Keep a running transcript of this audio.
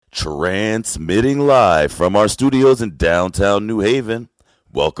Transmitting live from our studios in downtown New Haven.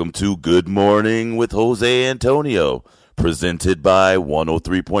 Welcome to Good Morning with Jose Antonio, presented by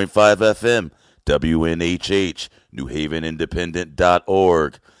 103.5 FM, WNHH,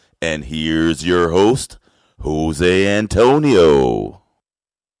 NewHavenIndependent.org. And here's your host, Jose Antonio.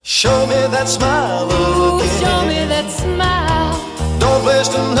 Show me that smile again. Show me that smile. Don't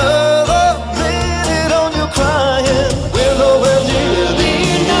waste another minute on your crying. We're nowhere near the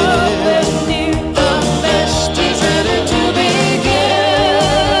end. The best is ready to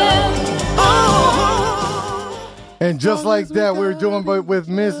begin. Oh. And just like that, we're doing with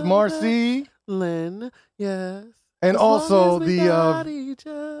Miss Marcy Lynn, yes. and As also long as we the got each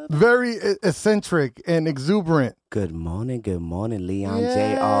other. very eccentric and exuberant Good morning, Leon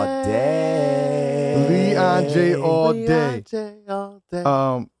J all day. Leon J all Leon day. J all day.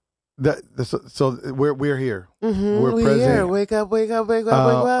 So we're here. We're we present. here. Wake up, wake up, wake up,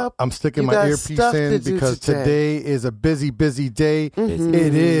 wake up. I'm sticking You my got earpiece stuff to in do because today. today is a busy day. Mhm.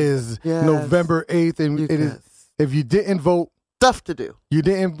 It is Yes. November 8th, and You it is. got If you didn't vote, stuff to do. you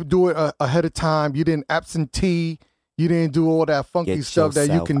didn't do it ahead of time. You didn't absentee. You didn't do all that funky Get stuff that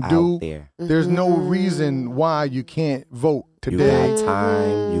you yourself can out do. there. There's no Mhm. reason why you can't vote You today. got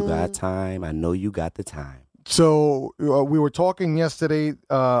time. You got time. I know you got the time. So we were talking yesterday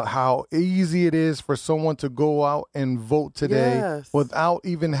how easy it is for someone to go out and vote today Yes. without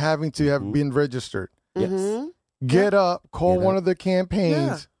even having to have been registered. Yes. Mhm. Get up, call Get one up. of the campaigns,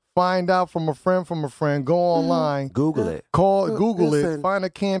 Yeah. find out from a friend, go online, Google it. Google it, Listen. find a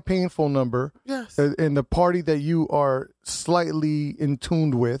campaign phone number Yes. and the party that you are slightly in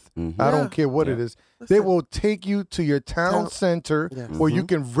tuned with. Mhm. I Yeah. don't care what it is. They Listen. will take you to your town center Yes. where you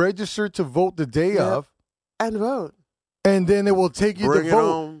can register to vote the day Yep. of. And vote. And then it will take you Bring to it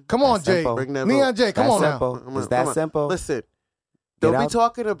vote. on. Come on, That's Jay. simple. Bring that Leon vote. Jay, come That's on now. simple. Come It's on, that come on. simple. Listen, don't be out.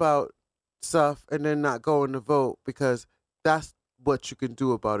 talking about stuff and then not going to vote because that's what you can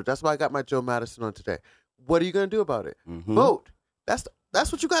do about it. That's why I got my Joe Madison on today. What are you going to do about it? Mhm. Vote.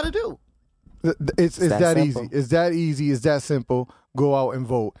 That's what you got to do. It's that that simple. easy. It's that easy. It's that simple. Go out and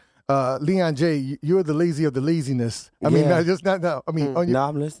vote. Leon J, you're the lazy of the laziness. I mean, Yeah. not just not now. I mean, on your, No,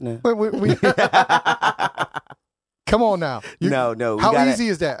 I'm listening. come on now. No. we How gotta- easy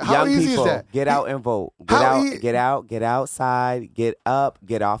is that? How Young easy people, is that? Get out and vote. Get How out. e- Get outside. Get up.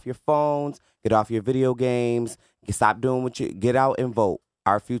 Get off your phones. Get off your video games. Stop doing what you. Get out and vote.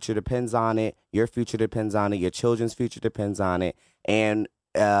 Our future depends on it. Your future depends on it. Your children's future depends on it. And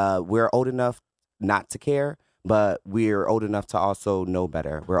we're old enough not to care, but we're old enough to also know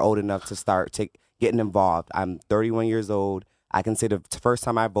better. We're old enough to start getting involved. I'm 31 years old. I can say the first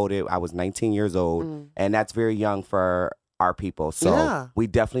time I voted, I was 19 years old, and that's very young for our people. So Yeah. we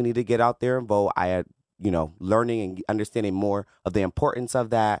definitely need to get out there and vote. I had, learning and understanding more of the importance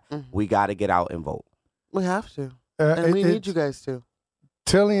of that. We got to get out and vote. We have to. And we need you guys to.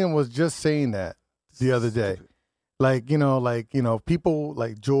 Tillian was just saying that the other day. People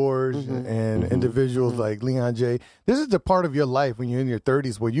like George and individuals like Leon J. This is the part of your life when you're in your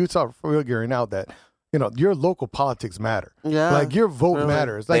 30s where you start figuring out that, your local politics matter. Yeah. Like your vote Really.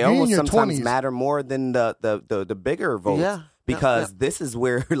 matters. Like They you're in almost your sometimes 20s. matter more than the bigger votes. Yeah. Because this is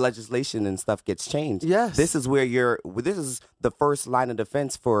where legislation and stuff gets changed. Yes. This is where this is the first line of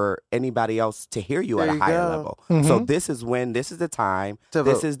defense for anybody else to hear you There at a you higher go. level. Mm-hmm. So this is the time, To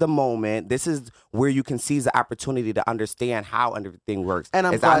this vote. is the moment, this is where you can seize the opportunity to understand how everything works. And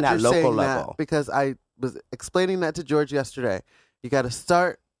I'm it's on glad that you're local saying level. that because I was explaining that to George yesterday. You got to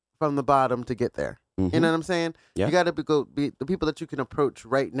start from the bottom to get there. Mhm. You know what I'm saying? Yeah. You got to be the people that you can approach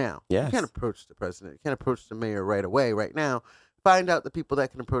right now. Yes. You can't approach the president. You can't approach the mayor right away, right now. Find out the people that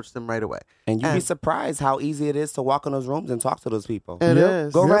can approach them right away. And you'd be And- surprised how easy it is to walk in those rooms and talk to those people. It Yep.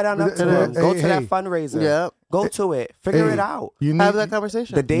 is. Go Yep. right on up to It them. is. Go Hey, to that hey. fundraiser. Yep. Go to it. Figure Hey, it out. You Have need- that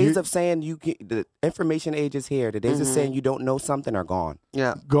conversation. The days of saying the information age is here. The days of Mhm. saying you don't know something are gone.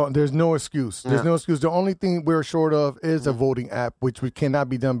 Yeah. There's no excuse. There's Yeah. no excuse. The only thing we're short of is a voting app, which we cannot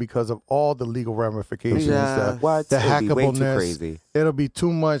be done because of all the legal ramifications. Yeah. What? The It'd be way too hackableness. crazy. It'll be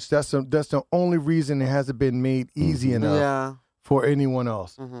too much. That's the only reason it hasn't been made easy enough Yeah. for anyone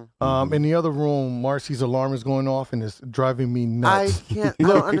else. In the other room, Marcy's alarm is going off and it's driving me I nuts. can't. I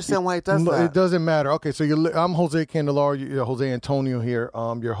don't understand why it does No, that. it doesn't matter. Okay, so I'm Jose Candelar, you're Jose Antonio here,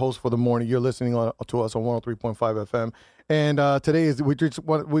 your host for the morning. You're listening to us on 103.5 FM. And today is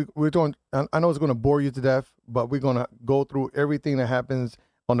we're doing. I know it's going to bore you to death, but we're going to go through everything that happens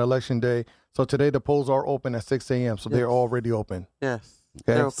on election day. So today the polls are open at 6 a.m. So they're already open. Yes.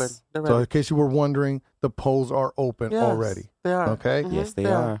 Okay. They're open. They're So ready. in case you were wondering, the polls are open Yes, already. They are. Okay. Mhm, Yes, they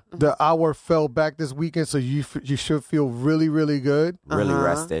are. The hour fell back this weekend, so you should feel really, really good. Really Uh-huh.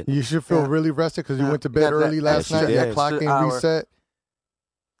 rested. You should feel Yeah. really rested because you Yeah. went to You bed got that early last extra night. Your day. clock Extra ain't hour. reset.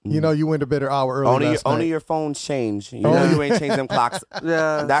 You know, you went to bed an hour early Only last night. your phones change. You Oh, know yeah. you ain't changed them clocks.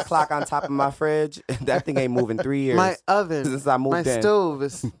 Yeah. That clock on top of my fridge, that thing ain't moving 3 years. My oven, Since I moved my in. stove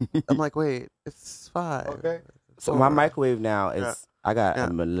is. I'm like, wait, it's 5. Okay. So my microwave now is Yeah. I got Yeah. a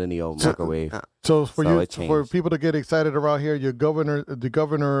millennial microwave. Yeah. So for So you, it for changed. people to get excited around here, the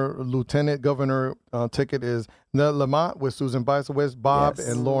governor, lieutenant governor ticket is Ned Lamont with Susan Bisowitz, Bob Yes.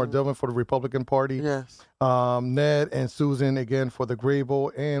 and Lauren Dillon for the Republican Party, Yes. Ned and Susan again for the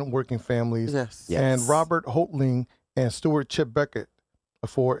Grable and Working Families, Yes. Yeah. and Yes. Robert Hoatling and Stuart Chip Beckett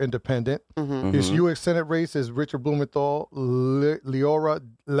for Independent. Mm-hmm. His Mhm. U.S. Senate race is Richard Blumenthal, Leora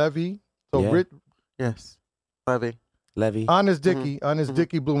Levy. So Yeah. Yes. Levy. Levy. Honest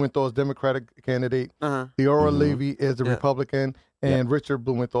Dickey Blumenthal is Democratic candidate. Uh-huh. Leora Mhm. Levy is the Yeah. Republican, and Richard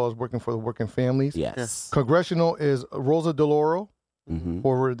Blumenthal is working for the Working Families. Yes. Congressional is Rosa DeLauro Mm-hmm.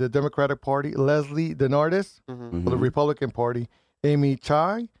 for the Democratic Party, Leslie DeNardis Mm-hmm. for the Republican Party, Amy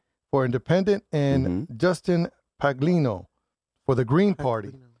Chai for Independent, and Mhm. Justin Paglino for the Green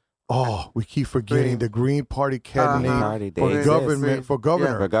Party. Oh, we keep forgetting Green. the Green Party candidate Party, they for exist. government for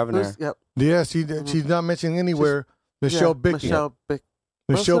governor. For governor. Yep. Yeah, she's not mentioned anywhere. Michelle Yeah, Bicken. Michelle Bick.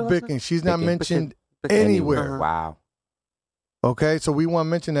 Michelle what's her last Bicken. She's not Bicken. mentioned Bicken. anywhere. Uh-huh. Wow. Okay, so we want to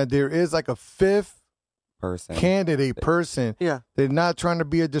mention that there is like a fifth Person. candidate person. Yeah. They're not trying to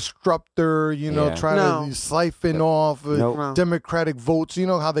be a disruptor, Yeah. trying No. to siphon off Nope. No. Democratic votes. You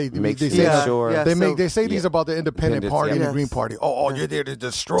know how they Make they say Yeah, that- sure. yeah. they so say these yeah. about the Independent Independents, Party and yeah. the Green Yes. Party. Oh, Yeah. you're there to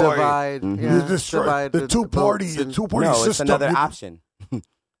destroy. divide. Mhm. Yeah. You destroy divide the two party, votes the and- two party No, system. it's another You- option.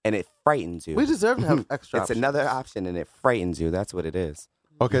 And it frightens you. We deserve to have extra. It's another option and it frightens you. That's what it is.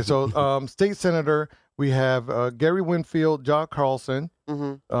 Okay, so state senator, we have Gary Winfield, John Carlson.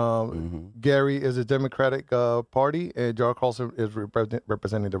 Mm-hmm. Mhm. Gary is a Democratic Party, and John Carlson is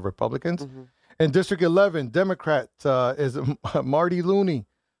representing the Republicans. Mm-hmm. And District 11, Democrat is Marty Looney.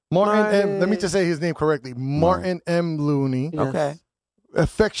 Martin M. Let me just say his name correctly. Martin M. Looney, Yes. Okay.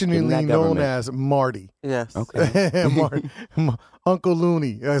 affectionately Give him that known government. as Marty. Yes. Okay. Uncle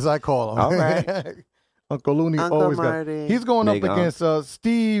Looney, as I call him. All right. Uncle Looney Uncle always Marty. got. He's going up Big against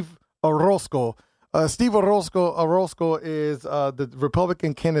Steve Orozco. Steve Orozco is the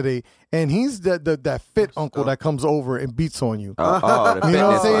Republican candidate, and he's that fit uncle that comes over and beats on you. The You know what I'm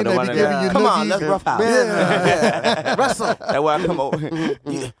fitness saying? one, the They one be that- giving you Come on, noogies. let's rough out. Yeah. Wrestle. That's why I come over.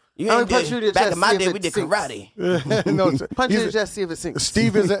 You I'll ain't punch did- you in the back chest, in my see if day, it we did sinks. karate. No, Punch he's- it just see if it sinks.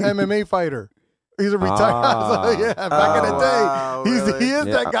 Steve is an MMA fighter. He's a retired. Ah. So, yeah, back in the day, wow, he really? is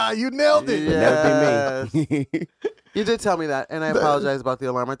Yeah. that guy. You nailed it. Would never be me. You did tell me that, and I apologize about the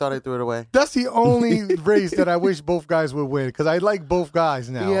alarm. I thought I threw it away. That's the only race that I wish both guys would win because I like both guys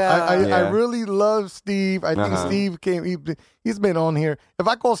now. Yeah. I Yeah. really love Steve. I think Uh-huh. Steve he's been on here. If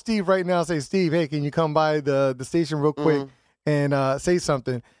I call Steve right now and say, Steve, hey, can you come by the station real quick and say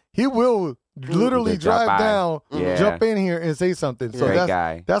something? He will literally Just drop drive by. down, Yeah. jump in here and say something. So Great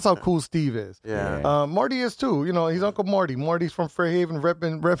guy. that's how cool Steve is. Yeah. Marty is too. He's Uncle Marty. Marty's from Fairhaven,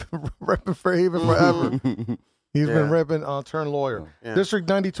 repping Fairhaven forever. He's been repping turn lawyer. Yeah. District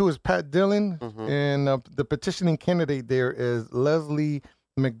 92 is Pat Dillon, and the petitioning candidate there is Leslie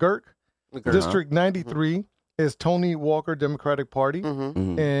McGurk. District 93 is Tony Walker, Democratic Party,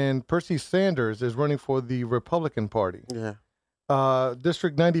 Mm-hmm. and Percy Sanders is running for the Republican Party. Yeah.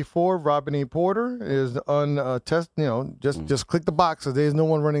 District 94, Robin A. Porter is just click the box. So there's no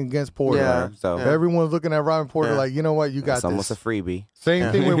one running against Porter. Yeah. So Yeah. Everyone's looking at Robin Porter Yeah. like, you know what, you got it's almost this. a freebie.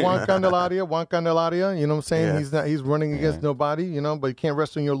 Same thing with Juan Candelaria. You know what I'm saying? Yeah. He's running against nobody, but you can't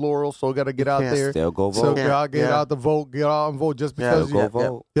rest on your laurels, so got to get out can't. there. Still go So vote. get Yeah. out the vote, get out and vote just Yeah. because Still you, go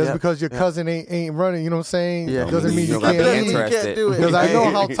vote. just Yeah. because your Yeah. cousin ain't running, you know what I'm saying? Yeah. Doesn't mean you You can't gotta be lead. interested. can't do it. Because I know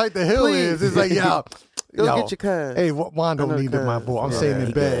Hey. how tight the hill Please. is. It's like, Go yo, get your cuz. hey, Juan don't I know need my cuz. vote. I'm Yeah. sitting in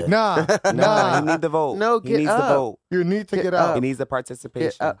He bed. good. Nah, Nah, he need the vote. No, he get needs up. the vote. you need to Get get out. He needs the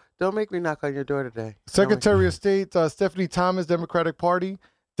participation. Get up. Don't make me knock on your door today. Secretary of State Stephanie Thomas, Democratic Party.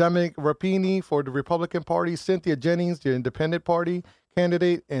 Dominic Rapini for the Republican Party. Cynthia Jennings, the Independent Party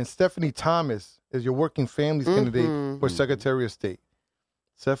candidate. And Stephanie Thomas is your Working Families candidate for Secretary of State.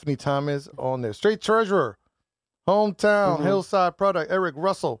 Stephanie Thomas on there. State Treasurer, hometown, Hillside product, Eric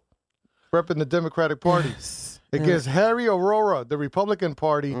Russell, repping the Democratic Party. Against Harry Aurora, the Republican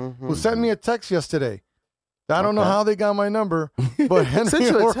Party, who sent me a text yesterday. I don't know how they got my number, but Henry Sent you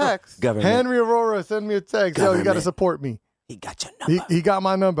a Aurora, text. Government. Henry Aurora sent me a text. Yo, you got to Government. support me. He got your number. He got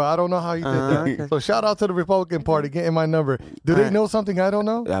my number. I don't know how he did that. Okay. So shout out to the Republican Party getting my number. Do they Alright. know something I don't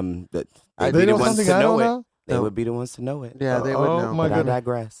know? They'd They be the know ones something to I know don't it. know? They would be the ones to know it. Yeah, they would Oh, know. my But I goodness.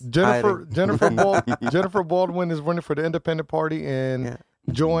 digress. Jennifer Baldwin is running for the Independent Party, and Yeah.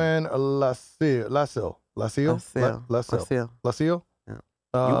 Joanne Lassille. Lucille.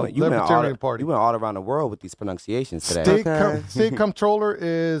 You went Libertarian all, Party. You went all around the world with these pronunciations today. State Comptroller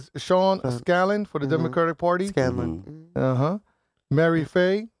is Sean Scallon for the Democratic Party. Scanlon. Mary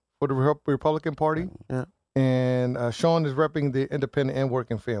Fay for the Republican Party. Yeah. And Sean is repping the Independent and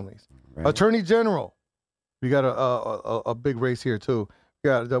Working Families. Right. Attorney General. We got a big race here too. We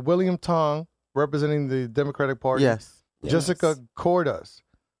got the William Tong representing the Democratic Party. Yes. Jessica Cordes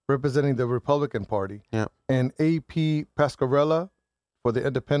representing the Republican Party. Yeah. And A.P. Pasquarella for the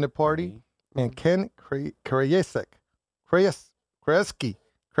Independent Party. And Ken Krajewski.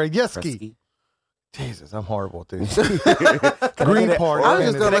 Jesus, I'm horrible at this. Green Party. I'm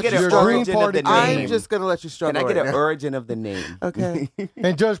just gonna let get you an struggle. origin of the I'm name? just gonna let you Can struggle. I get right an now. origin of the name? Okay.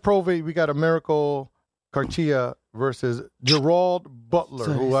 And Judge Provate, we got a Miracle Carchia versus Gerald Butler,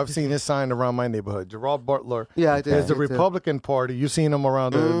 who I've seen his sign around my neighborhood. Gerald Butler Yeah, I did. is the Me too. Republican Party. You've seen him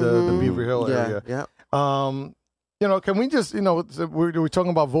around the Beaver Hill area. Yeah. Can we just, we're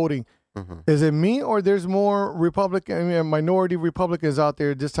talking about voting. Is it me or there's more minority Republicans out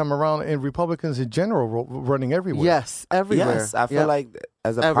there this time around, and Republicans in general running everywhere? Yes, everywhere. Yes, I feel Yep. like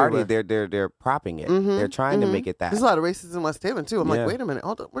as a Everywhere. party, they're propping it. They're trying to make it that. There's a lot of racism in West Haven too. I'm Yeah. like, wait a minute,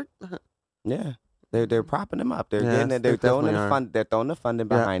 hold on. Yeah, they're propping them up. They're Yes, getting it. they They're throwing definitely the are. fund. They're throwing the funding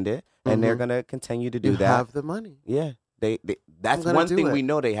Yeah. behind it, and they're gonna continue to do You that. have the money. Yeah, they that's gonna one do thing it. we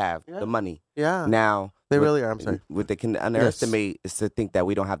know they have Yeah. the money. Yeah, Now they what- really are. I'm sorry. What they can underestimate is to think that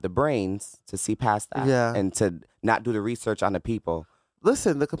we don't have the brains to see past that, Yeah. and to not do the research on the people.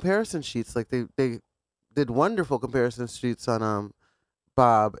 Listen, the comparison sheets, like they did wonderful comparison sheets on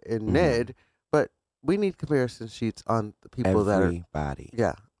Bob and Ned, but we need comparison sheets on the people Everybody,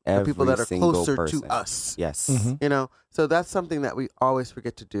 that are the people Every that are single closer person. to us. Yes, Mhm. So that's something that we always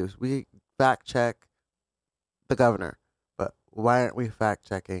forget to do. We fact check the governor, but why aren't we fact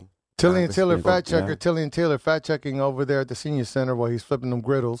checking? Tillian the Taylor people? fact checker. Yeah. Tillian Taylor fact checking over there at the senior center while he's flipping them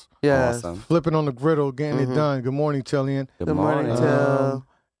griddles. Yes. awesome. Flipping on the griddle, getting it Mhm. done. Good morning, Tillian. Good Good morning, morning.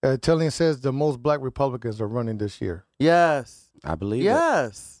 Till. Tillian says the most black Republicans are running this year. Yes. I believe it.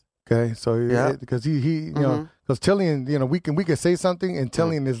 Yes. Okay, so Yeah. because he because Tillian, we can say something and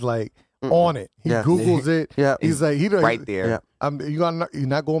Tillian is like Mm-mm. on it. He Yeah. Googles it. Yeah. He's like Right there. Yeah. you're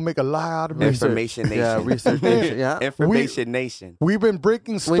not gonna make a lie out of me. Information Nation. Yeah. Research nation. Yeah. Information Nation. We've been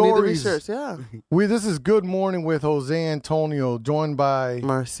breaking We stories. need the research. Yeah. This is Good Morning with Jose Antonio, joined by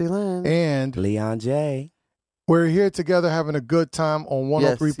Marcy Lynn. and Leon J. we're here together having a good time on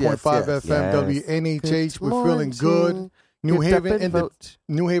 103.5 yes, FM yes. WNHH. Good We're feeling good. morning. New Get up Haven and vote.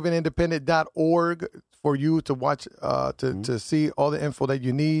 NewHavenIndependent.org for you to watch to see all the info that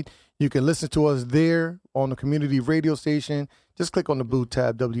you need. You can listen to us there on the community radio station. Just click on the blue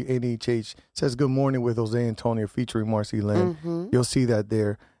tab, WNHH. It says Good Morning with Jose Antonio featuring Marcy Lynn. Mhm. You'll see that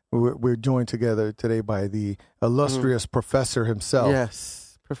there. We're joined together today by the illustrious professor himself. Yes.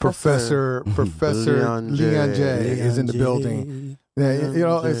 Professor Leon Leon J. J. is in the building. Yeah,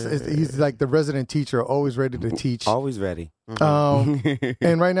 he's like the resident teacher, always ready to teach. Always ready.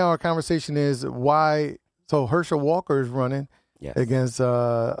 And right now our conversation is why. So Herschel Walker is running Yes. against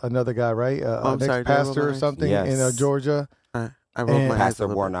another guy, right? I'm Next sorry, did I roll pastor my or eyes? something Yes. in Georgia. I rolled And- my eyes Pastor a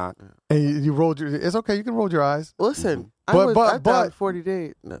little bit. Warnock. And you rolled your. It's okay. You can roll your eyes. Listen, But- I've done but- 40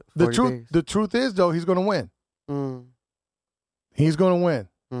 days. No, 40 The truth. days. The truth is, though, he's going to win. Mm. He's going to win.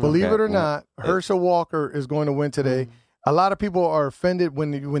 Mm. Believe Okay. it or not, Herschel Walker is going to win today. A lot of people are offended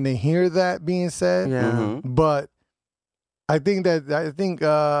when they hear that being said. Yeah. Mhm. But I think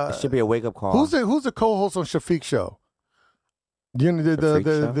It should be a wake up call. who's the co-host on Shafiq's show? You know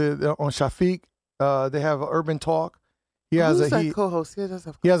the on Shafiq, they have Urban Talk. He has Who's that he co-host? Yeah, that's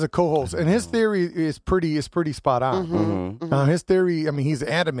a he has a co-host, and his theory is pretty spot on. Mhm. His theory, I mean, he's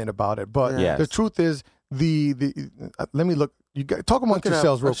adamant about it, but Yes. the truth is let me look. You guys, talk amongst Look it up.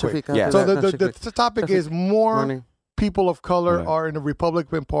 yourselves real Shafiq, quick. I'll Yeah. do So that. the Shafiq. topic Shafiq. is more Morning. people of color Right. are in the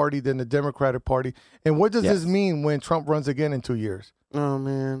Republican Party than the Democratic Party. And what does this Yes. mean when Trump runs again in 2 years? Oh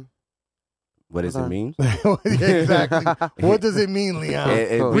man. What does Hold it on. mean? Exactly. What does it mean, Leon?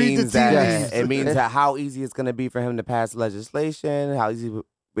 It Cool. Read means the tea that leaves. it means that how easy it's going to be for him to pass legislation, how easy it will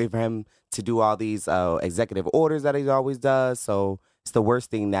be for him to do all these executive orders that he always does. So it's the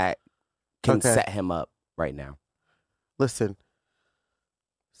worst thing that can Okay. set him up right now. Listen.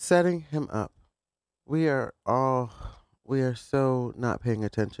 Setting him up. We are all we are so not paying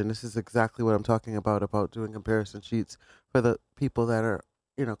attention. This is exactly what I'm talking about doing comparison sheets for the people that are,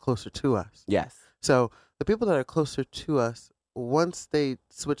 closer to us. Yes. So the people that are closer to us, once they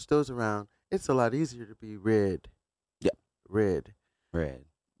switch those around, it's a lot easier to be red. Yep. Red.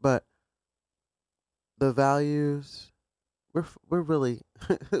 But the values, we're really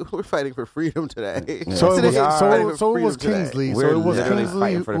we're fighting for freedom today. Yeah. So it Today was, is fighting for so it was freedom today. Kingsley. We're So it was literally Kingsley.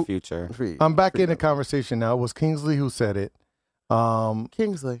 fighting for the future. I'm back in the freedom. conversation now. It was Kingsley who said it.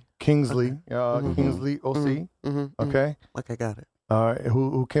 Kingsley. Kingsley, Mhm. Kingsley OC. Mm-hmm. Okay. Like I got it.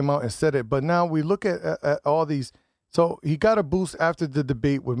 Who came out and said it. But now we look at all these. So he got a boost after the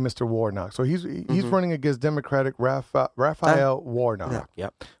debate with Mr. Warnock. So he's running against Democratic Raphael Warnock,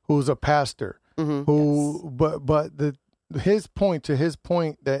 Yep. who's a pastor. Mm-hmm. Who, but his point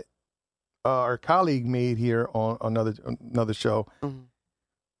that our colleague made here on another show. Mhm.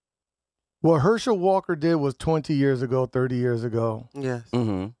 What Herschel Walker did was 20 years ago, 30 years ago. Yes.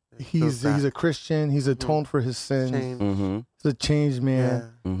 Mm-hmm. He's a Christian. He's atoned for his sins. Change. Mm-hmm. He's a changed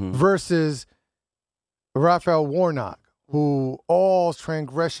man. Yeah. Mm-hmm. Versus Raphael Warnock, who all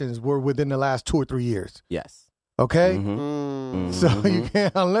transgressions were within the last 2 or 3 years. Yes. Okay, Mm-hmm. so you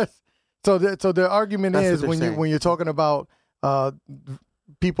can't so the argument That's is what they're saying. when you're talking about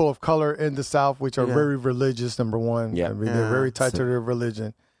people of color in the South, which are Yeah. very religious. Number one, Yeah. I mean, Yeah. they're very tied to their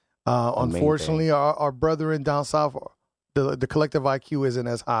religion. main Unfortunately, thing. our brethren down south, the collective IQ isn't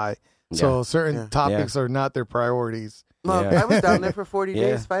as high, so certain Yeah. topics are not their priorities. Well, Yeah. I was down there for 40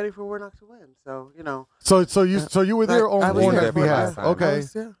 Yeah. days fighting for Warnock to win. So, So you were there I on was Warnock's there for behalf. last time.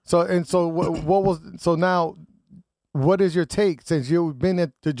 Okay. So what was so now? What is your take since you've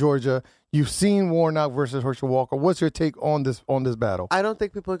been to Georgia? You've seen Warnock versus Herschel Walker. What's your take on this battle? I don't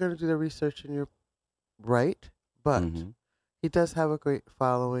think people are going to do their research, and you're right. But Mhm. he does have a great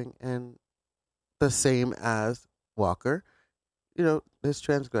following, and the same as Walker. His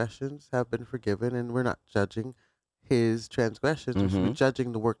transgressions have been forgiven, and we're not judging his transgressions. We should be Mhm.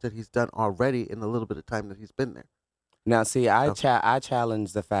 judging the work that he's done already in the little bit of time that he's been there. Now, see, I Okay. I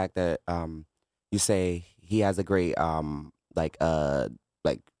challenge the fact that you say he has a great like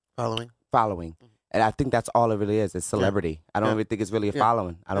Following. following, and I think that's all it really is. It's celebrity. I don't Yeah. really think it's really a Yeah.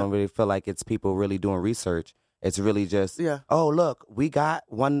 following. I don't really feel like it's people really doing research. It's really just, Yeah. oh look, we got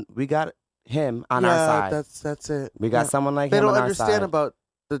him on our side. That's it. We got Yeah. someone like They him don't on our understand side. about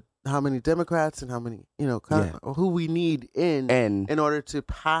how many Democrats and how many who we need And in order to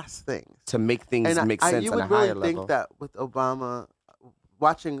pass things. to make things And make sense you on a would really higher think level. that with Obama,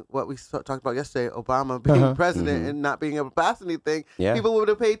 watching what we talked about yesterday, Obama being president Mhm. and not being able to pass anything, Yeah. people would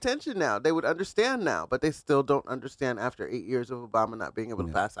have paid attention now. They would understand now, but they still don't understand after 8 years of Obama not being able to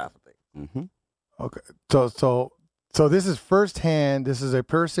Yeah. pass half of things. Mm-hmm. Okay, so this is firsthand. This is a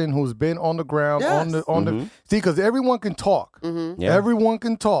person who's been on the ground on the Mhm. see, because everyone can talk. Mm-hmm. Yeah. Everyone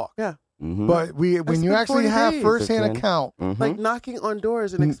can talk, Mm-hmm. but when you been actually 40 have days. firsthand 15. account, Mhm. Like knocking on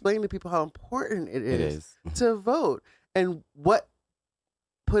doors and Mm. explaining to people how important it it is is. to vote and what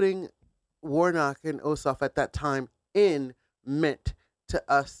putting Warnock and Ossoff at that time in meant to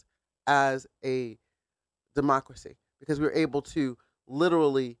us as a democracy, because we were able to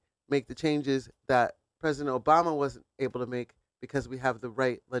literally make the changes that President Obama wasn't able to make because we have the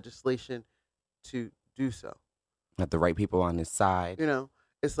right legislation to do so. Got the right people on his side.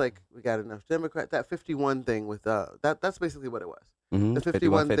 It's like we got enough Democrat. That 51 thing with that's basically what it was. Mhm. The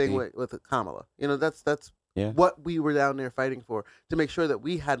 51 thing 51-50. with Kamala. That's Yeah. what we were down there fighting for, to make sure that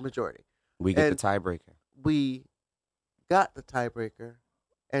we had majority. We get and- the tiebreaker. We got the tiebreaker,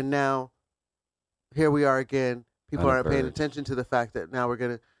 and now here we are again. People On the aren't paying verge. attention to the fact that now we're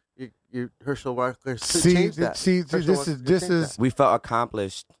gonna Herschel Walker see, change that. this Herschel Walker is this change is We felt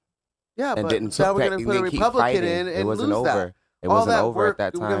accomplished yeah, and but didn't now we're keep- gonna put a didn't keep Republican fighting. in and It wasn't lose over. that. It all wasn't that over work,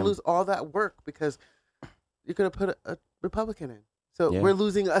 at that We're gonna time. lose all that work because you're gonna put a Republican in. So Yeah. we're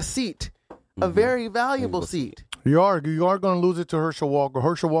losing a seat, a Mhm. very valuable Valuable seat. you are going to lose it to Herschel Walker.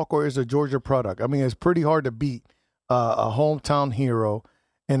 Herschel Walker is a Georgia product. I mean, it's pretty hard to beat a hometown hero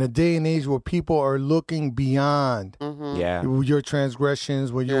in a day and age where people are looking beyond Mm-hmm. Yeah. your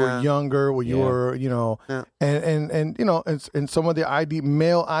transgressions when you were Yeah. younger, when you Yeah. were, Yeah. and some of the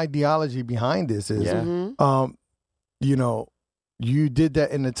male ideology behind this is, Yeah. Mm-hmm. You did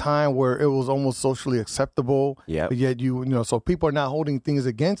that in a time where it was almost socially acceptable. Yep. But yet so people are not holding things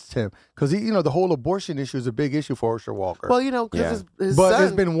against him because the whole abortion issue is a big issue for Herschel Walker. Well, because Yeah. his But son,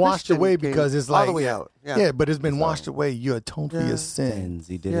 it's been washed Christian, away came because it's all like the way out. Yeah. yeah, but it's been So- washed away. You atoned for Yeah. your sin. Sins.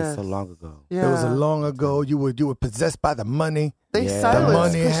 He did it so Yes. long ago. Yeah. It was a long ago. You were possessed by the money. They Yeah. silenced The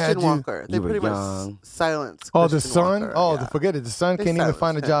money had Christian you- Walker. They you were pretty much young. silenced. Oh, the Christian son. Walker. Oh, yeah. forget it. The son They can't even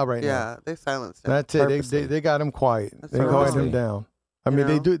find a silenced job him. right now. Yeah, they silenced him. That's it. Purposely. They got him quiet. That's They quiet purposely. him down. I You mean,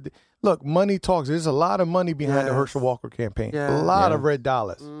 they know? do. Look, money talks. There's a lot of money behind the Yes. Herschel Walker campaign. Yeah. A lot Yeah. of red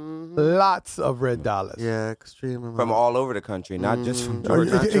dollars. Mhm. Lots of red dollars. Yeah, extreme amount. From all over the country, not just from Mm. Oh,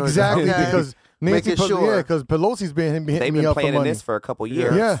 Georgia. Not Georgia. exactly, Okay. because Nancy, Make it sure. yeah, because Pelosi's been hitting They've me been up for planning money. this for a couple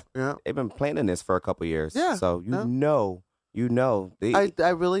years. Yeah. Yeah. They've been planning this for a couple years. Yeah. So Yeah. you know. They, I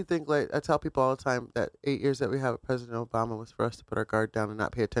really think, like I tell people all the time, that 8 years that we have with President Obama was for us to put our guard down and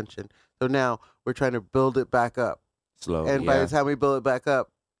not pay attention. So now we're trying to build it back up, slow. and by yeah. the time we build it back up,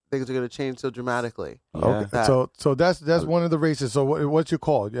 things are going to change so dramatically. Yeah. Okay, That. so that's one of the races. So what's your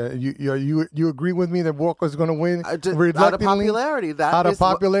call? You agree with me that Walker's going to win Out of reluctantly? popularity, that Out of is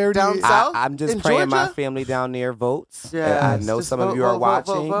what- popularity? down south. I'm just in praying my Georgia? family down there votes. Yes, I know just some of vote, you are vote, vote,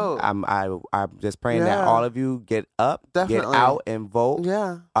 vote, watching. vote. I'm just praying that Yeah. all of you get up, Definitely. get out, and vote.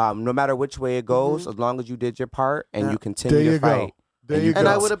 Yeah, No matter which way it goes, as long as you did your part and Yeah. you continue There you to go. fight. There and you and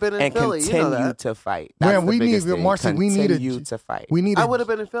go. I would have been in and Philly. You continue know that. to fight. Man, That's the we need- biggest thing. Marcy, we need a- continue to fight. We need. I would have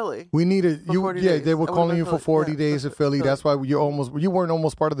been in Philly. We needed For you. 40 Yeah, days. they were I would've calling been you for Philly. 40 Yeah. days in Philly. That's why you weren't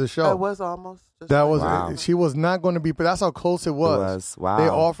almost part of the show. I was almost. Just That like was Wow. she was not going to be, but that's how close it was. Wow. They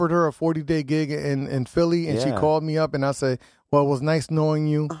offered her a 40-day gig in Philly, and she Yeah. called me up, and I said, "Well, it was nice knowing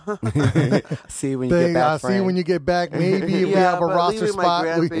you. See when you get back, I'll see you when you get back. Maybe if we Yeah, have a but roster leaving my spot,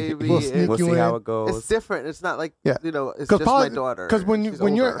 grandbaby we'll and- sneak We'll you see in." how it goes. It's different. It's not like Yeah. it's just my daughter. Because when She's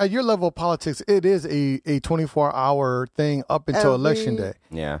you're older. at your level of politics, it is a 24-hour thing up until election day.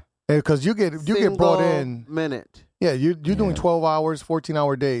 Yeah. Because you get brought Single in. minute. Yeah, you're doing 12 hours,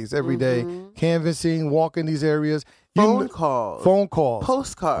 14-hour days every day, Mhm. canvassing, walking these areas. Phone calls. Phone calls.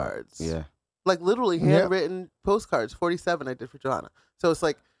 Postcards. Yeah. Like literally Yeah. handwritten postcards. 47 I did for Johanna. So it's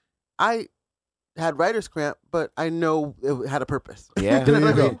like I had writer's cramp, but I know it had a purpose. Yeah. There you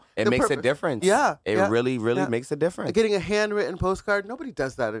what I go. mean? It The makes a purpose. difference. Yeah, It yeah, really, really yeah. makes a difference Getting a handwritten postcard, nobody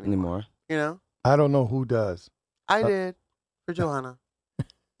does that anymore. anymore. You know? I don't know who does. I did for Johanna.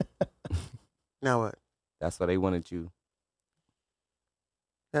 Now what? That's why they wanted you.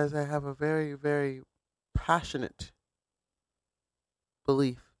 Because I have a very, very passionate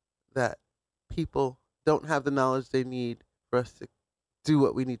belief that people don't have the knowledge they need for us to do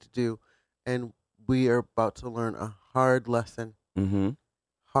what we need to do. And we are about to learn a hard lesson. Mm-hmm.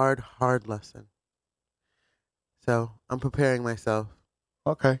 Hard lesson. So I'm preparing myself.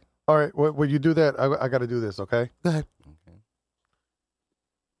 Okay. All right. When you do that, I got to do this, okay? Go ahead.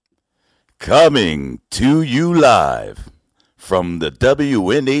 Coming to you live from the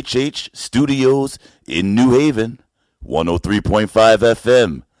WNHH studios in New Haven, 103.5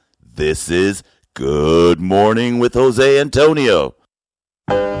 FM. This is Good Morning with Jose Antonio.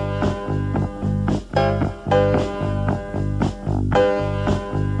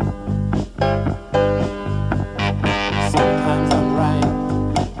 Sometimes I'm right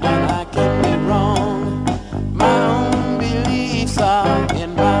and I can be wrong. My own beliefs are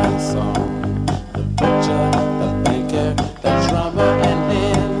in my song. The butcher, the banker, the drummer, and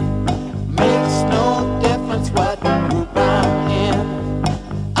then makes no difference what group I'm in.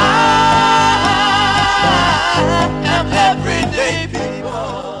 I am everyday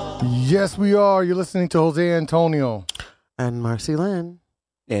people. Yes, we are. You're listening to Jose Antonio. And Marcy Lynn.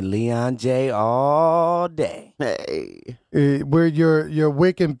 And Leon J all day. Hey. Where your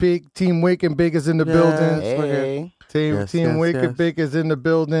Wake and Big, Team Wake and Big is in the Yes. building. Hey. Team Yes, Team yes, Wake and yes. Big is in the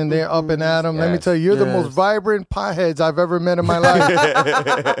building. They're up and at 'em. Let me Yes. tell you, you're the most Yes. vibrant potheads I've ever met in my life.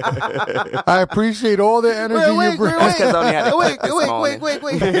 I appreciate all the energy you bring. That's 'cause I only had to wait, click this morning. wait.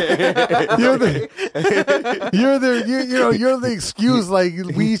 You're the excuse. Like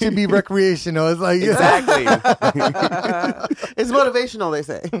we should be recreational. It's like Exactly. It's motivational, they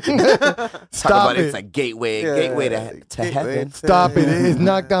say. Talk stop about it. it's a gateway Yeah, to gateway heaven. to- Stop it. It's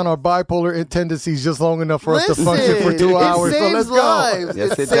knocked down our bipolar tendencies just long enough for us to function for 2 it hours. So saves let's go. lives.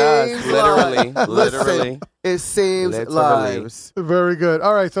 Yes, it saves does. Literally. lives. Literally. Listen, it saves Literally. lives. Very good.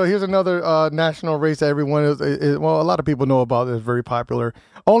 All right, so here's another national race that everyone well, a lot of people know about. It's very popular,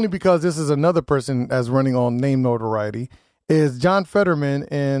 only because this is another person that's running on name notoriety. Is John Fetterman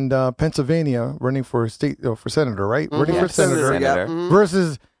in Pennsylvania running for for senator, right? Running for Yes. senator Senator. Mhm.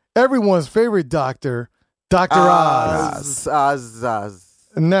 versus everyone's favorite doctor, Dr. Oz. Oz.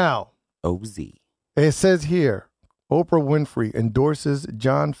 Now, OZ. it says here, Oprah Winfrey endorses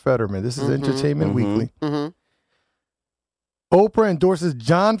John Fetterman. This is Mhm, Entertainment mhm. Weekly. Mm-hmm. Oprah endorses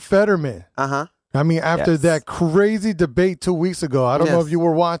John Fetterman. Uh-huh. I mean, after Yes. that crazy debate 2 weeks ago, I don't know Yes. if you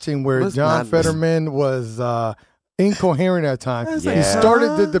were watching, where It was John madness. Fetterman was incoherent at times. It's like, He Yeah.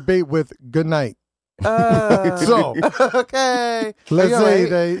 started the debate with "Good night." So Okay. let's Are you say all right?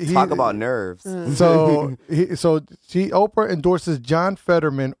 that he Talk about nerves. So Oprah endorses John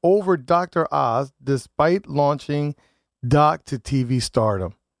Fetterman over Dr. Oz despite launching Doc to TV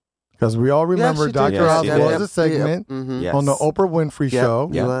stardom. Because we all remember she did. Dr. Yes, Oz she was did. a segment Mhm. Yes. on the Oprah Winfrey Yep. show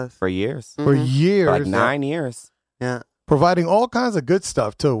He Yeah, was. for years. for Mhm. years, For like 9 years. Yeah. providing all kinds of good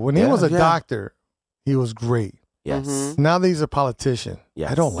stuff too. When he Yeah. was a Yeah. doctor, he was great. Yes. Mhm. Now that he's a politician,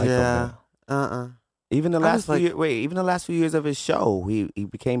 Yes. I don't like him Yeah. now. Even the I last was few like- even the last few years of his show, he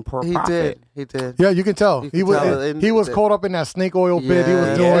became for He profit. did. He did. Yeah, you can tell. You He can was tell in he was the- caught up in that snake oil bit he was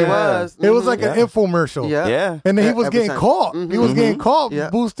Yeah, doing. he was. It was Mhm. like an Yeah. infomercial. Yeah. Yeah. And then he Yeah, was every getting time. caught. He was Mhm. getting caught Yeah.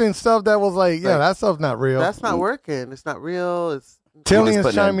 boosting stuff that was like, yeah, Like- that stuff's not real. That's not working. It's not real. It's Tillian's He just put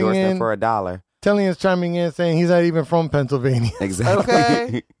an chiming endorsement in. for $1. Tillian's chiming in saying he's not even from Pennsylvania. Exactly.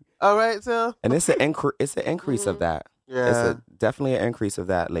 Okay. all right. So And it's an increase of that. It's yeah. definitely an increase of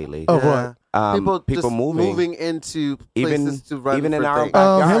that lately. Of Yeah. what? People just moving. into Even- places to run even in for our things.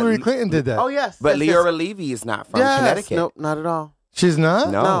 backyard. Hillary Clinton did that. Oh yes. But yes, Leora Levy is not from yes. Connecticut. Nope, not at all. She's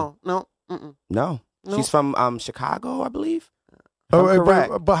not? No. No. Mm-mm. No. No. She's from Chicago, I believe. Oh, I'm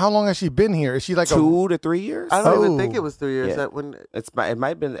correct. but how long has she been here? Is she like 2 to 3 years. I don't even Oh. think it was 3 years. Yeah. That when It might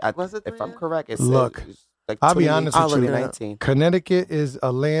have been. Was it 3 if I'm years? correct, it's Look, it's like I'll be honest with you. 2019. Connecticut is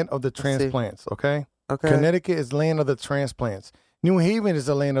a land of the see. transplants, okay? okay. Connecticut is land of the transplants. New Haven is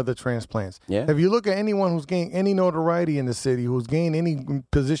a land of the transplants. Yeah. If you look at anyone who's gained any notoriety in the city, who's gained any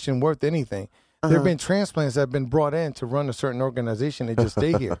position worth anything, there have been transplants that have been brought in to run a certain organization and just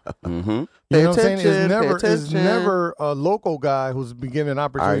stay here. Mm-hmm. You Pay know what I'm saying? attention, pay It's attention. never a local guy who's been given an Are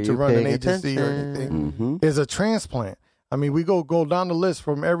opportunity to you run an paying agency or attention? anything. Mm-hmm. Is a transplant. I mean, we go down the list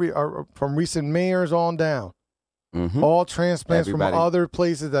from from recent mayors on down. Mm-hmm. All transplants Everybody. from other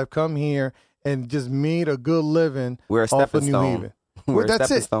places that have come here and just made a good living We're a off of stepping New stone. Haven. We're a that's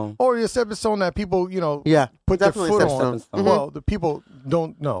stepping it. stone. Or you're a stepping stone that people, Yeah. put their Definitely foot stepping on. stone. Mhm. Well, the people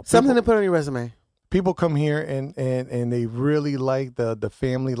don't know. Something to People, put on your resume. people come here and they really like the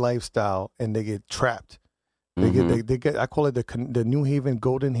family lifestyle and they get trapped. They Mhm. get I call it the New Haven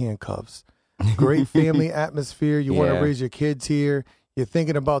golden handcuffs. Great family atmosphere. You want to Yeah. raise your kids here. You're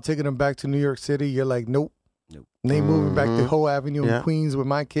thinking about taking them back to New York City. You're like, nope. Nope. They moving back to Mhm. Hoe Avenue Yeah. in Queens with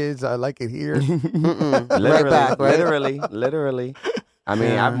my kids. I like it here. Mm-mm. literally, Right back, right? literally. I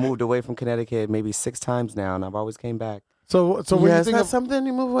mean, Yeah. I've moved away from Connecticut maybe 6 times now, and I've always came back. So when yeah, you is think that of something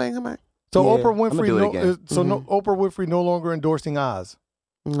you move away and come back? so Yeah, Oprah I'ma Winfrey do it again. Oprah Winfrey no longer endorsing Oz.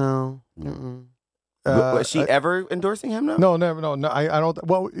 No. No. Mm-mm. Was she ever endorsing him? No, never, no. I don't.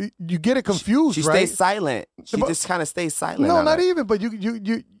 Well, you get it confused, She right? stays silent. She But- just kind of stays silent. No, on not it. even. But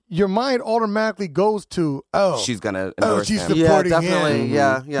your mind automatically goes to She's gonna Oh, endorse she's him. Yeah, supporting definitely. him.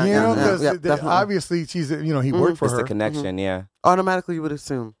 Yeah, yeah, you yeah, know, yeah, because yeah, definitely. obviously she's he worked for It's her. the connection, yeah. Automatically, you would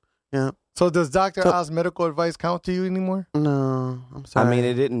assume. Yeah. So does Dr. So- Oz medical advice count to you anymore? No, I'm sorry. I mean,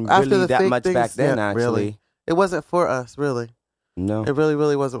 it didn't After really the that fake much things, back then. yeah, Actually, really. It wasn't for us, really. no, It really,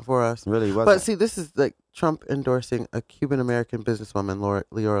 really wasn't for us. really wasn't. But see, this is like Trump endorsing a Cuban American businesswoman,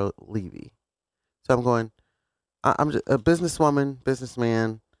 Leora Levy. So I'm going, I'm just a businesswoman,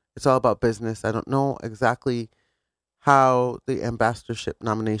 businessman. It's all about business. I don't know exactly how the ambassadorship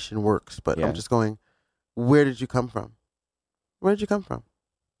nomination works, but Yeah. I'm just going, where did you come from? Where did you come from?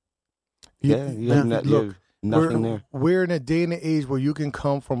 yeah, you have look, you have nothing there. we're in a day and age where you can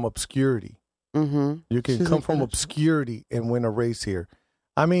come from obscurity. Mm-hmm. You can She's come like, from "Finish." obscurity and win a race here.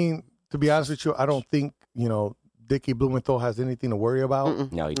 I mean, to be honest with you, I don't think Dickie Blumenthal has anything to worry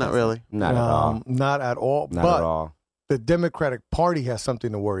about. No, he Not doesn't. really. Not at all. Not at all. Not but at all. the Democratic Party has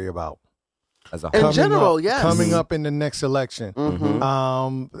something to worry about. As a In whole. general, yes. Coming up in the next election.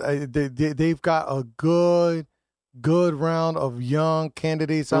 Mm-hmm. They've got a good round of young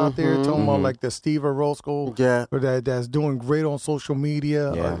candidates out there. Mhm. Talking about Mhm. like the Steve Orozco, Yeah. that's doing great on social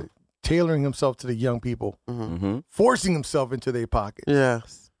media, Yeah. tailoring himself to the young people, Mm-hmm. Mm-hmm. forcing himself into their pocket.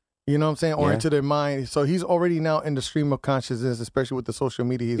 Yes. You know what I'm saying? Or Yeah. into their mind. So he's already now in the stream of consciousness, especially with the social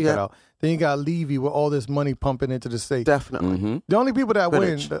media he's got Yeah. out. Then you got Levy with all this money pumping into the state. Definitely. Mm-hmm. The only people that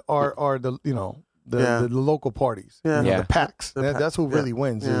Spinach. win are the Yeah. the local parties, Yeah. Yeah. the PACs. The That's who PACs, really yeah.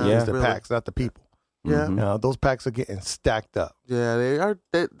 wins. Yeah. Is Yeah. the Really. PACs, not the people. Yeah. Mhm. Those PACs are getting stacked up. Yeah, they are.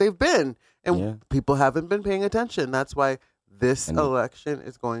 They've been, and Yeah. people haven't been paying attention. That's why this And- election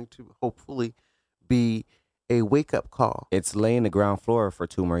is going to hopefully be a wake up call. It's laying the ground floor for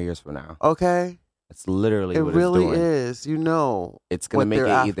 2 more years from now. Okay, It's literally it what really it's doing. is. You know, It's gonna what make it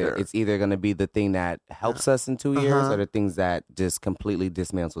they're either. after. It's either gonna be the thing that helps us in 2 years, Uh-huh. or the things that just completely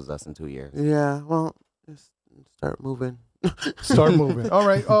dismantles us in 2 years. yeah. Well, just start moving. Start moving. All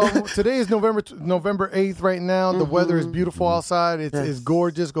right. Today is November 8th right now. The weather is Mhm. beautiful outside. It's Yes.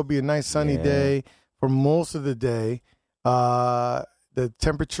 gorgeous. Going to be a nice sunny Yeah. day for most of the day. The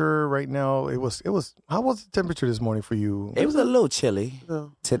temperature right now, it was. How was the temperature this morning for you? It was a little chilly.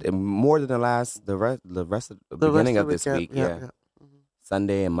 No. More than the rest of the beginning of this week. Yeah. yeah.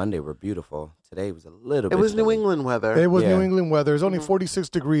 Sunday and Monday were beautiful. Today was a little bit It was New chilly. England weather. It was Yeah. New England weather. It's only 46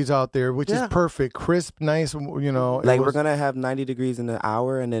 degrees out there, which is Yeah. perfect, crisp, nice. You know, it Like we're was- gonna have 90 degrees in an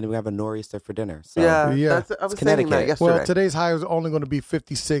hour, and then we have a nor'easter for dinner. So yeah, Yeah. That's, I was saying Connecticut. that yesterday. Well, today's high is only going to be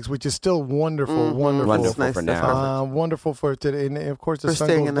 56, which is still wonderful, Mhm. wonderful. Wonderful Nice, for that's now. perfect. Wonderful for today, and of course the For sun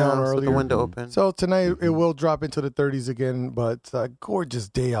staying goes in the down house with earlier. the window open. So tonight it will drop into the 30s again, but gorgeous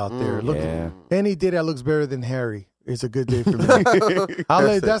day out there. Look, Yeah. any day that looks better than Harry is a good day for me.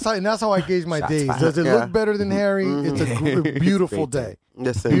 that's how I gauge my Shots days. fired. Does it Yeah. look better than Harry? It's a beautiful Great day.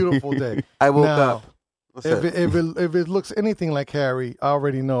 Listen, Beautiful day. I woke Now, up. That's If it looks anything like Harry, I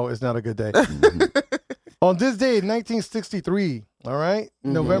already know it's not a good day. On this day in 1963, all right,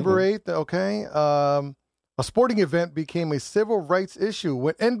 November 8th, okay, a sporting event became a civil rights issue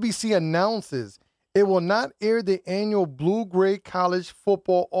when NBC announces it will not air the annual Blue-Gray College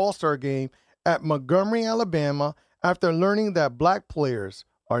Football All-Star Game at Montgomery, Alabama, after learning that black players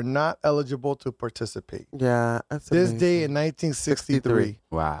are not eligible to participate. Yeah, that's This amazing. day in 1963.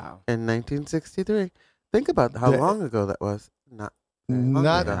 Wow. in 1963. Think about how The- long ago that was. Not very long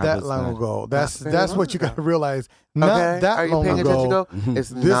Not ago. that was long not- ago. very That's long what you got to ago. realize. Not Okay, that are you long paying ago. attention? Go. It's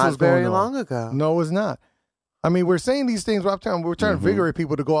This not was very going on. long ago. No, it's not. I mean, we're saying these things. We're trying to invigorate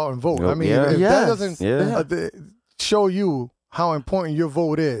people to go out and vote. Yep. I mean, Yeah. if that Yes. doesn't Yeah. show you how important your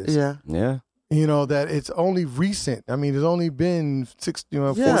vote is, Yeah. Yeah. you know, that it's only recent. I mean, it's only been 40, Yeah.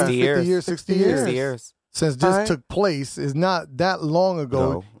 50 60 years, years. 60 60 years 60 years. since this Right. took place. It's not that long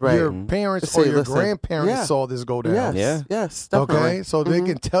ago. No. Right. Your Mhm. parents See, or your listen, grandparents yeah. saw this go down. Yes. Yeah. Yes. Definitely. Okay, so they Mhm.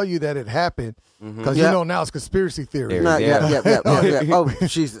 can tell you that it happened because Yeah. you know now it's conspiracy theory. There- No, Yeah. yeah. Oh,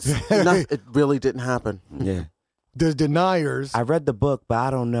 Jesus. It really didn't happen. Yeah. The deniers. I read the book, but I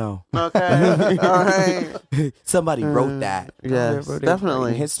don't know. Okay. All right. Somebody wrote that. Yes, They wrote it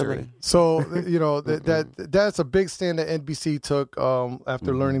definitely. in history. So you know that's a big stand that NBC took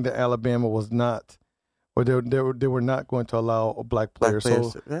after learning that Alabama was not, or they were not going to allow black players.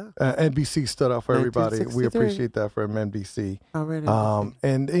 So yeah. NBC stood up for everybody. We 1963. appreciate that from NBC. Already.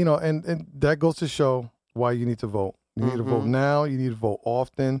 And you know, and that goes to show why you need to vote. You need to vote now. You need to vote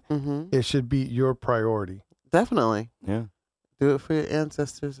often. Mm-hmm. It should be your priority. Definitely. Yeah. Do it for your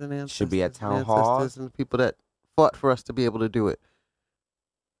ancestors and ancestors. Should be at and town hall. ancestors and the people that fought for us to be able to do it.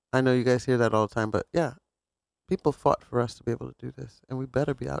 I know you guys hear that all the time, but yeah, people fought for us to be able to do this, and we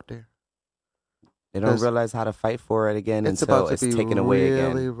better be out there. They don't 'Cause realize how to fight for it again It's until about to it's be taken away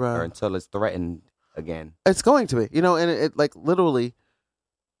again, really rough. or until it's threatened again. It's going to be, you know, and it like literally,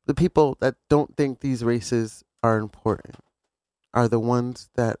 the people that don't think these races are important are the ones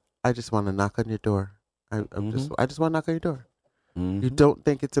that I just want to knock on your door. I just want to knock on your door. Mhm. You don't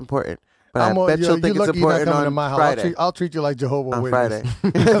think it's important, but I I'm bet you'll think it's lucky you're not important coming to on my house. Friday. I'll treat you like Jehovah's On Witness.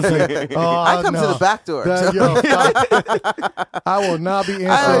 Friday. Oh, I come to no. the back door. That- yo, I will not be I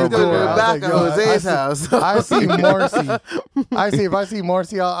answering always the go to door. the I back was of like, yo, Jose's house. I see Marcy. If I see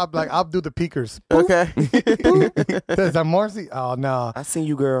Marcy, I'll do the peekers. Okay. Is that Marcy? Oh no, I seen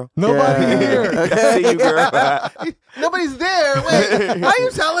you, girl. nobody Yeah. here. I see you, girl. Nobody's there. Wait, how you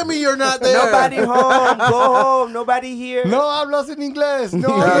telling me you're not there? Nobody home. Go home. Nobody here. No hablas en inglés. No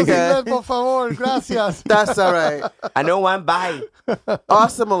hablas Okay. inglés, por favor. Gracias. That's all right. I know one. Bye.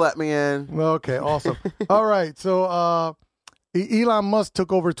 Awesome will let me in. Okay, awesome. All right, so Elon Musk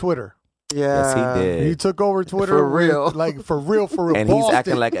took over Twitter. Yeah. Yes, he did. He took over Twitter For real. for real. And he's Boston.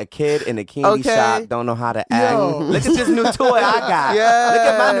 acting like a kid in a candy Okay. shop. Don't know how to act. Yo. Look at this new toy I got. Yeah. Look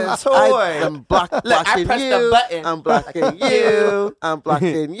at my new toy. I'm Look, I blocking pressed you. the button. I'm blocking you. I'm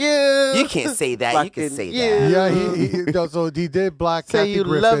blocking you. You can't say that. You can Blocking say you. that. Yeah, so he did block Say Kathy you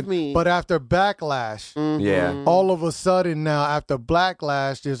Griffin, love me. but after backlash, Mhm. Yeah. all of a sudden now after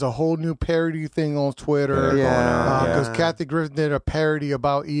backlash, there's a whole new parody thing on Twitter. Yeah. Because Kathy Griffin did a parody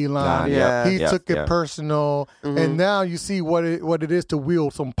about Elon. Yeah. He Yep, took it yep. personal, and now you see what it is to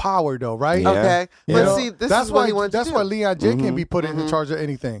wield some power, though, right? Yeah. Okay. You But know, see, this that's is what why he wants that's to why do. Leon J can't be put in charge of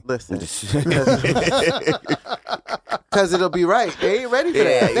anything. Listen. Because it'll be right. They ain't ready for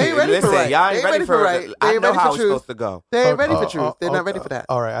that. They ain't ready Listen, for right. y'all They ain't ready for right. They I ain't know ready how for it's truth. supposed to go. They ain't ready for truth. They're not ready for that.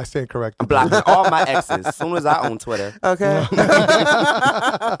 All right, I stand corrected. Blocking all my exes as soon as I own Twitter. Okay.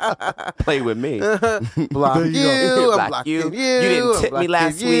 Play with me. Block There you. you go. I'm Block blocking you. you. You didn't I'm tip me blocking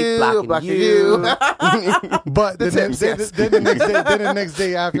last you. week. I'm Blocking blocking you. But then, tips, then, yes. then the next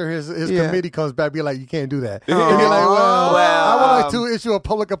day after his Yeah. committee comes back, be like, you can't do that. Oh, And be like, well, well, I would like to issue a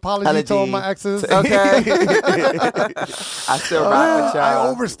public apology to all my exes. Okay. I still rock with I y'all.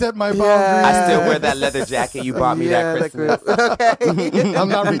 overstepped my Yeah. boundaries. I still wear that leather jacket you bought me that Christmas. Okay. I'm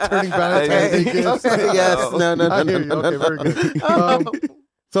not returning Valentine's Day gifts. Yes. No. I hear you. Okay, very good.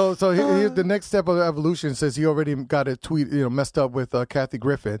 So here's the next step of evolution. Says he already got a tweet, messed up with Kathy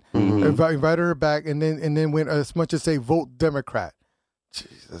Griffin, invited her back, and then went as much as say vote Democrat.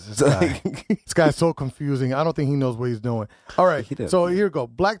 Jesus, this guy's so confusing. I don't think he knows what he's doing. All right, so here we go.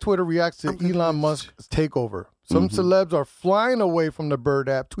 Black Twitter reacts to Elon Musk's takeover. Some celebs are flying away from the Bird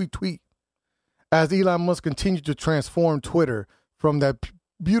app. Tweet. As Elon Musk continues to transform Twitter from that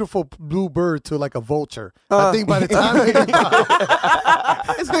beautiful blue bird to like a vulture. I think by the time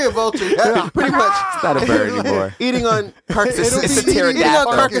it's going to be a vulture. Yeah, pretty much. It's not a bird anymore. Eating on carcasses. It's a Eating on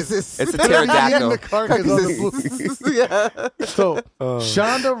pterodactyl. carcasses. It's a eating pterodactyl. the carcass on the blue. Yeah. So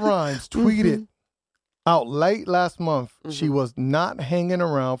Shonda Rhimes tweeted out late last month she was not hanging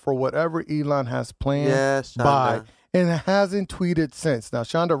around for whatever Elon has planned Yes, Shonda. by, and hasn't tweeted since. Now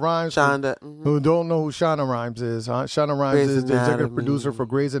Shonda Rhimes, who don't know who Shonda Rhimes is, Shonda Rhimes Grey's is the executive Anatomy. producer for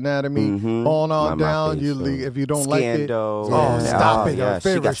Grey's Anatomy. Mhm. On My down, favorite show. if you don't like it, Scandal. stop it. Yeah, Your she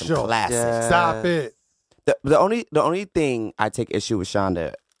favorite got some show. classics. Yeah. Stop it. The only thing I take issue with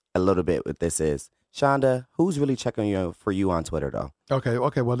Shonda a little bit with this is, Shonda, who's really checking for you on Twitter though? Okay.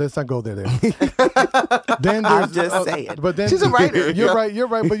 Well, let's not go there. Then I'm there's, just saying. But then She's a writer. You're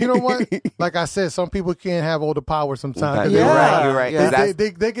right. But you know what? Like I said, some people can't have all the power sometimes. You're Yeah. right. Yeah.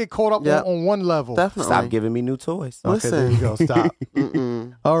 They get caught up Yep. on one level. Definitely. Stop giving me new toys. Okay, there you go. Stop.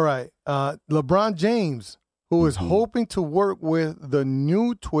 Mm-mm. All right. LeBron James, who is hoping to work with the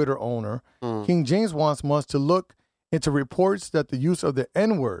new Twitter owner, King James wants Musk to look into reports that the use of the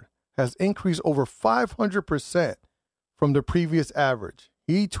N-word has increased over 500% from the previous average.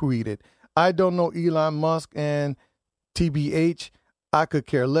 He tweeted, "I don't know Elon Musk and TBH. I could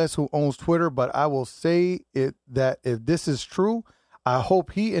care less who owns Twitter, but I will say that if this is true, I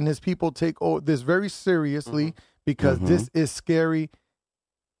hope he and his people take this very seriously because this is scary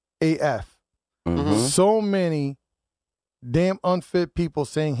AF. So many damn unfit people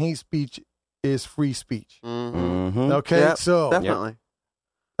saying hate speech is free speech." Okay, Yep, so definitely.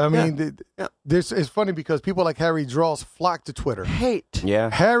 I mean, Yeah. this it's funny because people like Harry Draws flock to Twitter. Hate.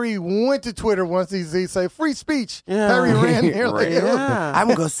 Yeah. Harry went to Twitter once he say free speech. Yeah. Harry ran here like, Yeah. I'm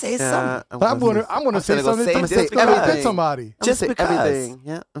gonna say something. I'm gonna say gonna something say that's just gonna because. fit somebody. I'm Just gonna say because. everything.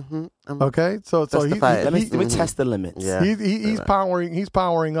 Yeah. Mm-hmm. Okay, so Justify it. Let me test the limits. Yeah. he's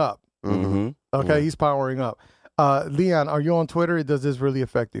powering up. Mm-hmm. Okay, he's powering up. Leon, are you on Twitter? Does this really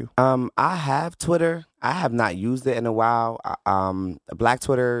affect you? I have Twitter. I have not used it in a while. Black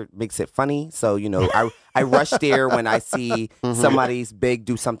Twitter makes it funny, so I rush there when I see somebody's big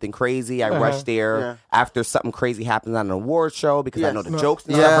do something crazy. I rush there after something crazy happens on an award show because I know the jokes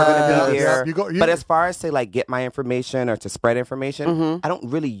and stuff are going to be there. But as far as to like get my information or to spread information, I don't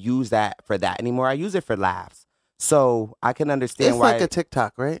really use that for that anymore. I use it for laughs, so I can understand It's why. like a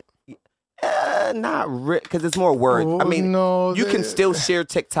TikTok, right? Not because it's more words. I mean, no, you can still share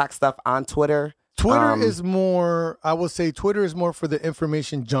TikTok stuff on Twitter. Twitter is more, I would say Twitter is more for the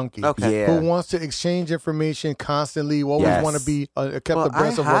information junkie. Okay. Yeah. Who wants to exchange information constantly, always Yes. want to be kept Well, I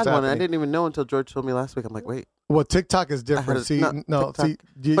abreast of had what's one. happening. I didn't even know until George told me last week. I'm like, wait. Well, TikTok is I different. had See, TikTok. see,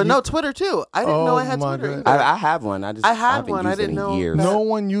 But no, Twitter too. I didn't know I had my Twitter. goodness. either. I have one. I had haven't one. used I it didn't in know years. that. No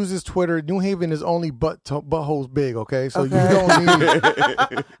one uses Twitter. New Haven is only buttholes big, okay? So Okay. you don't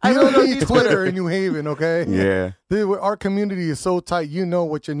need you don't need Twitter in New Haven, okay? Yeah. Our community is so tight. You know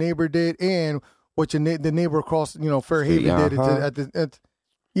what your neighbor did and what your the neighbor across, Fairhaven did.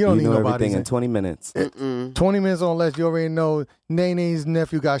 You don't need know nobody. everything in 20 minutes. 20 minutes on less, you already know Nene's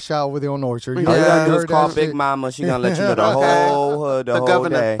nephew got shot over there on Orchard. You Yeah. All you gotta do is heard call that Big shit. Mama. She gonna let you know the whole hood, the whole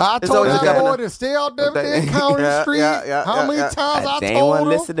governor. day. I It's told always that the governor. boy to stay out there in County Street. How many times I They ain't want told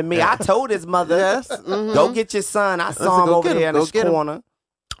to him? listen to me. I told his mother, Yes. Mhm. go get your son. I saw said, him "Go over get him. there in Go the get him." corner.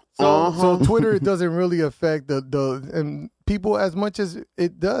 So Twitter doesn't really affect the and people as much as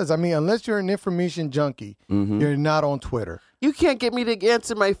it does. I mean, unless you're an information junkie, you're not on Twitter. You can't get me to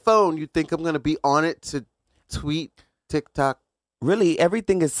answer my phone. You think I'm going to be on it to tweet, TikTok? Really,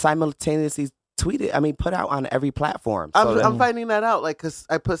 everything is simultaneously tweeted. I mean, put out on every platform. So I'm finding that out, because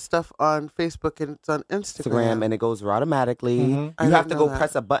I put stuff on Facebook and it's on Instagram, and it goes automatically. I You have didn't to know go that.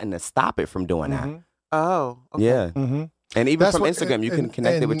 press a button to stop it from doing that. Oh, okay. Yeah. Mm-hmm. And even That's from what- Instagram, you can and-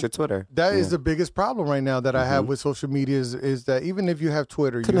 connect it with and your Twitter. That is the biggest problem right now that I have with social media is that even if you have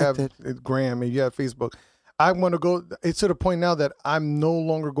Twitter, you Connected. have Gram, and you have Facebook, I want to go. It's to the point now that I'm no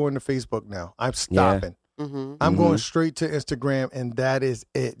longer going to Facebook now. I'm stopping. Mm-hmm. I'm going straight to Instagram, and that is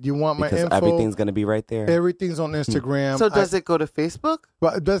it. You want my Because info? everything's gonna be right there. Everything's on Instagram. So does it go to Facebook?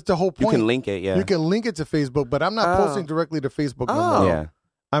 But that's the whole You point. can link it. Yeah. You can link it to Facebook, but I'm not Oh. posting directly to Facebook no Oh. more. Yeah.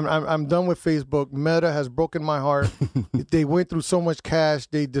 I'm done with Facebook. Meta has broken my heart. They went through so much cash.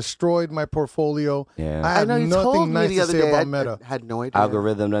 They destroyed my portfolio. Yeah. I have know you nothing told me nice the to other say day. about I Meta. had no idea.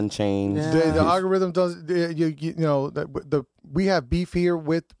 Algorithm done changed. Yeah. The algorithm does. You know we have beef here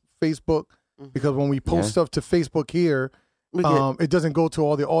with Facebook because when we post Yeah. stuff to Facebook here, We get- it doesn't go to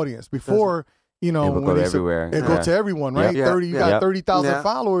all the audience. Before, you know, It would when go they to said- everywhere. It Yeah. go to everyone, right? Yeah. 30. You Yeah. got Yep. 30,000 Yeah.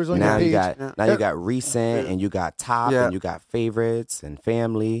 followers on Now your you page. got now you got recent and you got top Yeah. and you got favorites and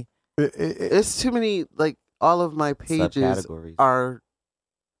family It's too many. Like all of my pages subcategories. are.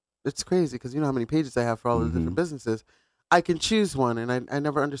 It's crazy because you know how many pages I have for all the different businesses. I can choose one, and I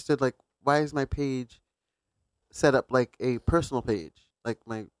never understood like why is my page set up like a personal page, like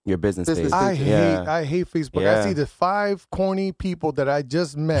my Your business Business page. I page. hate Facebook. Yeah. I see the 5 corny people that I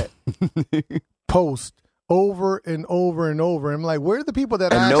just met post over and over and over. I'm like, where are the people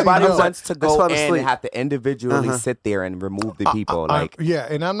that I And actually nobody know? wants to go fall in asleep. and have to individually Uh-huh. sit there and remove the people. Like yeah,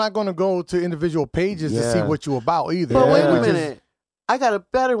 and I'm not going to go to individual pages to see Yeah. what you about either. But wait Yeah. a Which is- minute. I got a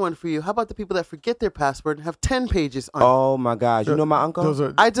better one for you. How about the people that forget their password and have 10 pages on? oh my gosh, you know my uncle? Those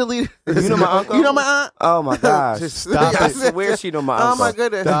are I deleted. You know my uncle? You know my aunt? Oh my gosh. Stop I it. swear she know my Oh uncle. my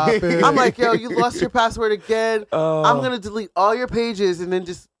goodness. Stop it. I'm like, yo, you lost your password again. Oh. I'm going to delete all your pages and then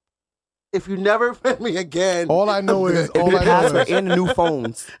just, if you never friend me again. all I know is If all the I know password is and the new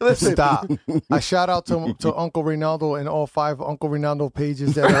phones. Listen. stop. I shout out to Uncle Ronaldo and all 5 Uncle Ronaldo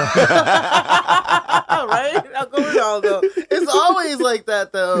pages that are. Right? Uncle Ronaldo. It's always like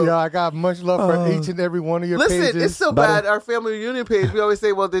that, though. Yeah, I got much love for each and every one of your Listen, pages. it's so bad. Our family reunion page, we always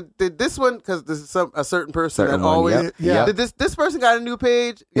say, well, did this one, because this is a certain person Certain that one, always, yep, yeah. did this person got a new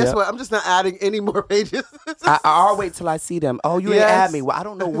page? Guess Yep. what? I'm just not adding any more pages. I'll wait till I see them. Oh, you ain't Yes. add me. Well, I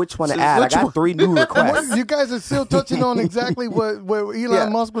don't know which one to add. Which I got one? 3 new requests. You guys are still touching on exactly what Elon Yeah.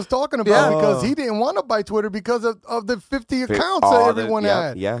 Musk was talking about Yeah. because he didn't want to buy Twitter because of the 50 accounts all that the- everyone yep,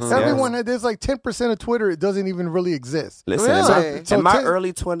 had. yes, Everyone yes. had. There's like 10% of Twitter. It doesn't even really exist. Listen, Really? So in my ten-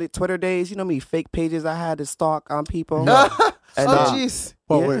 early Twitter days, you know me fake pages I had to stalk on people. Oh, And, jeez.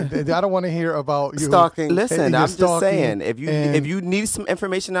 But Yeah. wait, I don't want to hear about you Stalking. Listen, and I'm you're just stalking saying, if and- you need some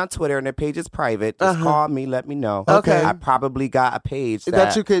information on Twitter and their page is private, just Uh-huh. call me, let me know. Okay. I probably got a page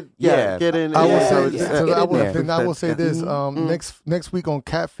That you could yeah. get in. I will and- say, yeah. so Get I in will, there. then I will say this. Mm-hmm. Next week on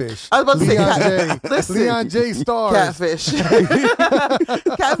Catfish, I was about to say Leon cat- J. Listen. Leon J. stars. Catfish.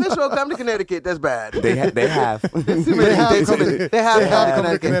 Catfish won't come to Connecticut. That's bad. They have. Too many. They have They come too to- many. They have they have come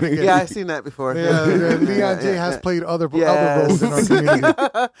come to Connecticut. Yeah, I've seen that before. Yeah, Leon J. has played other roles in our community.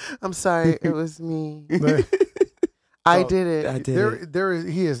 I'm sorry, it was me. I did it. I did it.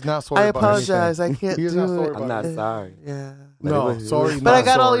 He is not sorry I about apologize. anything. I can't He is do not sorry it. about I'm not anything. sorry. Yeah. No, sorry. But I not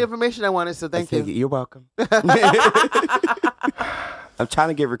got all the sorry. information I wanted, so thank you. You're welcome. I'm trying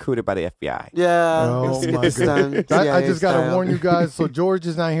to get recruited by the FBI. Yeah. Oh let's get my this goodness. done. I just got to CIA warn you guys. So George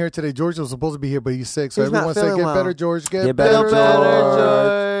is not here today. George was supposed to be here, but he's sick. So He's not everyone say, feeling get well. better, George. Get Get better, better, Feel better,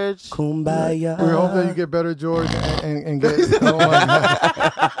 George. George. Kumbaya. We hope that you get better, George, and get. Oh my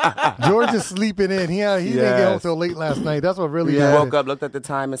God. George is sleeping in. He didn't get home Yes. till late last night. That's what really He happened. woke up, looked at the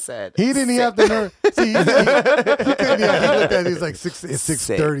time, and said, He didn't even have the nerve. See, he couldn't. He looked at it. He's like it's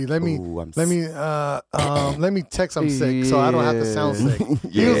 6:30. Let me Ooh, I'm let me text I'm sick, so I don't have to sound sick.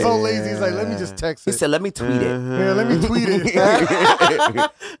 He was so lazy. He's like, let me just text He it. said, "Let me tweet it." Yeah, let me tweet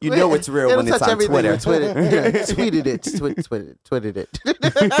it. You know it's real It'll when it's touch on everything Twitter. with Twitter. Yeah, tweeted it. Tweeted it.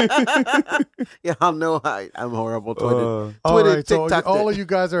 Yeah, I'll know I'm horrible. Tweeted. All Twitter, right, so TikTok. all of you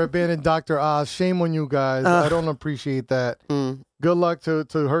guys are abandoning Dr. Oz. Shame on you guys. I don't appreciate that. Good luck to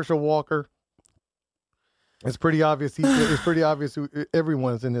Herschel Walker. It's pretty obvious. It's pretty obvious who,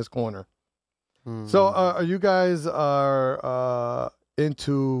 everyone's in this corner. So, are you guys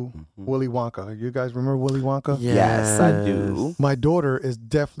into Willy Wonka? You guys remember Willy Wonka? Yes, I do. My daughter is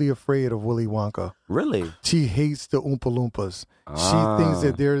definitely afraid of Willy Wonka. Really? She hates the Oompa Loompas. Ah. She thinks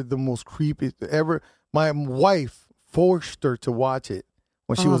that they're the most creepy ever. My wife forced her to watch it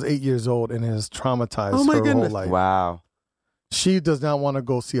when she was 8 years old, and it has traumatized Oh, my her goodness. whole life. Wow. She does not want to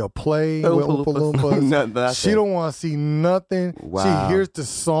go see a play Oompa with Oompa Loompas. Nothing. She don't want to see nothing. Wow. She hears the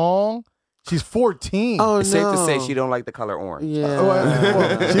song. She's 14. Oh, It's no. safe to say she don't like the color orange. Yeah.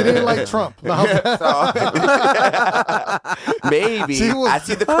 Well, she didn't like Trump. Maybe. She was- I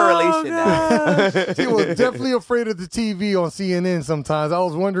see the correlation now. She was definitely afraid of the TV on CNN sometimes. I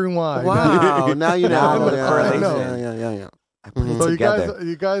was wondering why. Wow. Now you know. Now I know the Yeah, correlation. Yeah. I put it So together.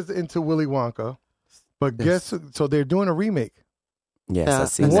 you guys into Willy Wonka, but guess so they're doing a remake. Yes, Yeah. I've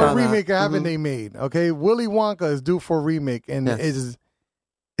seen It's What on that. remake that. haven't Mhm. they made? Okay, Willy Wonka is due for a remake, and Yes.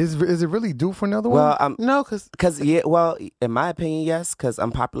 is it really due for another Well, one? No, because in my opinion, yes. Because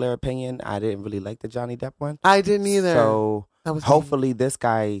unpopular opinion, I didn't really like the Johnny Depp one. I didn't either. So That was hopefully this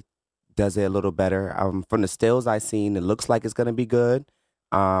guy does it a little better. From the stills I seen, it looks like it's gonna be good.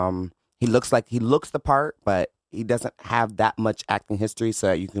 He looks the part, but he doesn't have that much acting history, so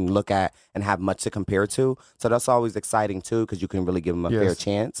that you can look at and have much to compare to. So that's always exciting too, because you can really give him a fair Yes.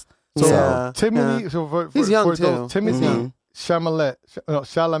 chance. So Yeah. Timothy, so for He's young, for too. those- Timothy Mhm. Chalamet,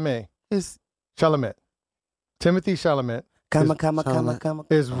 Is Timothy Chalamet Come, Chalamet.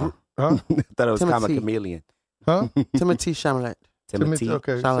 is Oh. huh? I thought it was Comma Timothy. Chameleon. Huh? Timothy Chalamet. Timothy.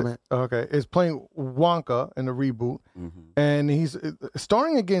 Okay, Chalamet. okay, is playing Wonka in the reboot, Mhm. and he's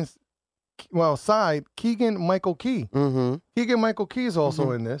starring against side Keegan Michael Key. Mm-hmm. Keegan Michael Key is also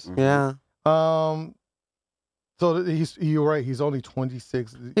Mhm. in this. Yeah. So you're right. He's only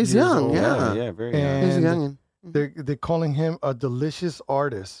 26. He's years young, old. yeah. very young. And He's a youngin. they're calling him a delicious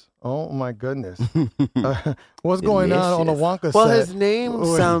artist. Oh my goodness. What's going on the Wonka Well, set? his name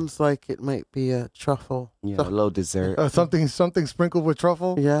Wait. sounds like it might be a truffle. Yeah, So- a little dessert. Something sprinkled with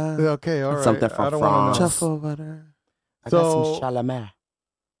truffle. yeah. Okay, all right. Something from I don't wanna know. France. Truffle butter. I got so- some Chalamet.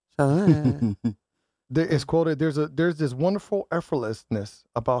 Chalamet. It's quoted. There's this wonderful effortlessness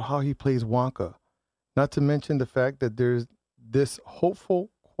about how he plays Wonka. Not to mention the fact that there's this hopeful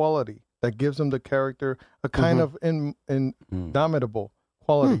quality that gives him the character a kind of indomitable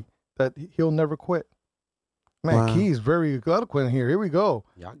quality that he'll never quit. Man, Wow. Key's very eloquent here. Here we go.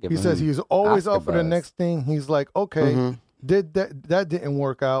 Y'all give He him says he's always Oscar up for the buzz. next thing. He's like, okay, Mhm. did that didn't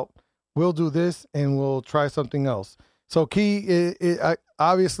work out. We'll do this and we'll try something else. So Key,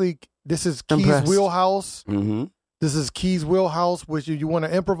 obviously, this is Key's Impressed. wheelhouse. Mm-hmm. This is Key's wheelhouse, which you want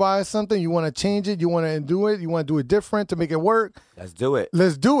to improvise something, you want to change it, you want to do it, you want to do it different to make it work. Let's do it.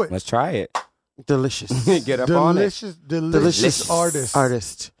 Let's do it. Let's try it. Delicious. Get up on it. Delicious artist.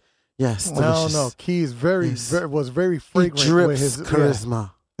 Artist. Yes. Delicious. No. Key is Yes. was very He fragrant drips with his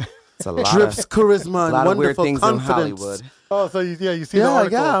charisma. It's a lot Drips of, charisma and lot of weird wonderful things confidence. in Hollywood. Oh, so you see the Yeah,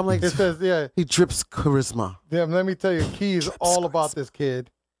 article? yeah, I'm like- it says, He drips charisma. Let me tell you, Key is all about this kid.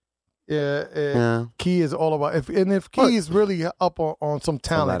 Yeah. Key is all about if Key is really up on some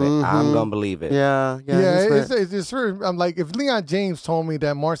talent. I'm gonna believe it. Yeah. Yeah, he's right. it's certain. I'm like, if Leon James told me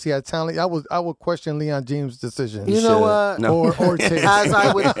that Marcy had talent, I would question Leon James' decision. You know what? No. Or taste. As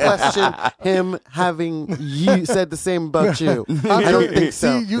I would question him having you said the same about you. I don't think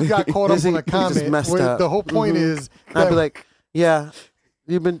so. See, you got caught up He on a just comment. messed Where up. the whole point Mhm. is I'd be that- like, yeah,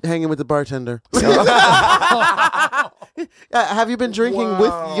 you've been hanging with the bartender. Have you been drinking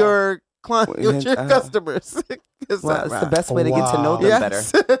with your client, with your customers? Is Well, that it's right? the best way to get to know them better.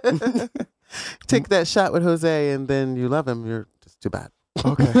 Yes. Take that shot with Jose, and then you love him. You're just too bad.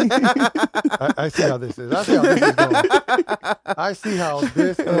 Okay. I see how this is. I see how this is going. I see how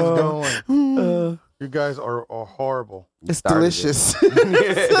this is going. You guys are horrible. It's Started delicious.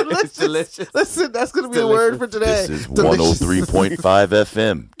 It's delicious. Listen, that's going to be a word for today. This is Delicious. 103.5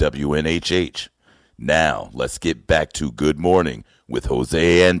 FM, WNHH. Now, let's get back to Good Morning with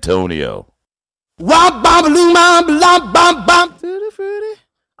Jose Antonio. Tutti frutti.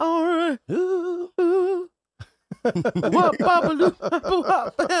 All right. Ooh, ooh. What babaloo,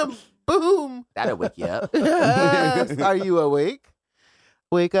 bop, bam, boom. That'll wake you up. Yes. Are you awake?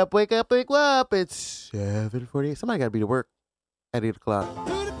 Wake up, wake up, wake up. It's 7:48. Somebody got to be to work at 8 o'clock.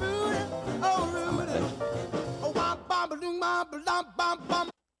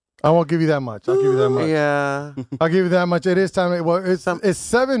 I won't give you that much. I'll give you that much. Yeah. I'll give you that much. It is time. Well, it's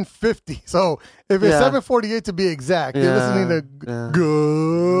 7:50. So if it's Yeah. 7:48 to be exact, you're Yeah. listening to Yeah.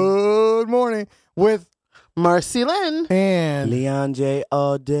 Good Morning with Marcy Lynn. and Leon J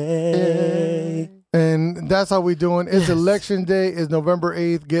all day. and that's how we doing. It's Yes. election day. It's November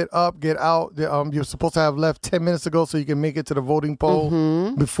 8th. Get up, get out. You're supposed to have left 10 minutes ago so you can make it to the voting poll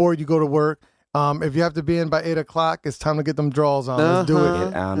Mhm. before you go to work. If you have to be in by 8 o'clock, it's time to get them draws on. Let's do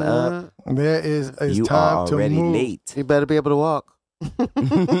it. Get on up. There is it's You time are to already move. late. You better be able to walk.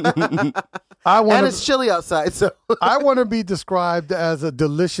 I And want it's to. chilly outside, so I want to be described as a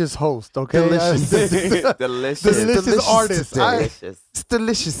delicious host. Okay, Delicious. Delicious. delicious artist. Delicious. it's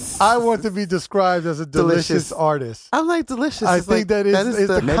delicious. I want to be described as a delicious Delicious. artist. I'm like delicious. I It's think like, that is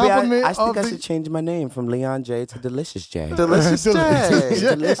the the Maybe compliment I think of I the- should change my name from Leon J to Delicious J. delicious Delicious.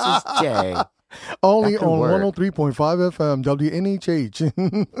 day. Delicious J. Only That could on work. 103.5 FM,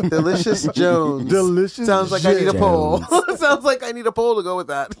 WNHH. Delicious Jones. Delicious Sounds like I need a poll. Jones. Sounds like I need a poll to go with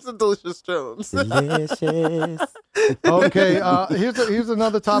that. It's a Delicious Jones. Delicious. Okay, here's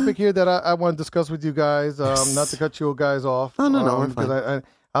another topic here that I want to discuss with you guys. Not to cut you guys off. Oh, no, we're because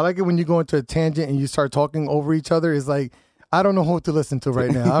I like it when you go into a tangent and you start talking over each other. It's like, I don't know who to listen to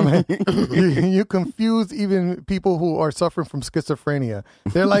right now. I mean, you confuse even people who are suffering from schizophrenia.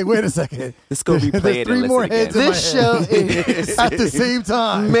 They're like, wait a second. Let's go replay There's it three and more listen heads again. in my This head show is at the same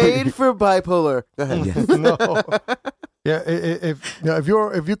time. made for bipolar. Go ahead. Yes. No. Yeah,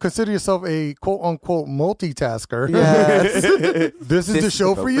 if you consider yourself a quote unquote multitasker, Yes. this is the This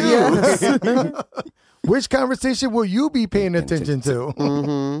show is for the- you. Yes. Which conversation will you be paying attention to?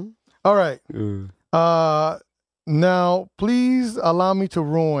 Mm-hmm. All right. Now, please allow me to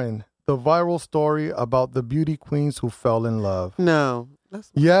ruin the viral story about the beauty queens who fell in love. No.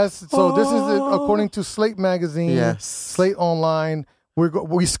 That's, Yes. So this is it, according to Slate Magazine, Yes. Slate Online.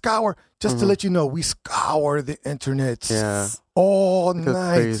 We scour, just to let you know, we scour the internet Yeah. all goes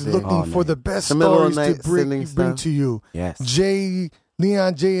night crazy. looking All for night. the best The middle of stories night to bring sending stuff. to you. Yes.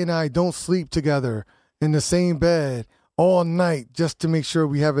 Leon J, and I don't sleep together in the same bed all night just to make sure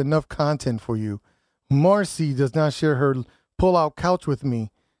we have enough content for you. Marcy does not share her pull-out couch with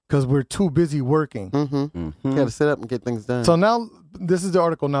me because we're too busy working. You got to sit up and get things done. So now, this is the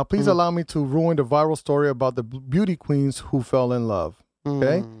article. Now, please allow me to ruin the viral story about the beauty queens who fell in love.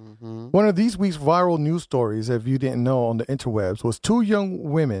 Okay? One of these week's viral news stories, if you didn't know on the interwebs, was two young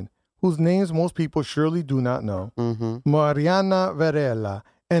women whose names most people surely do not know. Mariana Varela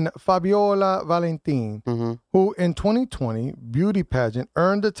and Fabiola Valentin, who in 2020 beauty pageant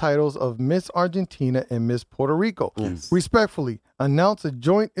earned the titles of Miss Argentina and Miss Puerto Rico. Respectfully, announced a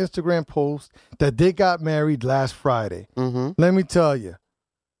joint Instagram post that they got married last Friday. Let me tell you,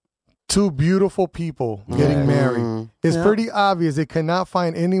 two beautiful people getting married. It's pretty obvious they cannot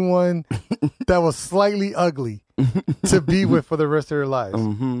find anyone that was slightly ugly to be with for the rest of their lives.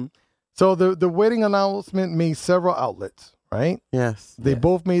 So the wedding announcement made several outlets, right? yes. They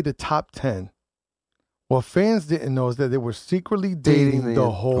both made the top 10. What fans didn't know is that they were secretly dating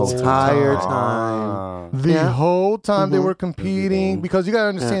the whole entire time. time. The Yeah. whole time they were competing, because you got to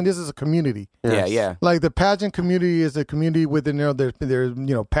understand this is a community. Yeah, yeah. Like the pageant community is a community within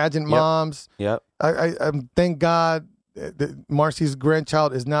their pageant moms. Yep. I thank God that Marcy's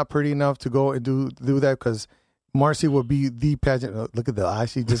grandchild is not pretty enough to go and do that, because Marcy will be the pageant. Look at the eye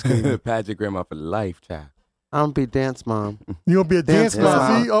she just gave me. Pageant grandma for life, child. I'm going to be dance mom. You'll be a dance Dance mom.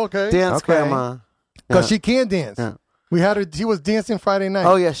 mom. See, okay, Dance Okay. grandma. because she can dance. Yeah. We had her. She was dancing Friday night.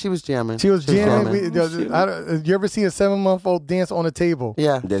 Oh, yeah. She was jamming. She was jamming. jamming. You ever see a 7-month-old dance on a table?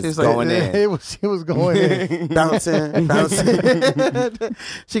 Yeah. Just She was going like, in. She was going in. bouncing.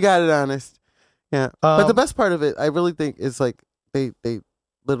 She got it honest. Yeah. But the best part of it, I really think, is like they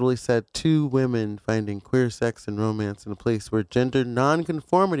literally said two women finding queer sex and romance in a place where gender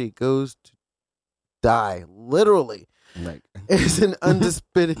nonconformity goes to die. Literally. Like, Is an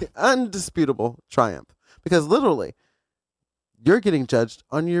undisputable triumph. Because literally, you're getting judged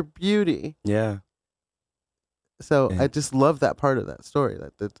on your beauty. yeah. So Yeah. I just love that part of that story.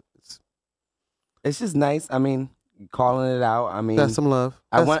 It's just nice. I mean, calling it out. I mean, That's some love.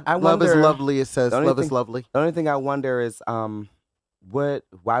 I That's- I love is wonder- lovely. It says the only love is thing- lovely. the only thing I wonder is,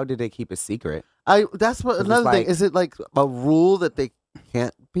 why did they keep it secret? That's what 'Cause it's another thing. like- Is it like a rule that they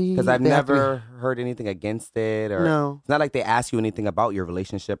can't be? Because I've they have to be- never heard anything against it, or No. it's not like they ask you anything about your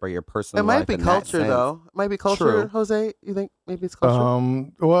relationship or your personal It might life be in that culture sense. though. It might be culture, True. Jose. You think maybe it's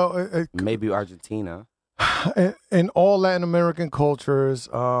culture? Well, Maybe Argentina. in all Latin American cultures,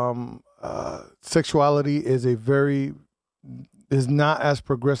 sexuality is not as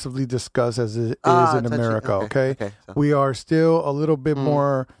progressively discussed as it is in touchy. America. Okay, So. we are still a little bit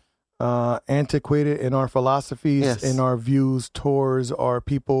more antiquated in our philosophies, Yes. in our views towards our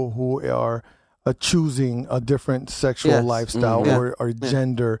people who are choosing a different sexual Yes. lifestyle Yeah. or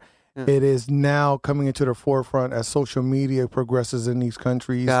gender. Yeah. It is now coming into the forefront as social media progresses in these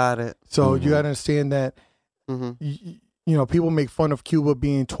countries. Got it. So you got to understand that people make fun of Cuba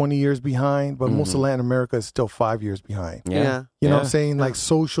being 20 years behind, but most of Latin America is still 5 years behind. Yeah. You know what I'm saying? Like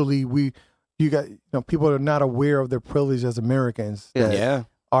socially, people are not aware of their privilege as Americans. Yes. that Yeah.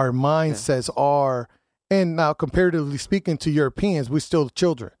 Our mindsets are, and now comparatively speaking to Europeans, we're still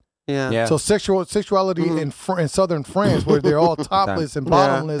children. Yeah. Yeah. So sexuality in southern France, where they're all topless and Yeah,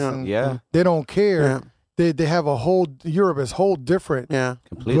 bottomless, yeah. and Yeah. they don't care. Yeah. They have Europe is whole different Yeah.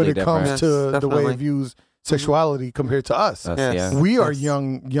 Completely when it different. comes to Yes, the way definitely. it views sexuality compared to us. Us, Yes. yeah. We are Yes.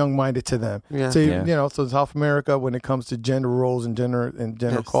 young minded to them. Yeah. So Yeah. so South America, when it comes to gender roles and gender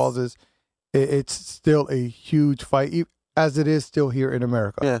Yes. causes, it's still a huge fight, as it is still here in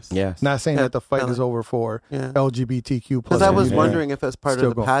America. Yes. Yes. Not saying Yeah, that the fight totally. is over for Yeah. LGBTQ plus. Because I was people. wondering if it's part Still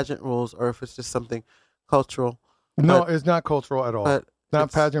of the going. pageant rules or if it's just something cultural. No, but- it's not cultural at all. But Not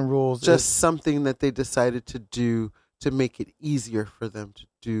it's pageant rules. just something that they decided to do to make it easier for them to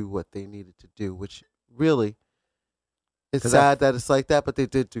do what they needed to do, which really, it's 'Cause sad that it's like that, but they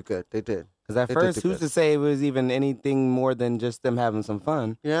did do good. They did. Because at They did first, do who's good. to say it was even anything more than just them having some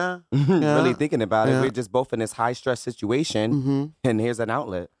fun? Yeah. Really thinking about it, Yeah. we're just both in this high stress situation, Mm-hmm. and here's an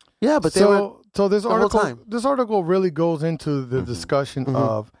outlet. Yeah, but they were. so this whole article time. this article really goes into the discussion Mhm.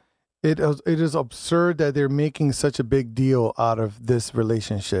 of it is absurd that they're making such a big deal out of this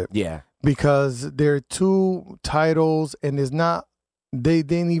relationship Yeah. because there are two titles and it's not they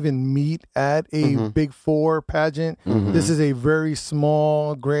didn't even meet at a Mhm. Big Four pageant. Mhm. This is a very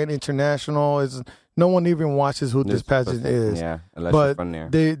small Grand International. It's no one even watches who this pageant is. Yeah, unless you're But from there.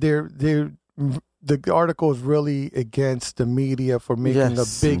 the article is really against the media for making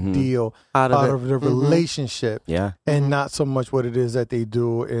Yes. a big Mhm. deal Out out of of it. the Mhm. relationship Yeah. and not so much what it is that they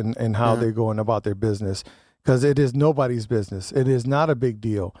do and how Yeah. they're going about their business, because it is nobody's business. It is not a big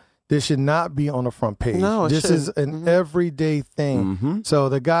deal. This should not be on the front page. No, it this is shouldn't. an Mhm. everyday thing. Mm-hmm. So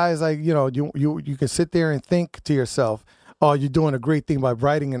the guy's like, you can sit there and think to yourself, oh, you're doing a great thing by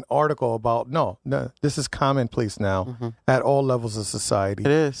writing an article about no, this is commonplace now Mhm. at all levels of society.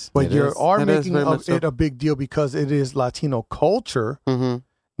 It is. But It you is. are It is making very much so. it a big deal because it is Latino culture Mm-hmm.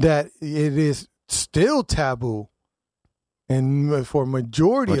 that it is still taboo, and for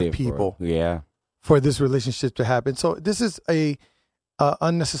majority of people Yeah. for this relationship to happen. So this is a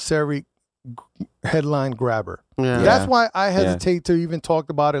unnecessary headline grabber. Yeah. That's why I hesitate to even talk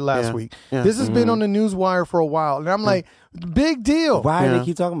about it last Yeah. week. Yeah. This has been Mhm. on the news wire for a while, and I'm like, big deal. Why do Yeah. they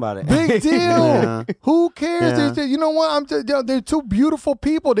keep talking about it? Big deal. Yeah. Who cares? Yeah. You know what? They're two beautiful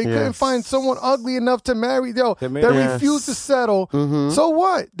people. They couldn't Yes. find someone ugly enough to marry. They Yes. refuse to settle. Mm-hmm. So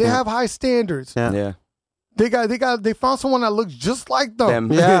what? They Yeah. have high standards. Yeah. Yeah. They found someone that looks just like them.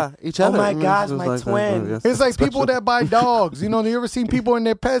 Them. Yeah. Each Oh other. my Mm, gosh, it was my like that. twin. Yes. It's like people that buy dogs. You ever seen people and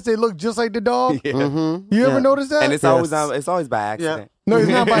their pets? They look just like the dog. Yeah. Mm-hmm. You ever notice that? And it's Yes. always by accident. No, it's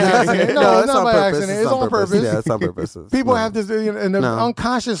not by accident. No, it's not by accident. It's on purpose. Yeah, it's on purpose. People have this, and No.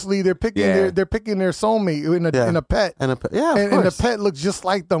 unconsciously they're picking Yeah. they're picking their soulmate in a Yeah. in a pet. and yeah, And the pet looks just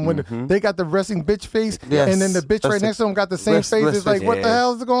like them when Mhm. they got the resting bitch face, Yes. and then the bitch right That's next to them got the same face. It's like, what the Yeah.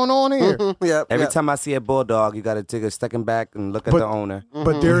 hell is going on here? yeah, Every time I see a bulldog, you got to take a second back and look at But- the owner.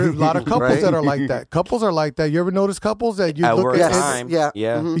 But there are a lot of couples Right. that are like that. Couples are like that. You ever notice couples that you At look work at? Yes. time. Yeah.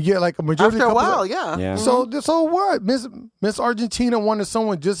 Yeah. Mhm. Yeah, like a majority After a of couples. while, yeah. Yeah. So what? Miss Argentina wanted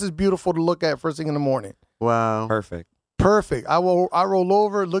someone just as beautiful to look at first thing in the morning. Wow. Perfect. Perfect. I roll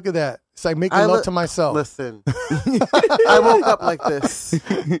over. Look at that. It's like making I love look- to myself. Listen, I woke up like this.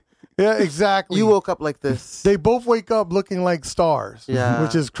 Yeah, exactly. You woke up like this. They both wake up looking like stars. Yeah,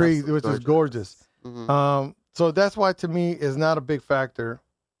 which is crazy. absolutely Which is gorgeous. Mhm. So that's why to me is not a big factor,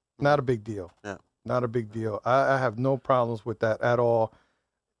 not a big deal. Yeah. Not a big deal. I have no problems with that at all.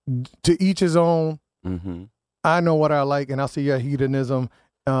 To each his own. Mm-hmm. I know what I like, and I'll see your hedonism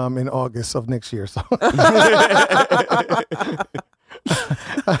in August of next year. So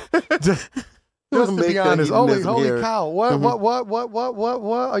just to Make be your honest, hedonism holy here. cow! What? Mhm.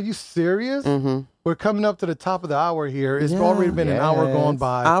 What? Are you serious? Mhm. We're coming up to the top of the hour here. It's already been an hour gone Yes.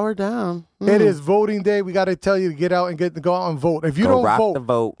 by. Hour down. It is voting day. We got to tell you to get out and go out and vote. If you Go don't rock vote, the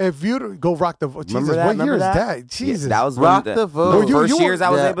vote. if you don't- go rock the vote, Jesus, Remember that? what year Remember is that? that? Jesus, Yeah, that was Rock one the of vote. the first You- years I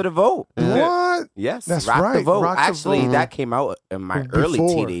was yeah. able to vote. what? Yes, That's rock the right, vote. rock the Actually, vote. that came out in my early Before.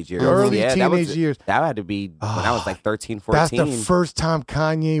 teenage years. Early yeah, teenage that years. That had to be when I was like 13, That's 14. the first time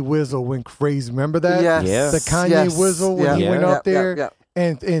Kanye Whistle went crazy. Remember that? Yes. Yeah. The Kanye Yes. Whistle when Yeah. he went Yeah. up there Yeah.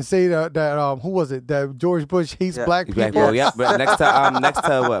 and say that who was it? That George Bush hates Yeah. black He's people. like, well, yeah, but next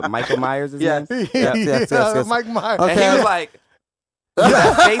to what? Michael Myers is Yes. name? Yes. Mike Myers. Okay. And he was like,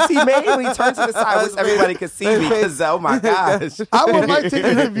 that face he made when he turned to the side, I wish everybody could see me because, oh my gosh. I would like to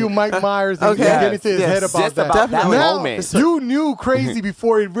interview Mike Myers and Okay. get into his Yes. head about Just that. about that Definitely. Now, moment. you knew crazy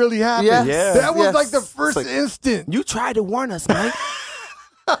before it really happened. Yes. Yeah. That was Yes. like the first It's like- instant. You tried to warn us, Mike.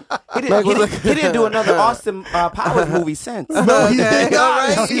 He Like, he didn't do another Austin Powers movie since. No, he Okay, did not. all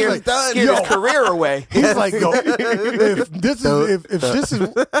right. He's He's like, done. Scared Yo. his career away. He's like, yo,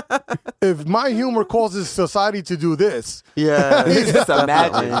 if my humor causes society to do this, Yeah. Just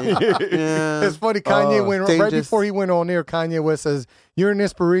imagine. Yeah. it's funny. Kanye went right dangerous. before he went on air. Kanye West says, "You're an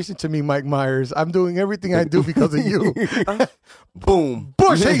inspiration to me, Mike Myers. I'm doing everything I do because of you." Boom.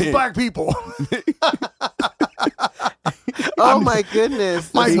 Bush hates black people. Oh my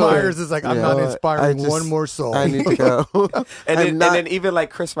goodness. Mike That's Myers is like, I'm Yeah. not I inspiring just- one more soul. I need to go. And not- then even like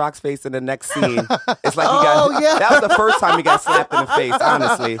Chris Rock's face in the next scene, it's like he Oh, got. yeah. That was the first time he got slapped in the face.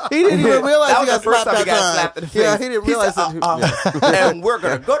 Honestly, He didn't even realize that he was got the first slapped time he that got time. slapped in the face. Yeah, he didn't realize said, that. and we're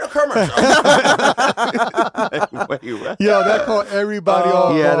gonna go to commercial. Wait, what? Yo, that caught everybody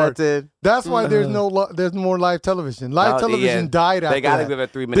off Yeah, guard. that did. That's why there's there's more live television. Live television died after They gotta that. give a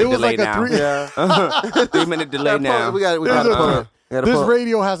 3-minute There was delay like a now. 3 Yeah. 3-minute delay now. We got to There's pull a- it. We gotta This pull it.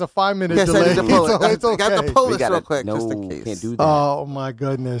 radio has a 5-minute Yes, I delay, need to pull so it. it's okay. I got to pull We this gotta- real quick, no, just in case. can't do that. Oh my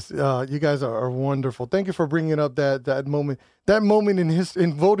goodness, you guys are wonderful. Thank you for bringing up that moment. That moment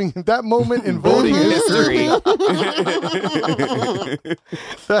in voting. That moment in voting history.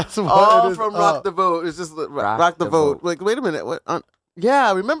 That's what All it is. from Rock the Vote. It's just Rock the Vote. Like, wait a minute. What? Yeah,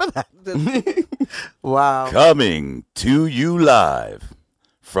 I remember that. Wow. Coming to you live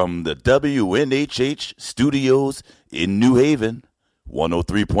from the WNHH studios in New Haven,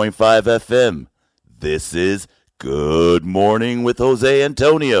 103.5 FM. This is Good Morning with Jose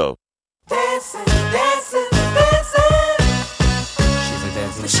Antonio. Dancing, dancing, dancing. She's a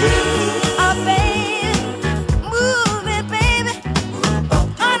dancing machine. Oh, baby, move it, baby.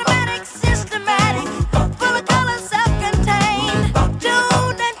 Automatic, systematic, full of color, self-contained.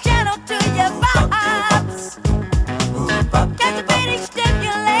 Tuned and channeled to your vibes. Captivating,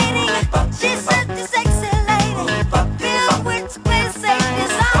 stimulating. She's such a sexy lady. Filled with exquisite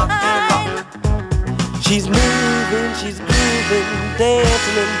design. She's moving, she's grooving,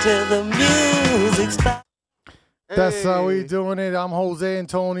 dancing until the music stops. That's how we doing it. I'm Jose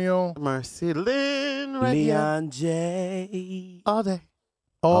Antonio. Marcy Lynn right here. Leon J. All day.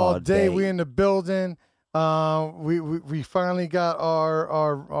 All All day day. we in the building. We finally got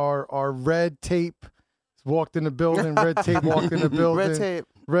our red tape walked in the building. Red tape walked in the building. Red tape.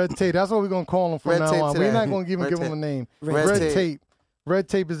 Red tape. That's what we're gonna call him from Red now tape on. today. We're not gonna even Red give him tape. a name. Red Red tape. tape. Red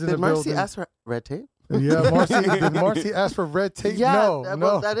tape is in Did the Marcy building. ask for red tape? Yeah, did Marcy ask for red tape? Yeah. No, well,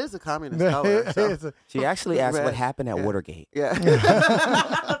 no. that is a communist color. So. It's a- She actually asked Red. what happened at Watergate. Yeah.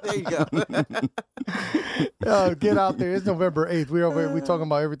 There you go. Get out there! It's November 8th. We're talking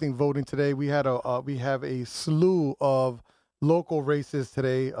about everything voting today. We have a slew of local races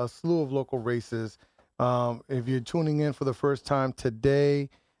today. A slew of local races. If you're tuning in for the first time today,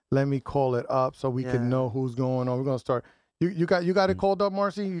 let me call it up so we Yeah. can know who's going on. We're gonna start. You got it called up,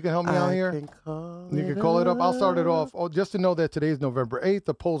 Marcy? You can help me out here. You You can call it up. I'll start it off. Oh, just to know that today is November 8th.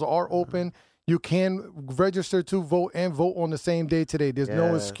 The polls are open. You can register to vote and vote on the same day today. There's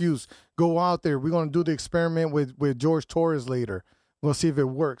no Yes. excuse. Go out there. We're going to do the experiment with George Torres later. We'll see if it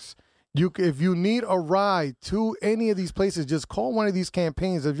works. If you need a ride to any of these places, just call one of these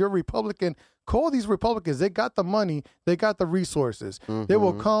campaigns. If you're a Republican, call these Republicans. They got the money. They got the resources. They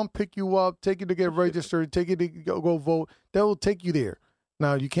will come pick you up, take you to get registered, take you to go vote. They will take you there.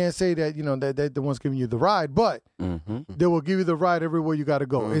 Now, you can't say that, that they're the ones giving you the ride, but they will give you the ride everywhere you got to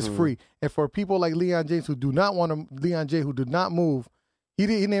go. It's free. And for people like Leon James who do not want to, Leon J, who did not move, he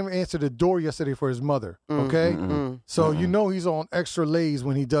didn't even answer the door yesterday for his mother, okay? So he's on extra lays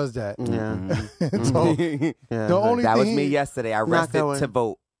when he does that. Yeah. So Yeah. the only That thing was me yesterday. I rested going. to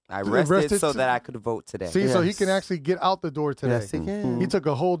vote. I Rested rested so to- that I could vote today. See, so he Yes. can actually get out the door today. Yes, he can. He took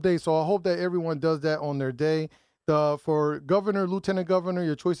a whole day, so I hope that everyone does that on their day. For governor, lieutenant governor,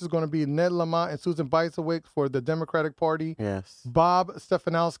 your choice is going to be Ned Lamont and Susan Bysiewicz for the Democratic Party, Yes. Bob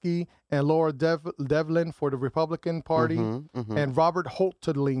Stefanowski and Laura Devlin for the Republican Party, and Robert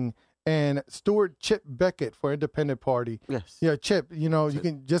Holtling and Stuart Chip Beckett for Independent Party. Yes. Yeah, Chip. You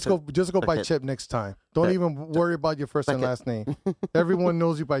can just go by Beckett. Chip next time. Don't Beck- even worry about your first and Beckett. last name. Everyone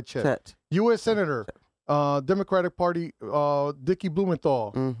knows you by Chip. Chet. U.S. Senator, Democratic Party, Dickie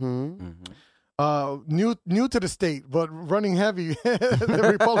Blumenthal. New to the state, but running heavy, the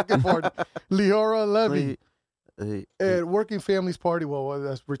Republican Party, Leora Levy, and Working Families Party. Well,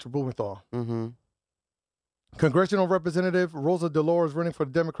 that's Richard Blumenthal. Congressional Representative Rosa DeLores running for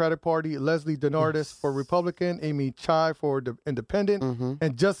the Democratic Party, Leslie DeNardis for Republican, Amy Chai for the Independent,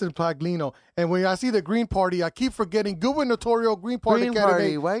 and Justin Paglino. And when I see the Green Party, I keep forgetting gubernatorial Green Party Green candidate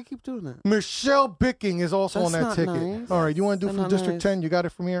Party. Why you keep doing that? Michelle Bicking is also on That's that not ticket. nice. All right, you want to do That's from not District nice. 10? You got it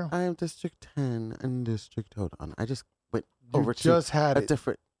from here? I am District 10 and District. Hold on. I just went You over to just had a it.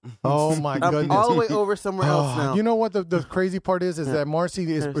 different. Oh my I'm goodness! all the way over somewhere else now. You know what the crazy part is that Marcy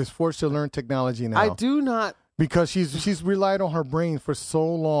is forced to learn technology now. I do not. Because she's relied on her brain for so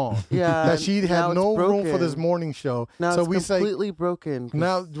long. Yeah. That she now had it's no room for broken. this morning show. Now so it's we completely broken. say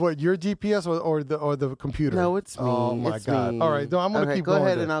now what your GPS or the computer? No, it's me. Oh my It's God! me. All right, I'm gonna Okay, keep go going.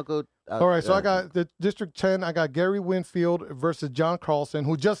 ahead then. and I'll go. All right, so I got the District 10. I got Gary Winfield versus John Carlson,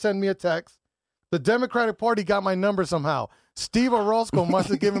 who just sent me a text. The Democratic Party got my number somehow. Steve Orozco must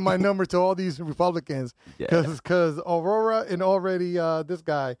have given my number to all these Republicans because Aurora and already this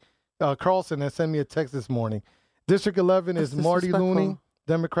guy, Carlson, has sent me a text this morning. District 11 is Marty disrespectful. Looney,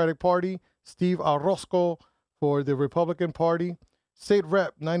 Democratic Party. Steve Orozco for the Republican Party. State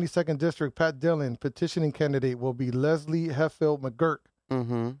Rep, 92nd District, Pat Dillon, petitioning candidate will be Leslie Heffield McGurk.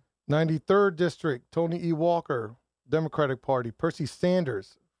 Mm-hmm. 93rd District, Tony E. Walker, Democratic Party. Percy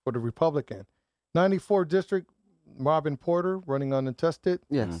Sanders for the Republican. 94th District, Robin Porter, running untested.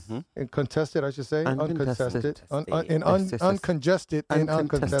 Yes. And contested, I should say. Uncontested. Uncongested and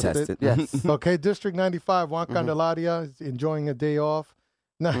uncontested. Yes. Okay, District 95, Juan Candelaria is enjoying a day off.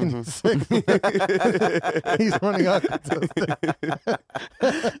 96. He's running uncontested.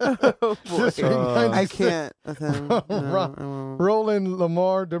 Oh, boy. District I 96. can't. with him. No, I won't. Roland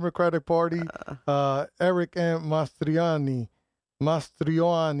Lamar, Democratic Party. Eric M. Mastriani.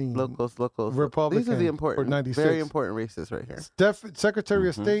 Locals. Republican These are the for important, 96. very important races right here. Secretary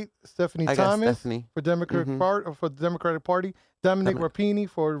of State Stephanie I got Thomas Stephanie. for Democratic for the Democratic Party. Dominic Rapini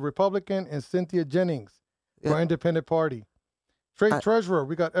for Republican, and Cynthia Jennings for Yeah. Independent Party. State Treasurer,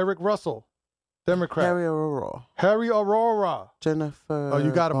 we got Eric Russell, Democrat. Harry Aurora. Jennifer. Oh, you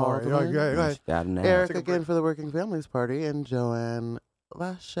got him all right. Baldwin. Go ahead. Got him now. Eric again for the Working Families Party, and Joanne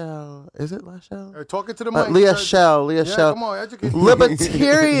Lachelle. Is it Lachelle? Talking to the mic. Leah Shell. Yeah, come on, educate.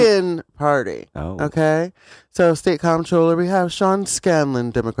 Libertarian Party. Oh. Okay. So, State Comptroller, we have Sean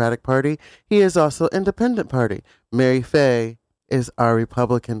Scanlon, Democratic Party. He is also Independent Party. Mary Fay is our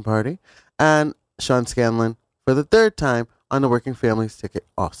Republican Party. And Sean Scanlon, for the third time, on the Working Families ticket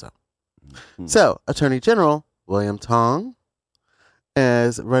also. So, Attorney General William Tong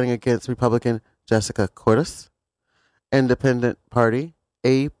is running against Republican Jessica Cordes. Independent Party,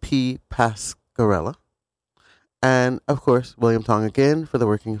 A.P. Pascarella. And, of course, William Tong again for the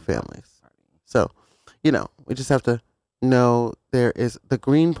Working Families. So, we just have to know there is the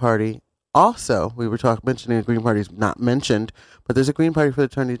Green Party. Also, we were mentioning the Green Party is not mentioned, but there's a Green Party for the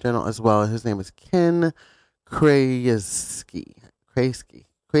Attorney General as well. His name is Ken Krajewski.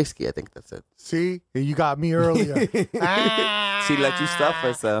 Krajewski, I think that's it. See, you got me earlier. She let you stuff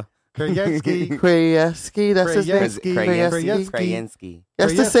herself. Krajewski. Krajewski, that's his name. Krajewski.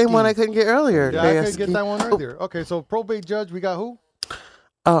 That's the same one I couldn't get earlier. Yeah, I couldn't Krajewski. get that one earlier. Okay, so probate judge, we got who?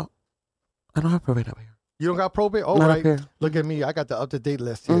 Oh, I don't have probate up here. You don't got probate? All Not up right. here. Look at me. I got the up-to-date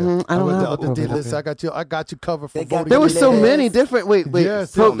list here. I don't got have the up-to-date probate up list. here. I got you covered for They got voting. There were so Yes. many different. Wait. Yes,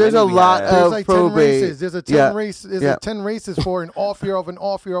 so There's a many we lot had. There's of like 10 probate. races. There's a 10 Yeah. race. There's Yeah. 10 races for an off year of an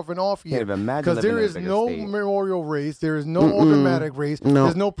off year of an off year. Can't even imagine Because there living in a is bigger no state. memorial race. There is no automatic race. No.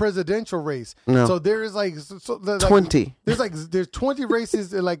 There's no presidential race. No. So there is like 20. There's 20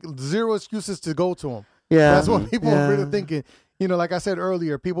 races. And like zero excuses to go to them. Yeah. That's what people Yeah. are really thinking. Like I said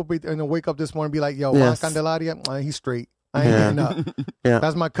earlier, people wake up this morning and be like, "Yo, Yes. Juan Candelaria, he's straight. I ain't Yeah. getting up. Yeah.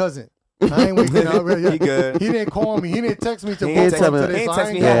 That's my cousin. I ain't waking up. He good. He didn't call me. He didn't text me to He vote ain't for tell him me- today. He ain't so I text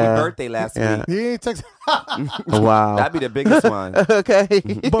ain't me gonna- happy Yeah. birthday last Yeah. week. He ain't text. Wow. That'd be the biggest one. Okay.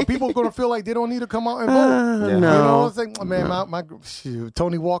 But people are gonna feel like they don't need to come out and vote. Yeah. You know No. what I'm saying? Man, my shoot,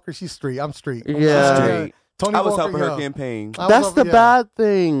 Tony Walker, she's straight. I'm straight. Yeah. Straight. Tony I was Walker, helping her yeah. campaign. I was That's helping- the yeah. bad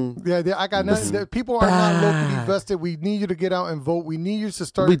thing. Yeah, I got nothing. People are not locally vested. We need you to get out and vote. We need you to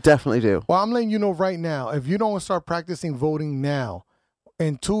start. We definitely do. Well, I'm letting you know right now. If you don't start practicing voting now,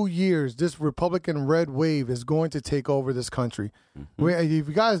 in 2 years, this Republican red wave is going to take over this country. If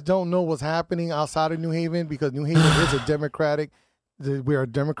you guys don't know what's happening outside of New Haven, because New Haven is a Democratic, we're a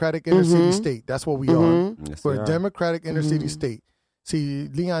Democratic inner city state. That's what we are. Yes, We're we a are. Democratic inner city state. See,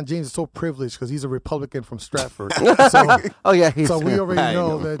 Leon James is so privileged because he's a Republican from Stratford. so Oh, yeah. He's, we already I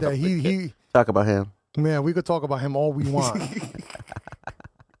know know. that he talk about him. man, we could talk about him all we want.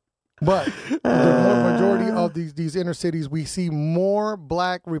 But the majority of these inner cities, we see more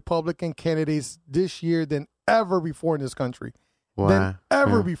black Republican candidates this year than ever before in this country. Wow. Than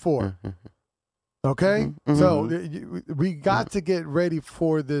ever before. Okay? So we got to get ready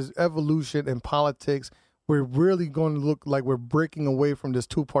for this evolution in politics. We're really going to look like we're breaking away from this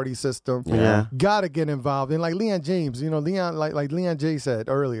two-party system. Yeah. Got to get involved. And like Leon James, Leon, like Leon J said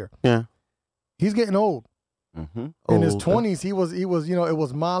earlier, Yeah. he's getting old. Mm-hmm. In his Old. 20s, he was, it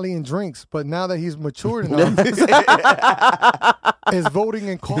was Molly and drinks. But now that he's matured enough, it's voting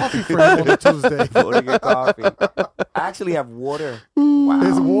and coffee for him on a Tuesday. Voting and coffee. I actually have water.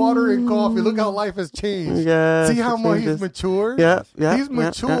 It's water and coffee. Look how life has changed. Yeah. See how much he's matured? Yeah. Yeah. He's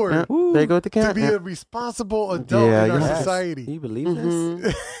matured There you go with the to cat. be Yeah. a responsible adult Yeah, in our yes. Can society. you believe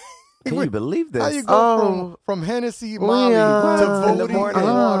this? Can you believe How you this? go Oh. from Hennessy, Molly, Leon. to In the voting and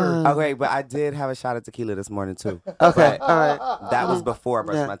morning. water? Okay, but I did have a shot of tequila this morning too. Okay. But All right. that was before I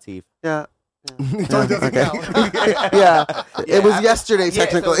brushed Yeah. my teeth. Yeah. So it doesn't count. Yeah, it was yesterday Yeah, so it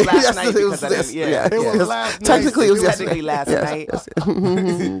technically. was last night Yesterday because I didn't- yeah. It was yeah. last night. Technically, it was Technically yesterday. last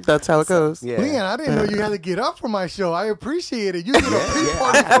night. That's how it goes. Yeah. Leon, I didn't know you had to get up for my show. I appreciate it. You did a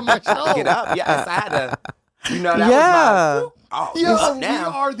pre-party for my show. Get up. Yes, I had to. You know, that Yeah. was my... Oh, Yo, up we now.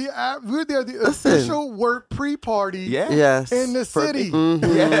 are the Listen. official work pre-party Yeah. Yes. in the city.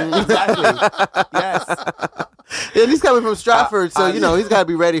 Yeah, exactly. Yes. And he's coming from Stratford, so he's got to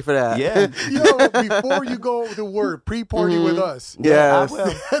be ready for that. Yeah. Yo, before you go to work, pre-party with us. Yes. I will.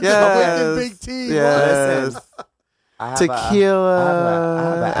 The Big T. Yes. Listen, I have Tequila. I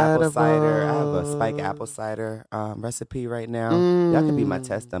have an apple edible. cider. I have a spike apple cider recipe right now. That could be my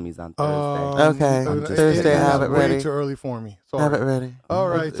test dummies on Thursday. Okay. I'm just Thursday, kidding. have it way ready. too early for me. Sorry. Have it ready. All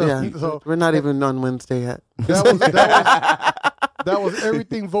right. So, Yeah. so We're not even on Wednesday yet. that was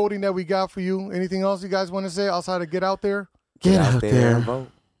everything voting that we got for you. Anything else you guys want to say outside of get out there? Get out and there. vote.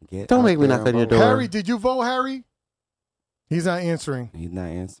 Get Don't out make me there knock and on your vote. door. Harry, did you vote, Harry? He's not answering. He's not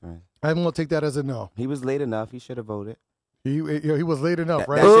answering. I'm going to take that as a no. He was late enough. He should have voted. He was late enough, That,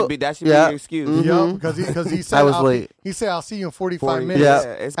 right? that should be Yeah. your excuse. Mhm. Yeah, because he said I was late. He said I'll see you in 45 40 minutes.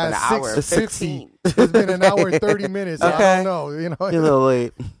 Yeah. It's been At an hour. 6:50. It's been an hour and 30 minutes. I Okay. don't know. You know. You're a little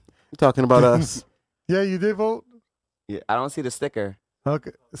late. You're talking about us. Yeah, you did vote. Yeah, I don't see the sticker.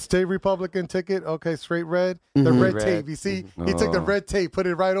 Okay, state Republican ticket. Okay, straight red. The Mhm. red Red. tape. You see, he took the Oh. red tape, put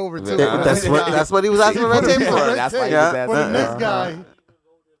it right over too. Yeah, That's what he was asking for red tape for. That's why he Yeah. was For the asking. next guy,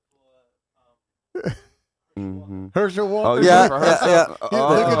 Mm-hmm. Herschel Oh, Walker. Yeah, for yeah, yeah. Look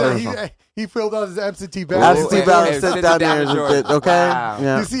at Oh. that. He filled out his absentee ballot. Absentee Oh, ballot, and sit sit down down there the and Jordan. sit, okay? Wow.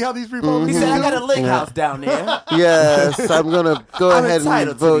 Yeah. You see how these Republicans He said, I got a do? lake Yeah. house down there. Yes, I'm going to go I'm ahead and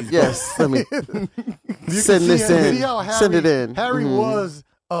entitled to vote. these Yes, let me You can send this see in. how Send it in. Harry Mhm. was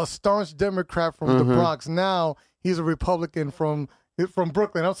a staunch Democrat from the Bronx. Now he's a Republican from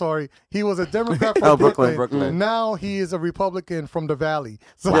Brooklyn. I'm sorry. He was a Democrat from Oh, Brooklyn. Brooklyn. Now he is a Republican from the Valley.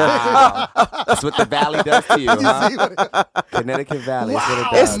 So Wow. That's what the valley does to you, you see huh? what- Connecticut Valley. That's what it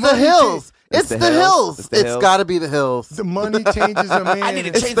Wow. does. It's the hills. It's It's the the hills. hills. It's the It's hills. got to be the hills. the money changes a man. I need to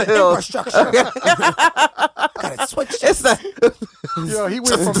It's change the the hills. infrastructure. Gotta switch It's the Yo, he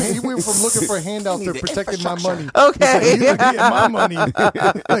went from looking for handouts to Need the protecting my money. okay. You getting my money.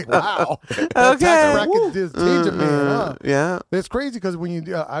 Like, wow. That tax Okay. bracket just changed a man, huh? Yeah. It's crazy because when you,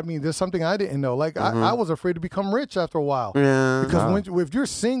 there's something I didn't know. Like, I was afraid to become rich after a while. Yeah. Because if you're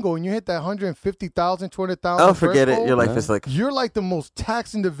single and you hit that 150,000, 200,000, Oh, forget it. threshold, Your life is like you're like the most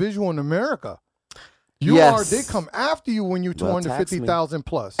taxed individual in America. You Yes. are. They come after you when you're Well, tax me. 250,000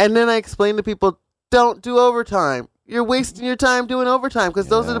 plus. And then I explain to people, don't do overtime. You're wasting your time doing overtime because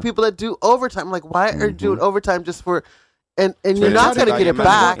those are the people that do overtime. I'm like, why are you doing overtime just for? And you're not going to get it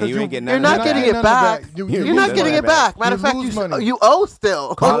back. You ain't getting You're none not of getting that. it back. You You're lose not money. getting it back. Matter of You fact, lose money. you owe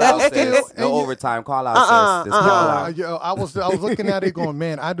still. Call out, still, sis. and No you- overtime. Call out, sis. Just call out. I was looking at it going,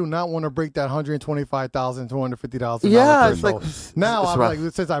 man, I do not want to break that $125,000, $250,000. Yeah, it's like threshold. Now it's I'm rough.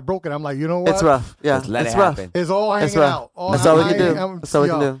 like, since I broke it, I'm like, you know what? It's rough. Yeah, Just let it's it rough. happen. It's all hanging rough. out. That's all we can do. That's all we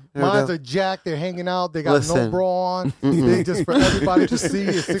can do. Here we Mine's go. are jacked. They're hanging out. They got no Listen. bra on. They just for everybody to see.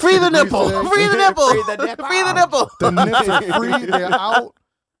 It's 60 Free the degrees nipple. today. Free the nipple. Free the nipple. Free the nipple. The nips are free. They're out.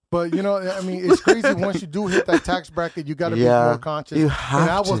 But you know, I mean, it's crazy. Once you do hit that tax bracket, you got to be Yeah, more conscious. you and have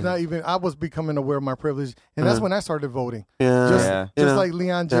I was to. not even. I was becoming aware of my privilege, and that's when I started voting. Yeah. Just, Yeah. You know. like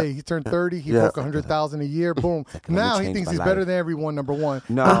Leon J. He turned 30. He Yeah. broke 100,000 a year. Boom. Now he changed thinks my he's life. better than everyone. Number one.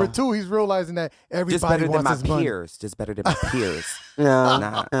 No. Number two, he's realizing that Just everybody better than wants my his money. peers. Just better than my peers.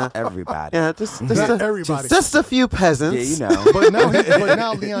 Yeah. Not everybody. Yeah. Just Not a, everybody. just a few peasants. Yeah, you know. But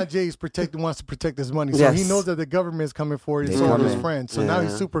now Leon J is wants to protect his money, so he Yes. knows that the government is coming for it. They So are his coming. friends. So now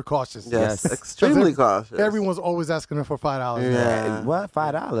he's Yeah. super cautious. Yes. Yes. Extremely cautious. Everyone's always asking him for $5. Yeah. What?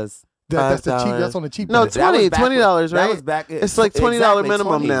 $5? That's the cheap. $5. That's on the cheap. No, end. That was back $20, when- right? That was back. It's like $20 minimum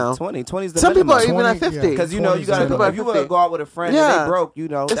 20, now. 20 is the Some people minimum. are even at 20, 50. yeah. Because you know you got to. Some people If you are want to 50. go out with a friend Yeah. and they broke, you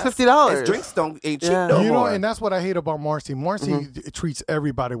know, It's that's- $50. His drinks ain't cheap Yeah. no You know, more. and that's what I hate about Marcy. Marcy treats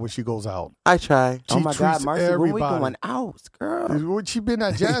everybody when she goes out. I try. Oh She my treats God, Marcy, when we everybody. going out, girl? When she been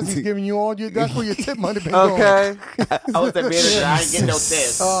at Jazz, he's giving you all your. That's where your tip money been Okay. I was the manager. I ain't getting no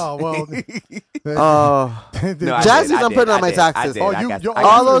tips. going. Oh well. Oh. No, I Jazzy's, did, I I'm did, putting on I my did, I taxes. did. Oh, I you- got- you- I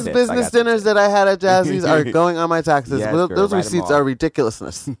got All some those tips. I got business some dinners that I had at Jazzy's are going on my taxes. Yes, Those girl, those write 'em receipts all. are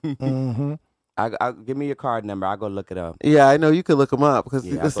ridiculousness. Mm-hmm. I give me your card number. I'll go look it up. Yeah, I know you could look them up because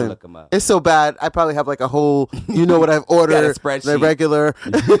Yeah, I'll go listen, look 'em up. it's so bad. I probably have like a whole, you know what I've ordered, spreadsheet. the regular.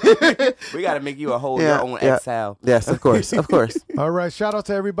 We got to make you a whole Yeah, your own yeah. Excel. Yes, of course, of course. All right. Shout out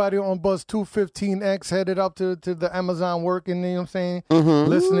to everybody on Buzz 215X headed up to the Amazon working. You know what I'm saying? Mm-hmm.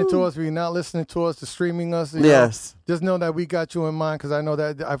 Listening to us. If you're not listening to us, to streaming us. You know, Yes. Just know that we got you in mind because I know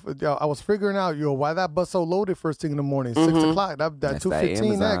that I was figuring out, why that bus so loaded first thing in the morning, 6 o'clock. That That's that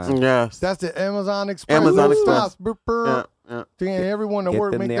 215 X. Amazon. Yes. That's the Amazon Express. Amazon No Express. stops. Brr, brr. Yeah. And everyone to Get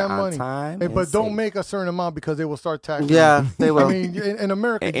work them make there that on money. time Hey, and but don't safe. make a certain amount because they will start taxing. Yeah, you. they will. I mean, in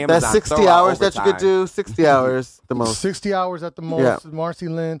America, And That's Amazon 60 throw out hours that you could overtime. do. 60 hours the most. 60 hours at the most. Yeah. Marcy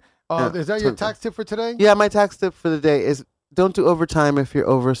Lynn, Yeah. is that your tax tip for today? Yeah, my tax tip for the day is don't do overtime if you're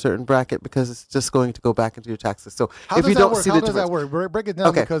over a certain bracket because it's just going to go back into your taxes. So How if does you that don't work? see How the does that difference, work? Break it down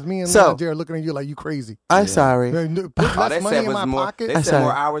Okay, because me and so- Leon J are looking at you like you crazy. I'm sorry. Put Oh, less they money said in was my more. pocket. They I'm said sorry.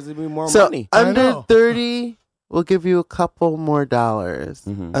 more hours would be more So money. I under know. 30, we'll give you a couple more dollars.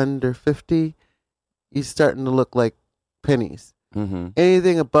 Mhm. Under 50, you're starting to look like pennies. Mm-hmm.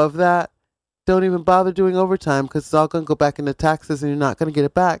 Anything above that, don't even bother doing overtime because it's all going to go back into taxes and you're not going to get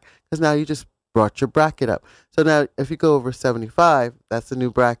it back because now you just brought your bracket up. So now if you go over 75, that's a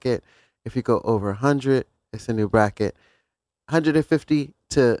new bracket. If you go over 100, it's a new bracket. 150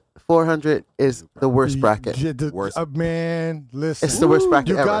 to 400 is the worst bracket. Worst. Man, listen. It's the worst bracket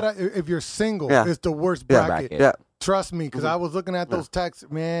You ever. gotta, if you're single, Yeah. it's the worst Yeah. bracket. Bracket. Yeah. Trust me, because I was looking at those tax.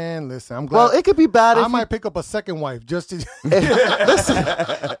 Man, listen, I'm glad. Well, it could be bad if I you might pick up a second wife just to. listen,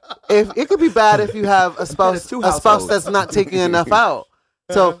 if it could be bad if you have a spouse two that's households. not taking enough out.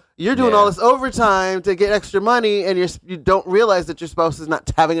 So you're doing all Yeah. this overtime to get extra money, and you don't realize that your spouse is not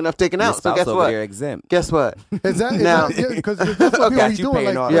having enough taken Your out. So spouse guess over what? there exempt. Guess what? Is that Now- because that's what people Got be you doing? paying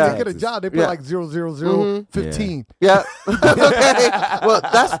Like all when the they get a taxes. job, they put Yeah. like 000 Mhm. 15. Yeah. Okay. Well,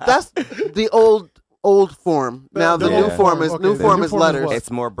 that's the old form. Now the the new old form form. is Okay, new the form new is form is letters. what?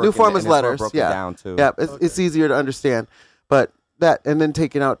 It's more broken. New form and is it's more letters. broken Yeah. down too. Yeah, it's easier to understand. But that and then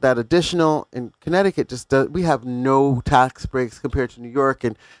taking out that additional in Connecticut just does, we have no tax breaks compared to New York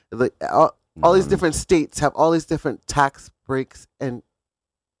and all these different states have all these different tax breaks and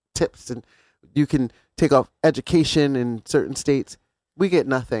tips and you can take off education in certain states. We get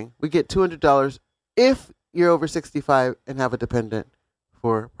nothing. We get $200 if you're over 65 and have a dependent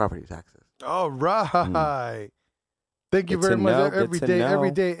for property taxes. All right. Thank you Good very to much. know, Every good to day, every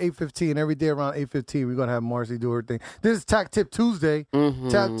know. day, 8:15. Every day around 8:15, we're gonna have Marcy do her thing. This is Tax Tip Tuesday.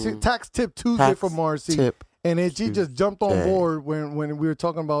 Tax Tip Tuesday Tax for Marcy. Tip. And then she just jumped on Tuesday. board when we were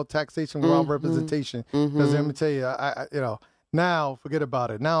talking about taxation without Mhm. representation. Because let me tell you, I now forget about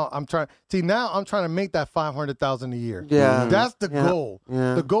it. Now I'm trying to make that 500,000 a year. Yeah. That's the Yeah. goal.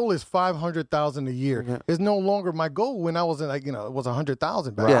 Yeah. The goal is 500,000 a year. Yeah. It's no longer my goal when I was in it was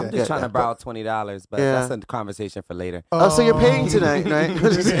 100,000 back Right, then. I'm just trying yeah. to borrow $20, but Yeah. that's a conversation for later. Oh, so you're paying tonight,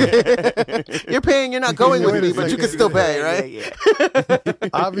 right? You're paying. You're not going with Wait a me, but you second. can still pay, right? Yeah.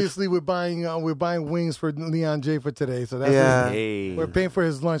 Obviously, we're buying wings for Leon J for today, so that's Yeah. Hey. we're paying for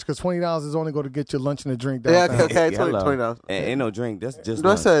his lunch because $20 is only going to get you lunch and a drink Yeah, downtown. okay, Hello. $20. Ain't no drink. That's just I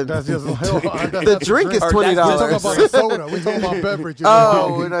lunch. said That's just the drink is Or that's We're $20. talking about the soda. We're talking about beverages.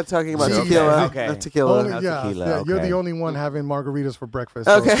 Oh, we're not talking about Jesus. tequila. Okay. Not tequila. Only, Not yeah, tequila, yeah, you're okay. the only one having margaritas for breakfast.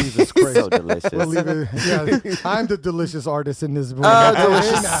 So Okay. Jesus Christ. So delicious. We'll leave it. Yeah, I'm the delicious artist in this room. Oh, Hey,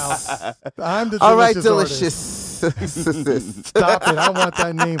 delicious. now. I'm the delicious All right, artist. delicious. Stop it. I want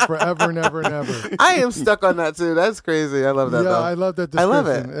that name forever and ever and ever. I am stuck on that too. That's crazy. I love that. Yeah, though. I love that I description. love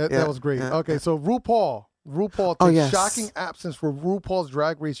it. That, Yeah, that was great. yeah. Okay, so RuPaul takes Oh, yes. shocking absence for RuPaul's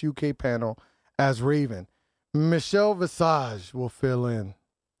Drag Race UK panel as Raven. Michelle Visage will fill in.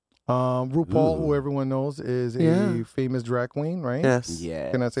 RuPaul, who everyone knows, is Yeah. a famous drag queen, right? Yes.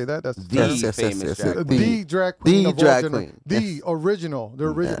 Yeah. Can I say that? That's The Yes, famous drag the queen. drag queen The of all drag gener- queen. the Yes. original, the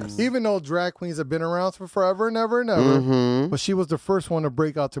original. Yes. Even though drag queens have been around for forever and ever and ever, Mm-hmm. but she was the first one to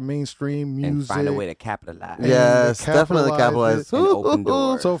break out to mainstream music. And find a way to capitalize. And Yes, they definitely capitalized capitalize. it. And open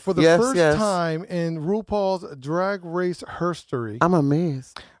doors. So for the Yes, first yes. time in RuPaul's Drag Race history, I'm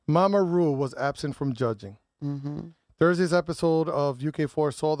amazed. Mama Ru was absent from judging. Mm-hmm. Thursday's episode of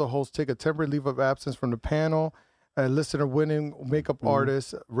UK4 saw the host take a temporary leave of absence from the panel and listed a winning makeup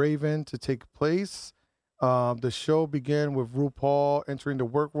artist, Raven, to take place. The show began with RuPaul entering the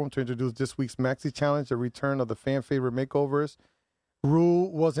workroom to introduce this week's Maxi Challenge, the return of the fan favorite makeovers. Ru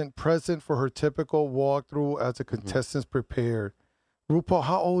wasn't present for her typical walkthrough as the contestants prepared. RuPaul,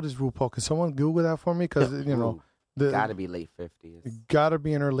 how old is RuPaul? Can someone Google that for me? Because, you know, Gotta be late 50s. gotta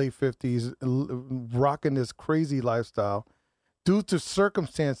be in her late 50s, rocking this crazy lifestyle. Due to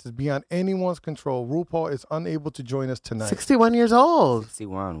circumstances beyond anyone's control, RuPaul is unable to join us tonight. 61 years old.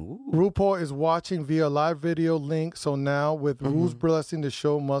 61. Ooh. RuPaul is watching via live video link, so now with Ru's blessing, the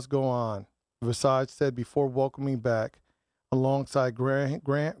show must go on, Visage said before welcoming back alongside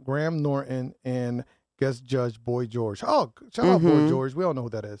Graham Norton and guest judge Boy George. Oh, shout out Boy George. We all know who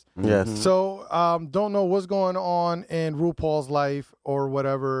that is. Yes. So, don't know what's going on in RuPaul's life or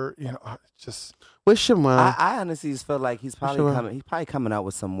whatever. You know, just Wish him well. I honestly just feel like he's probably Sure. coming. He's probably coming out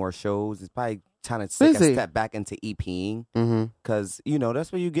with some more shows. He's probably trying to take Busy. a step back into EPing Mm-hmm. because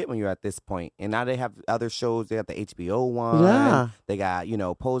that's what you get when you're at this point. And now they have other shows. They got the HBO one. Yeah. They got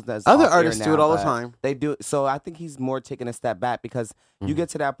Pose that's Other off air artists do now, it all the but time. They do. So I think he's more taking a step back because you get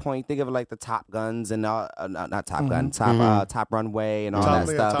to that point. Think of it like the Top Guns and not Top Gun, Top Runway and all Top that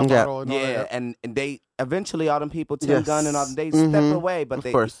Leah, stuff. Top Yeah. Model and all Yeah, that. and they eventually all them people, Tim Yes. Gunn and all them, they Mhm. step away, but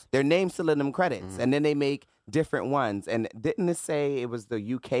Of course. their name's still in them credits, and then they make different ones. And didn't it say it was the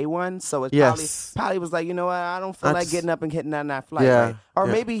UK one? So it Yes. probably was like, you know what, I don't feel like That's- getting up and hitting on that flight, Yeah, right? Or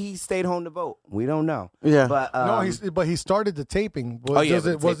yeah. maybe he stayed home to vote. We don't know. Yeah. But No, he started the taping. Oh, yeah, Does but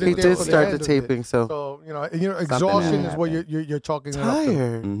it the wasn't taping- he there did for the start end the of it. taping, so So exhaustion is what you're chalking it up to.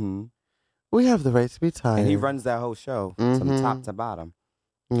 tired. hmm We have the right to be tired. and he runs that whole show from Mhm. top to bottom.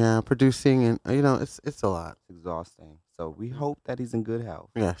 Yeah, producing and it's a lot. It's exhausting. So we hope that he's in good health.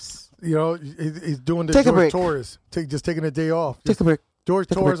 Yes. He's doing the Take a George break. Torres, just taking a day off. Take a break. George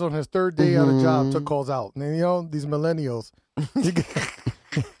take a Torres on his third day on the job Mhm. took calls out. And these millennials.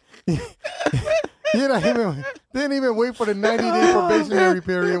 Didn't even wait for the 90-day probationary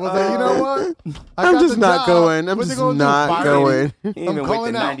period. Was like, you know what? I I'm got just the not job. going. I'm What they just gonna do, not fire me? going. He didn't even wait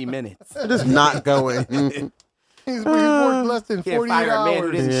calling the out. 90 minutes. I'm just not going. He's worked less than Can't 48 fire a man who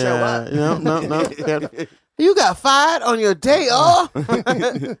hours. didn't show up. No. Can't- You got fired on your day off. Yeah,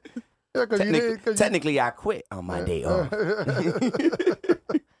 'cause you did- 'cause you- Technically, I quit on my day off.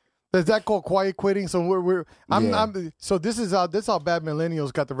 Is that called quiet quitting? So Yeah. so this is how bad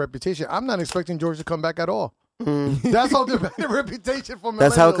millennials got the reputation. I'm not expecting George to come back at all. That's how the reputation for millennials.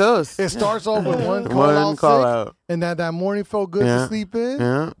 That's how it goes. It starts off with one call One out call sick, out. and that morning felt good Yeah. to sleep in.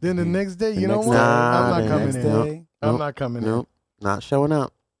 Yeah. Then the next day, The you know next what? day. I'm not the coming next in. day. I'm Nope. not coming in. Nope. Not showing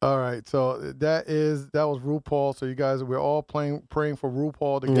up. All right, so that was RuPaul. So you guys, we're all praying for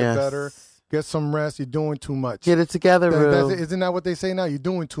RuPaul to get Yes. better, get some rest. You're doing too much. Get it together, Ru. Isn't that what they say now? You're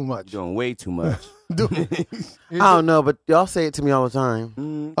doing too much. Doing way too much. I don't know, but y'all say it to me all the time.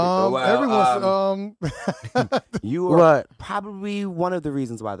 Everyone's you are What? probably one of the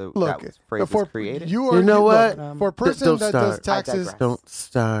reasons why that phrase for was created. You know what? For a person Don't that does start. taxes, digress. Don't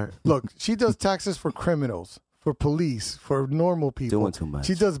start. look, she does taxes for criminals, for police, for normal people. Doing too much.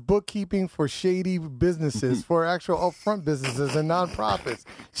 She does bookkeeping for shady businesses, for actual upfront businesses and nonprofits.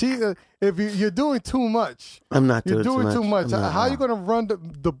 If you're doing too much, I'm not you're doing doing too much. I'm not. How are you going to run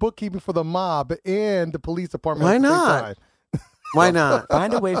the bookkeeping for the mob and the police department? Why at the same not? time? Why not?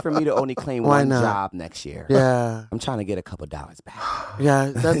 Find a way for me to only claim Why one not? job next year. Yeah. I'm trying to get a couple dollars back.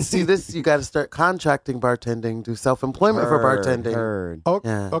 Yeah. See this, you got to start contracting bartending, do self-employment for bartending. Heard. Okay,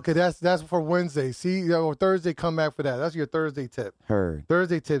 Yeah. okay, that's for Wednesday. See, or Thursday, come back for that. That's your Thursday tip. Heard.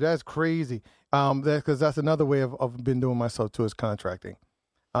 Thursday tip. That's crazy. Because that's another way I've been doing myself too is contracting,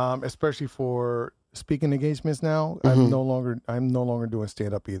 especially for speaking engagements. Now I'm no longer doing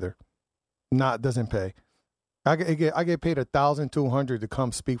stand up either. Doesn't pay. I get paid $1,200 to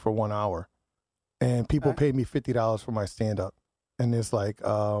come speak for 1 hour, and people pay me $50 for my stand up, and it's like,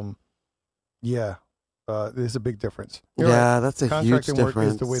 there's a big difference. You're Yeah, right. that's a huge Contracting work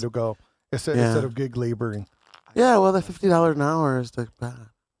difference. is the way to go instead Yeah. instead of gig laboring. Yeah, well, the $50 an hour is the bad.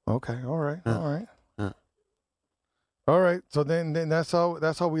 Okay, all right, Yeah. all right. Yeah. All right, so then that's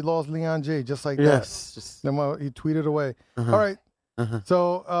how we lost Leon J. Just like Yes. Just, that. Then he tweeted away. uh-huh. All right, Uh-huh.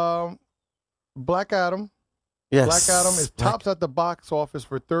 so Black Adam. Yes. Black Adam is tops at the box office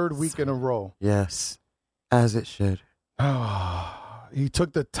for third week in a row. Yes. As it should. He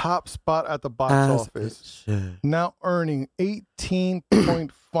took the top spot at the box As office, it should. now earning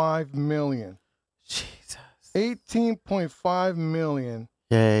 $18.5 million. Jesus. $18.5 million.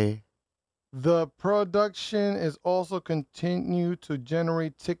 Yay. The production is also continue to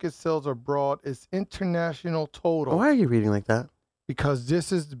generate ticket sales abroad. It's international total. Why are you reading like that? Because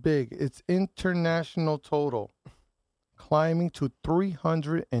this is big. It's international total, climbing to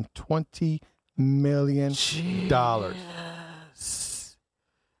 $320 million.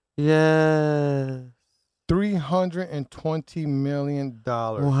 Yes. $320 million.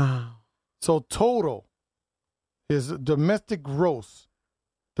 Wow. So total, his domestic gross.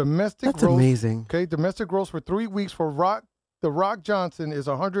 That's amazing. Okay, domestic gross for 3 weeks for The Rock Johnson is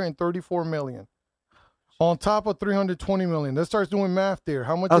 $134 million. On top of $320 million. Let's start doing math there.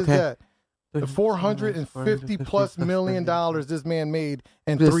 How much is Okay. that? The $450 plus million this man made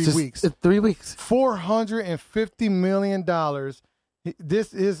in 3 weeks. 3 weeks. $450 million.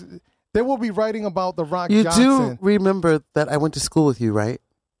 They will be writing about The Rock You Johnson. do remember that I went to school with you, right?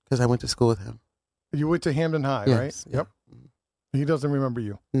 Because I went to school with him. You went to Hampton High, Yes, right? yeah. Yep. He doesn't remember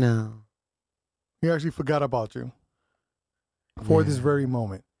you. No. He actually forgot about you for this very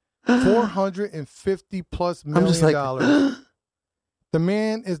moment. $450+ I'm just like, million. The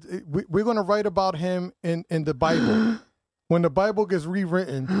man is. We're going to write about him in the Bible. When the Bible gets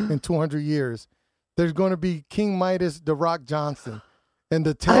rewritten in 200 years, there's going to be King Midas, The Rock Johnson, and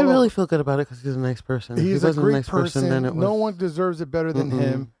the tale. I really feel good about it because he's a nice person. If he He's a wasn't great nice person. then it was, No one deserves it better than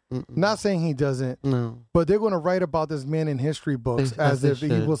him. Mm-mm. Not saying he doesn't, No. but they're going to write about this man in history books as if he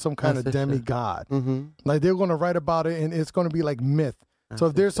was some kind of demigod. Mm-hmm. Like they're going to write about it, and it's going to be like myth. So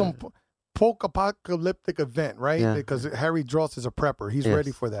if there's some post-apocalyptic event, right? Yeah. Because Harry Dross is a prepper. He's Yes.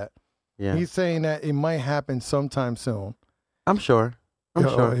 ready for that. Yeah. He's saying that it might happen sometime soon. I'm sure. I'm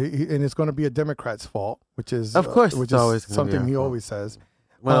sure. And it's going to be a Democrat's fault, which is Of course which it's is always gonna be something our he fault. always says.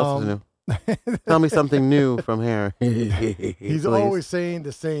 What else is new? Tell me something new from here. He's Please. always saying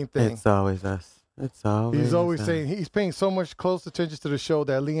the same thing. It's always us. It's always. He's always us. saying he's paying so much close attention to the show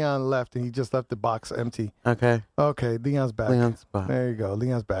that Leon left, and he just left the box empty. Okay. Okay, Leon's back. Leon's back. There you go.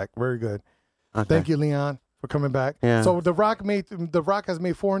 Leon's back. Very good. Okay. Thank you, Leon, for coming back. Yeah. So The Rock has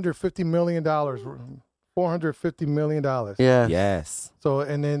made $450 million. $450 million. Yeah. Yes. So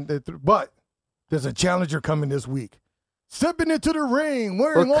and then but there's a challenger coming this week. Stepping into the ring,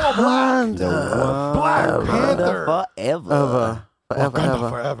 wearing all black. Black Panther. Forever. Wakanda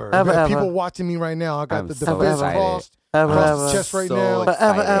forever. Ever, We got ever. people watching me right now. I got I'm the so fist excited. crossed Ever, across ever. the chest right So now.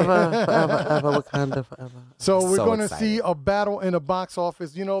 Forever, excited. ever, Wakanda forever. So we're So going to excited. see a battle in the box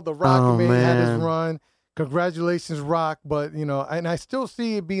office. You know, The Rock Oh, had his man. run. Congratulations, Rock. But, you know, and I still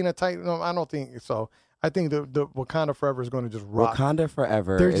see it being a tight. No, I don't think so. I think the Wakanda Forever is going to just rock. Wakanda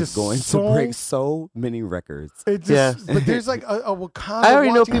Forever They're is just going so- to break so many records. It just, Yes. But there's like a Wakanda. I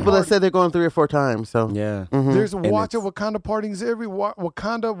already know watching people that party. said they're going 3 or 4 times. So Yeah. Mhm. There's And watching it's- Wakanda parties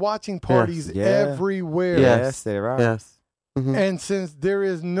Wakanda watching parties Yeah. everywhere. Yes. Yes, there are. yes. Mhm. And since there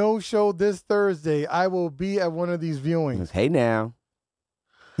is no show this Thursday, I will be at one of these viewings. Hey now.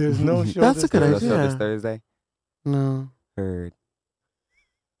 There's no show. That's this a good No Thursday. show idea. this Thursday. No. Heard.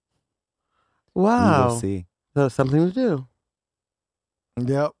 We will Wow. see. That's something to do.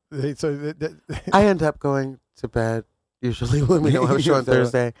 Yep. So I end up going to bed usually when we don't have a show on So-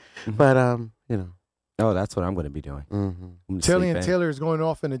 Thursday. But you know. Oh, that's what I'm going to be doing. Mhm. I'm gonna Telly sleep and in. Taylor is going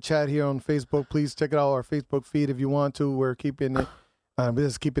off in the chat here on Facebook. Please check it out our Facebook feed if you want to. We're keeping it. We're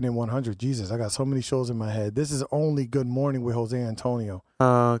just keeping it 100. Jesus, I got so many shows in my head. This is only Good Morning with Jose Antonio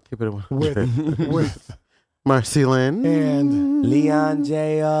Keep it with Marcy Lynn and Leon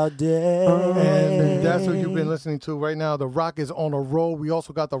J all day. and that's what you've been listening to right now. The Rock is on a roll. We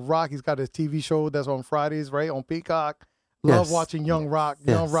also got The Rock. He's got his TV show that's on Fridays, right on Peacock. Love Yes. watching Young Rock.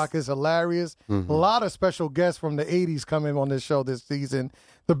 Young Yes. Rock is hilarious. Mhm. A lot of special guests from the 80s coming on this show this season.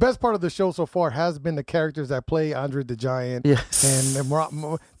 The best part of the show so far has been the characters that play Andre the Giant Yes. and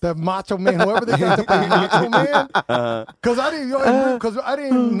the Macho Man, whoever they got to play Macho Man. Because I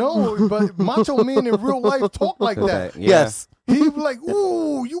didn't know, but Macho Man in real life talk like that. Yeah. Yes. He was like,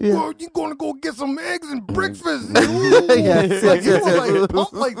 "Ooh, you gonna go get some eggs and breakfast?" Ooh. Yes, Like, yes, he yes, was yes. like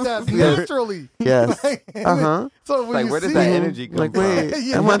pump like that naturally. Yes. Like, Uh-huh. So when Like, you where see does that him, energy come Like, from? wait,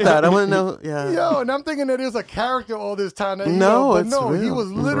 Yeah. I want that. I want to know. Yeah. Yo, and I'm thinking that it's a character all this time. That, No, but it's no, he real.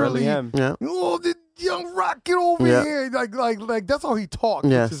 was It's literally, really him. Yeah. oh, the Young Rock, get over Yeah. here. Like that's how he talks,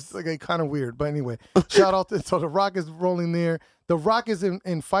 Yes. which is like kind of weird. But anyway, shout out to, so The Rock is rolling there. The Rock is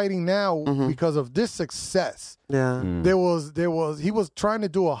in fighting now because of this success. Yeah. There was he was trying to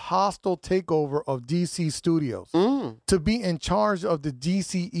do a hostile takeover of DC Studios to be in charge of the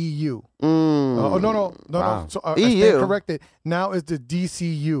DCEU. No. Wow. So, I EU. stand corrected. Now it's the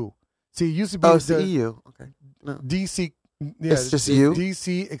DCU. See, it used to be Oh, it's the the EU. Okay. No. DC. Yeah, It's just the you?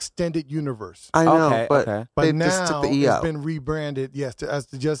 DC Extended Universe. I know, Okay, but okay. But they now just took the E it's out. been rebranded, yes, as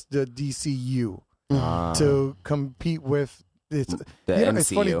just the DCU Ah. to compete with. It's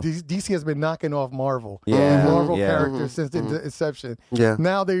funny. MCU. DC has been knocking off Marvel, Yeah, Marvel yeah. characters since the inception. Yeah.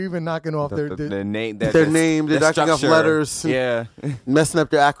 Now they're even knocking off The name, Their name, they're knocking off structure. letters. Yeah. Messing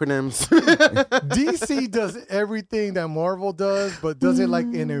up their acronyms. DC does everything that Marvel does, but does it like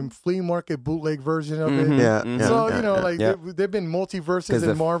in a flea market bootleg version of it. yeah, Mhm. yeah. So yeah, you know, yeah. like Yeah. they've been multiverses Because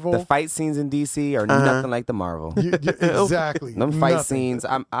in Marvel. the fight scenes in DC are Uh-huh. nothing like the Marvel. Exactly. Them fight Nothing. scenes.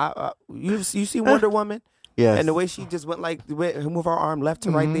 You see Wonder Woman Yes. and the way she just went move her arm left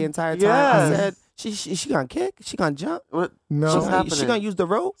to right the entire time. Yes. I said she gonna kick, she gonna jump, What? No. What's happening? she gonna use the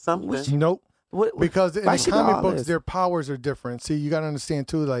rope. Something. Nope. What, Because in why the she got comic all books, this? their powers are different. See, you got to understand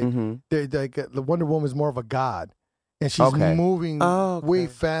too. Like, Mhm. the Wonder Woman is more of a god, and she's Okay. moving Oh, okay. way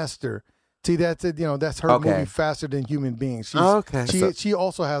faster. See, that's it. You know, that's her Okay. moving faster than human beings. She's, Okay. She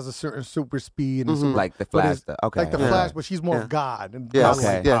also has a certain super speed and super, like the but Flash. it's Okay, like the Yeah. Flash, but she's more Yeah. god. And Yes. godlike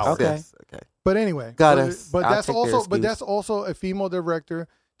Okay. Yes. power. Okay. Yes. Okay. But anyway, Goddess. But I'll that's take their also excuse. a female director.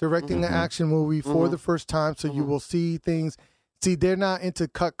 directing an action movie for the first time, so you will see things. See, they're not into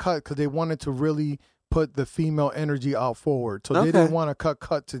cut because they wanted to really put the female energy out forward. So they didn't want to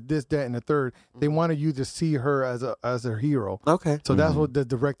cut to this, that, and the third. They wanted you to see her as a hero. Okay. So that's what the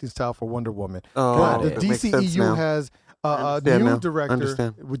directing style for Wonder Woman. Oh, Got the it. that makes sense DCEU now. has a Understand new now. director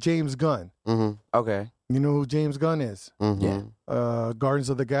Understand. with James Gunn. Mm-hmm. Okay. You know who James Gunn is? Mm-hmm. Yeah. Guardians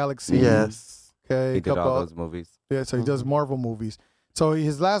of the Galaxy. Yes. Okay. He did all those movies. Yeah, so he does Marvel movies. So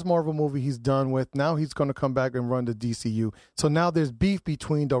his last Marvel movie he's done with. Now he's going to come back and run the DCU. So now there's beef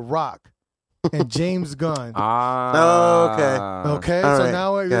between The Rock and James Gunn. Ah. okay. Okay, All so right.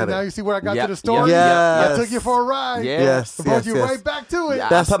 now Got now it. you see where I got Yep, to the story. yep, I took you for a ride. Yeah. Yes. I brought Yes. you yes. right back to it. Yeah,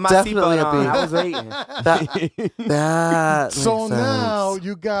 That's I put my definitely seatbelt a on. beef. I was waiting. That So makes now sense.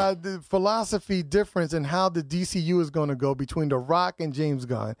 you got the philosophy difference in how the DCU is going to go between The Rock and James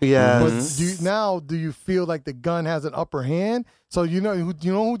Gunn. Yes. But do you feel like the gun has an upper hand? So you know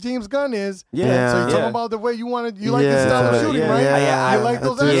who James Gunn is. Yeah. So you're yeah. talking about the way you want to. You like his Yeah. style of shooting, Yeah, right? yeah, You like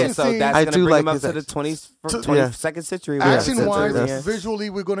those I do. action Yeah, so scenes. that's I going to do bring like him up his to the action. 22nd century. Action wise, Yeah. visually,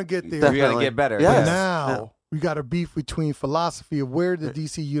 we're going to get there. We're going Definitely. to get better. Yes. But now we got a beef between philosophy of where the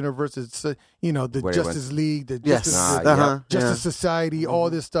DC universe is. The Where it Justice went. League, the Yes. Justice, Uh-huh. Justice Society, all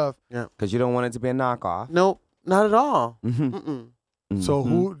this stuff. Because you don't want it to be a knockoff. Nope. Not at all. Mhm. Mm-mm. So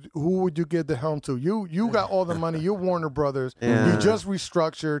who would you give the helm to? You got all the money. You're Warner Brothers. Yeah. You just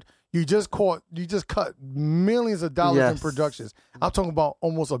restructured. You just cut millions of dollars in Yes. productions. I'm talking about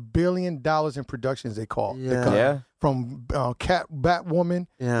almost $1 billion in productions. They cut Yeah. from Batwoman.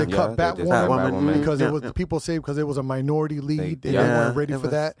 Yeah. They cut Yeah, they did Batwoman Batwoman. because Yeah, it was yeah. people say because it was a minority lead. They Yeah. weren't ready It for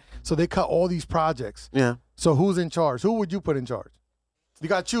was- that. So they cut all these projects. Yeah. So who's in charge? Who would you put in charge? You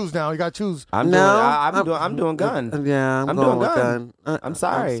got to choose now. You got to choose. I'm doing Gun. Yeah, I'm I'm going doing with Gun. Gun. I'm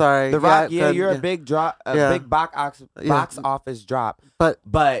sorry. I'm sorry. The Rock, Gun, you're a big drop, Yeah. big box office drop, But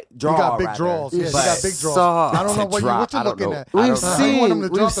but draw. You got big rather. draws. Yes, you But- got big draws. Soft. I don't know what Drop, you're I don't looking know. at. I don't We've know. I seen- want them to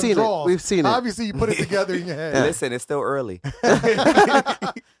we've drop them seen it. draws. We've seen it. Obviously, you put it together in your head. Listen, it's still early.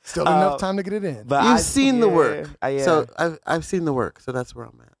 Still enough time to get it in. But You've I- seen the yeah, work. yeah. So I've seen the work. So that's where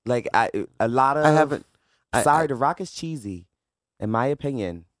I'm at. like a lot of. I haven't. Sorry, The Rock is cheesy, in my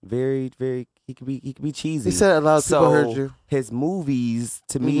opinion. Very, very. He could be cheesy. You said a lot of people So, heard you. His movies,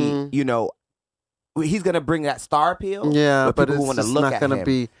 to Mhm. me, he's gonna bring that star appeal. Yeah, but people it's who want to just look not at gonna him.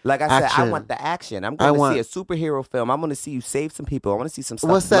 be. Like I said, I action. want the action. I'm I going to want- see a superhero film. I'm going to see you save some people. I want to see some stuff.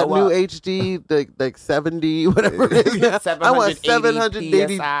 What's that blow new up. HD? Like 70, whatever it is. Now. I want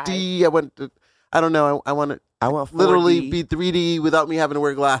 780 PSI. D. I don't know. I want it I want 4D. literally be 3D without me having to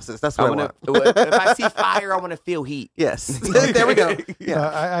wear glasses. That's I what I want want. to. If I see fire, I want to feel heat. Yes. There we go.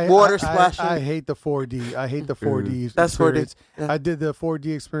 Yeah. Water splashing. I hate the 4D. I hate the 4D That's 4D. experience. Yeah. I did the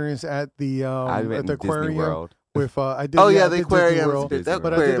 4D experience at the I went at the in Disney aquarium World. with I did. Oh I yeah, the did Disney aquarium. World, Disney That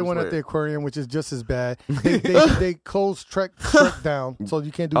but I did the aquarium's one at weird. the aquarium, which is just as bad. They closed Shrek down, so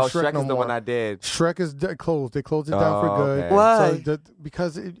you can't do Oh, Shrek Shrek no is the more. one I did. Shrek is closed. They closed it down for Oh, good. okay. Why? So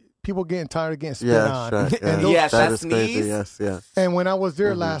because people getting tired of getting spit Yeah, on. sure. Yeah. And, those- Yes, that that's is crazy. sneeze. Yes, yeah. and when I was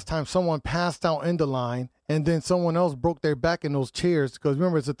there Mhm. last time, someone passed out in the line, and then someone else broke their back in those chairs because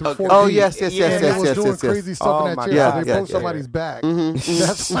remember it's a 4D. Oh yes, yes, Yeah, yes, And they yes, was yes, doing yes, crazy yes. stuff Oh in that my chair, God, so they yeah, broke yeah. somebody's back. Mhm.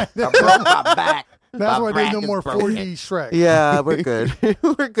 That's why. I broke my back. That's My why there's back no is more broken. 4D Shrek. Yeah, we're good.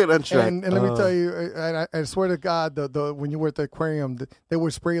 We're good on Shrek. And let me tell you, I swear to God, the when you were at the aquarium, they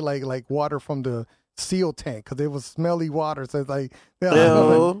would spray like water from the seal tank because it was smelly water. So it's like,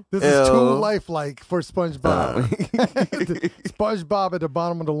 Ew, this is too ew. lifelike for SpongeBob. SpongeBob at the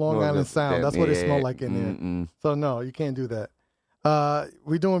bottom of the Long Island Sound. That's what it smelled like in there. Mm-mm. So no, you can't do that.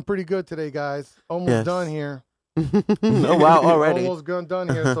 We're doing pretty good today, guys. Almost Yes. done here. Oh wow, already. Almost done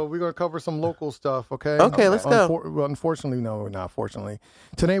here. So we're gonna cover some local stuff. Okay. Okay, let's go. Well, unfortunately, no, not fortunately.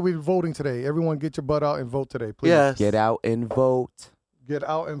 Today we're voting. Today, everyone, get your butt out and vote today, please. Yes. Get out and vote. Get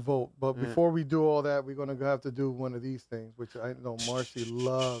out and vote. But Yeah. before we do all that, we're gonna have to do one of these things, which I know Marcy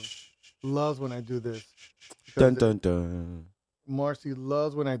loves when I do this. Dun Because dun dun. Marcy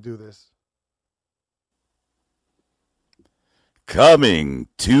loves when I do this. Coming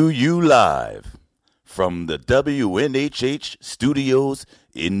to you live from the WNHH studios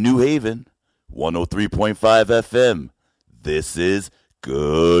in New Haven, 103.5 FM. This is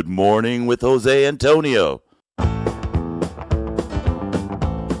Good Morning with Jose Antonio.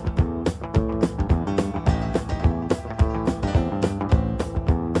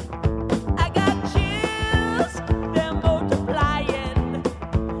 I got chills, they're multiplying,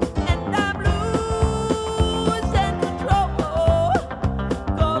 and I'm losing control.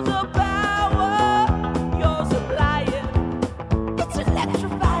 'Cause the power you're supplying, it's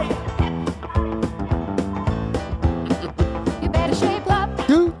electrifying. You better shape up.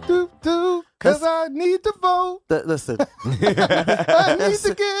 Do, go. Listen. I need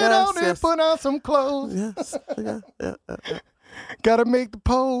to get out and yes. put on some clothes. Yes. Yeah. Gotta make the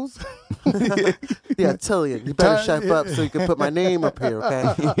pose. Yeah, Tillian, you better shape up so you can put my name up here,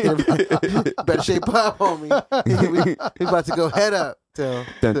 okay? Better shape up, homie. We about to go head up. Till.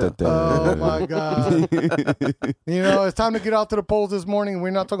 Dun, dun, dun. Oh my God. You know, it's time to get out to the polls this morning.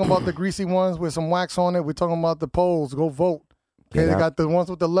 We're not talking about the greasy ones with some wax on it. We're talking about the polls. Go vote. Okay, Get they out. got the ones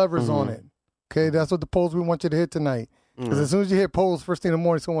with the levers on it. Okay, that's what the polls we want you to hit tonight. Because as soon as you hit polls first thing in the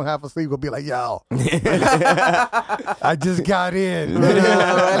morning, someone half asleep will be like, yo, I just got in.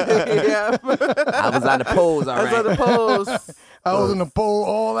 Yeah. I was on the polls I was on already. the polls. I was in the poll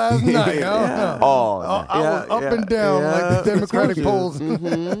all last night. I don't know. Oh, I was up and down like the Democratic polls.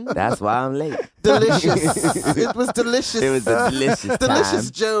 that's why I'm late. Delicious. It was delicious. It was a delicious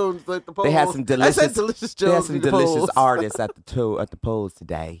Delicious time. Jones, like the polls. They had some delicious. I said Delicious Jones. They had some with the delicious polls. artists at the polls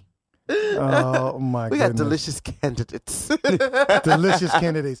today. Oh my We goodness. got delicious candidates. Delicious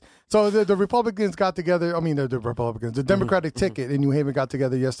candidates. So the Republicans got together. I mean, the Republicans, the Democratic ticket in New Haven got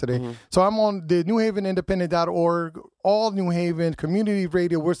together yesterday. So I'm on the NewHavenIndependent.org, all New Haven community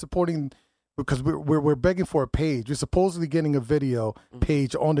radio. We're supporting because we're begging for a page. We're supposedly getting a video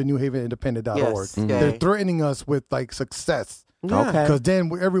page on the NewHavenIndependent.org. Yes, They're okay. threatening us with like success Okay. because then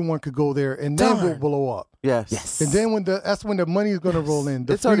everyone could go there and then we'll Darn. blow up. Yes. And then that's when the money is going to roll in.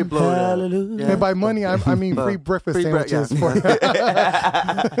 The It's already free- blown up. Hallelujah. And by money, I mean free breakfast Free sandwiches.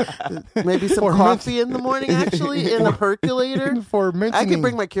 Maybe some For coffee in the morning, actually, in the percolator. for mentioning. I can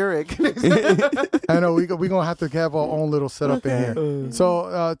bring my Keurig. I know we're going to have to have our own little setup in here.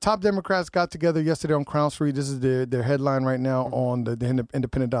 So top Democrats got together yesterday on Crown Street. This is their headline right now on the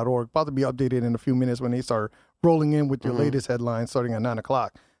independent.org. About to be updated in a few minutes when they start rolling in with your latest headlines starting at 9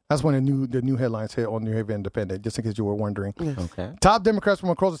 o'clock. That's when the new headlines hit on New Haven Independent, just in case you were wondering. Okay. Top Democrats from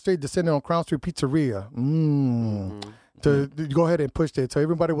across the state descended on Crown Street Pizzeria. To go ahead and push it. So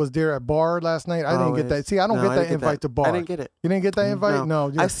everybody was there at bar last night. I didn't get that. See, I don't No, get I that didn't invite to bar. I didn't get it. You didn't get that invite?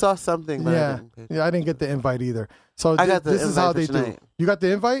 No. I saw something, but Yeah, I didn't get the invite either. So I got the this is how invite they for do. tonight. You got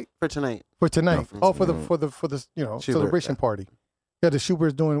the invite for tonight. for tonight? No, Oh, for the Schubert, celebration yeah. party. Yeah, the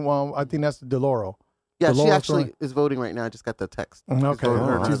Schubert's doing. Well, I think that's the DeLauro. Yeah, she Laura's actually doing- is voting right now. I just got the text. Okay, voting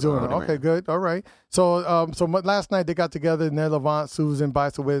right she's now. doing it. Okay, good. All right. So, last night they got together. Ned Levant, Susan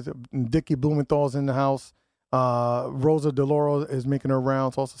Bicewitz, Dickie Blumenthal's in the house. Rosa DeLauro is making her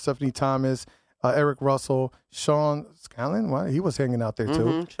rounds. Also, Stephanie Thomas, Eric Russell, Sean Scanlon. Well, he was hanging out there too.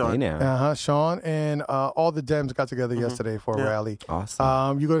 Mm-hmm, sure. Hey now. Sean and all the Dems got together yesterday for a Yeah. rally.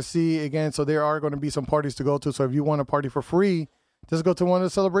 Awesome. You're going to see again. So there are going to be some parties to go to. So if you want a party for free, just go to one of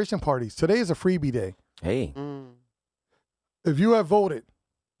the celebration parties. Today is a freebie day. Hey. If you have voted,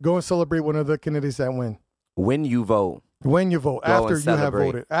 go and celebrate one of the candidates that win. When you vote. When you vote, Go after and you have celebrate.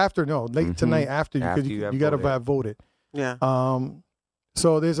 voted, after late tonight, after After because you have you got to voted. have voted. Yeah.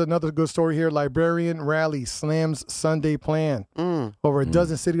 So there's another good story here. Librarian rally slams Sunday plan. Over a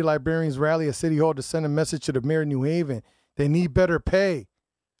dozen city librarians rally at City Hall to send a message to the mayor of New Haven. They need better pay,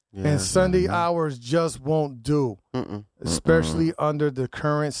 and Sunday hours just won't do. Especially under the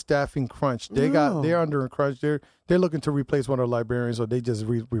current staffing crunch. They're under a crunch. They're looking to replace one of the librarians, or they just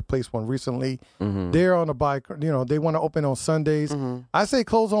replaced one recently. They're on a bike. They want to open on Sundays. I say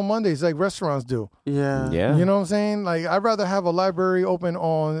close on Mondays like restaurants do. Yeah. Yeah. You know what I'm saying? Like I'd rather have a library open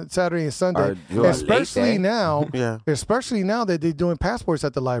on Saturday and Sunday, Or do a late especially day. now. Yeah. Especially now that they're doing passports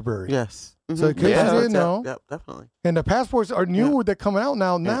at the library. Yes. So in case Yeah. you didn't know, Yep, definitely. and the passports are new. They're coming out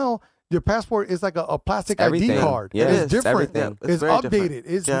now. Now your passport is like a plastic It's everything. ID card. Yeah, it's it's different. everything. Yeah, It's very updated. different. It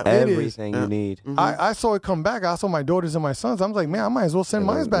is. Everything Yeah. you need. I saw it come back. I saw my daughters and my sons. I was like, man, I might as well send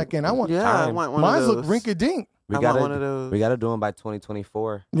mine back in. I want. Yeah, I Time. want one Mine's of look those. rinky dink. We I gotta want one of those. we gotta do them by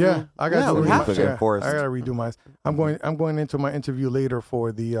 2024. Yeah, I got Yeah, to we redo have mine. to. Yeah, Enforced. I got to redo mine. I'm going into my interview later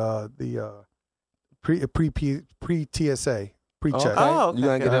for the pre TSA pre-check. Okay. Oh, okay, You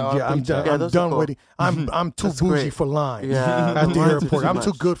gonna okay. get it all Yeah, I'm pre-checked? done. Yeah, I'm those are done cool. waiting. I'm too That's bougie great. for lines Yeah, at the lines are airport. too I'm too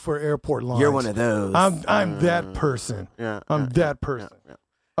much. good for airport lines. You're one of those. I'm that person. Yeah. I'm yeah, that yeah, person. yeah.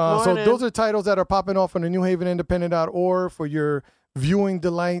 So Morning. those are titles that are popping off on the NewHavenIndependent.org for your viewing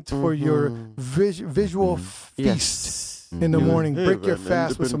delight, for your visual feast Yes. in the morning. New Break your Haven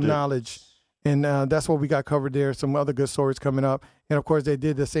fast with some Independent. knowledge. And that's what we got covered there. Some other good stories coming up. And, of course, they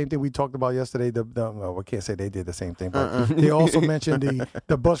did the same thing we talked about yesterday. Well, we can't say they did the same thing, but they also mentioned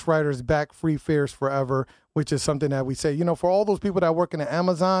the bus riders back free fares forever, which is something that we say, for all those people that work in the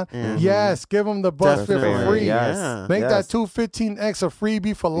Amazon, yes, give them the bus fare for Definitely. free. Yes. Yeah. Make Yes. that 215X a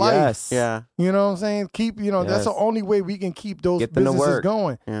freebie for life. Yes. Yeah. You know what I'm saying? Keep, that's Yes. the only way we can keep those Get them to businesses work.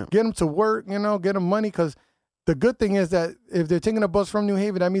 going. Yeah. Get them to work, get them money because the good thing is that if they're taking a bus from New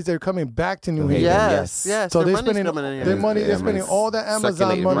Haven, that means they're coming back to New Haven. Yes, Yes. yes. So their they're money's spending coming in here. their money. They're Yeah, spending it's all that Amazon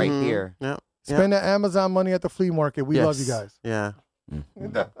circulating money. right Mhm. here. Yep. Spend that Amazon money at the flea market. We love you guys. Yeah.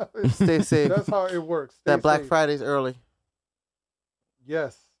 Mm-hmm. Stay safe. That's how it works. Stay That Black safe. Friday's early.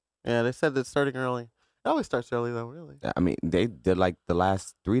 Yes. Yeah, they said it's starting early. It always starts early though, really. I mean, they did like the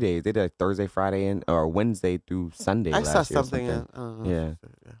last 3 days. They did like Thursday, Friday, or Wednesday through Sunday. I last saw year or something. I don't know.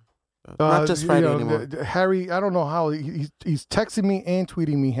 Yeah. Not just Friday anymore. Harry, I don't know how he's texting me and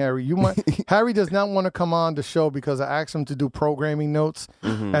tweeting me. Harry, you might. Harry does not want to come on the show because I asked him to do programming notes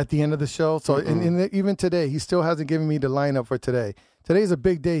Mm-hmm. at the end of the show. So, and even today, he still hasn't given me the lineup for today. Today's a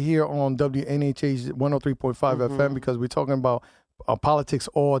big day here on WNHH 103.5 FM because we're talking about politics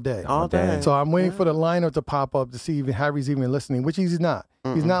all day. All day. So I'm waiting for the lineup to pop up to see if Harry's even listening, which he's not.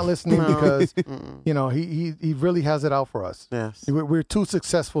 He's not listening because you know he really has it out for us. Yes. We're too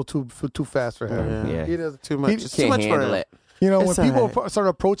successful too fast for him. Yeah. Yeah. He does Too much. He- It's too Can't much for handle him. it. You know, when It's people all right. start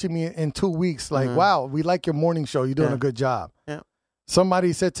approaching me in 2 weeks, like, wow, we like your morning show. You're doing Yeah. a good job. Yeah.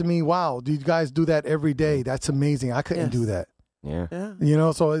 Somebody said to me, wow, do you guys do that every day? That's amazing. I couldn't Yes. do that. Yeah. Yeah. You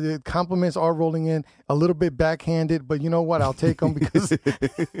know, so the compliments are rolling in a little bit backhanded, but you know what? I'll take them because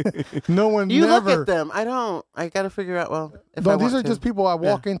no one You never. look at them. I don't. I got to figure out. Well, if No, I these want are to. just people I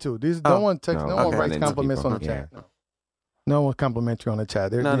walk into. These no Oh. one texts, No, no one okay. writes Into compliments on the people. chat. Yeah. No one compliments you on the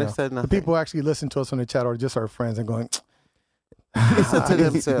chat. They're, No, you they know, said the nothing. people who actually listen to us on the chat are just our friends and going. Listen to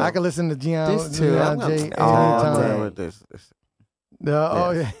them too. I can listen to Gian, These two. Gian I'm J all anytime. day with this.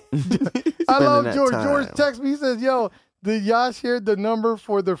 Oh yeah. I Spending love that George. time. George texts me. He says, "Yo, did y'all share the number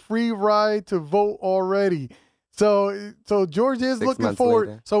for the free ride to vote already?" So George is 6 looking months forward.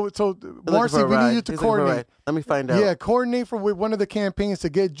 later. So Looking Marcy, for a we ride. need you to He's looking for a coordinate. ride. Let me find out. Yeah, coordinate for with one of the campaigns to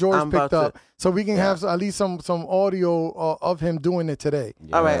get George I'm picked about up, to- so we can have at least some audio of him doing it today.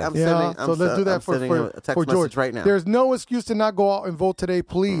 All right. I'm Yeah, sending. so let's do that I'm for sending him a text for message George right now. There's no excuse to not go out and vote today,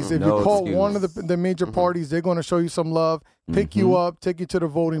 please. If No you call excuse. one of the major parties, they're going to show you some love, pick you up, take you to the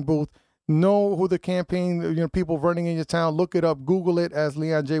voting booth. Know who the campaign, people running in your town. Look it up, Google it, as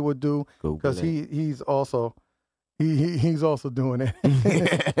Leon J would do, Google because it. he's also doing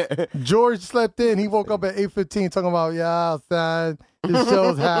it. George slept in. He woke up at 8:15 talking about, yeah, son, this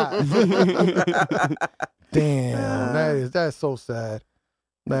show's hot. Damn, that's so sad.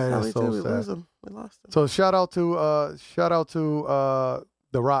 That How is we so do? We sad. lose him. We lost him. So shout out to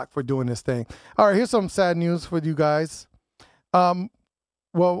The Rock for doing this thing. All right, here's some sad news for you guys.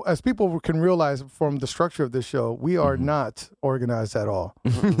 Well, as people can realize from the structure of this show, we are not organized at all.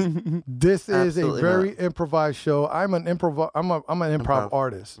 This is a Absolutely very improvised show. I'm an improv Improv.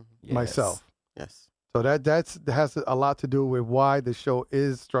 artist Yes. myself. Yes. So that has a lot to do with why the show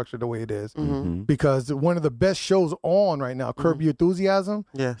is structured the way it is. Mhm. Because one of the best shows on right now, Curb Your Enthusiasm,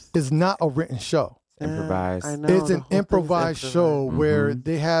 Yes. is not a written show. Improvised. I know, It's the an whole thing's improvised show Mhm. where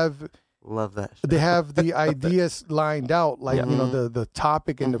they have Love that. Show. they have the ideas lined out, like the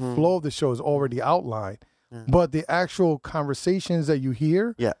topic and the flow of the show is already outlined. Yeah. But the actual conversations that you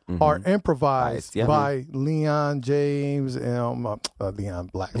hear Yeah. are improvised Yeah. by Leon James and Leon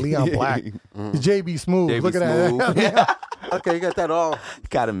Black, JB Smooth. JB Look at that. Smooth. Okay, you got that all.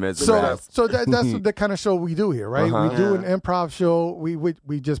 Got to mesmerize. So that's the kind of show we do here, right? Uh-huh. We do an improv show.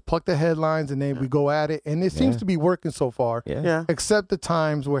 We just pluck the headlines and then we go at it, and it seems to be working so far. Yeah. Yeah. Except the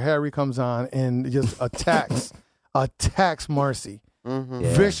times where Harry comes on and just attacks Marcy Mm-hmm.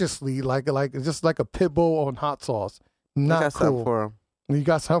 Yeah. viciously, like just like a pit bull on hot sauce. I Not got something cool. for him. You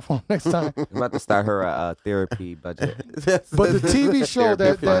got something for him next time. I'm about to start her therapy budget. But the TV show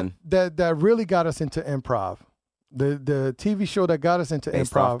Therapy fund. that really got us into improv, the TV show that got us into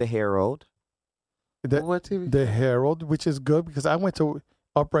Based off improv, the Herald. What TV? the Herald, which is good because I went to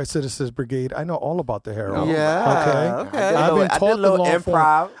Upright Citizens Brigade. I know all about the Herald. Yeah. Okay. Okay. I've been I did taught a the little long form.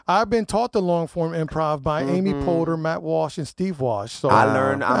 improv. I've been taught the long form improv by Amy Mhm. Poulter, Matt Walsh, and Steve Walsh. So I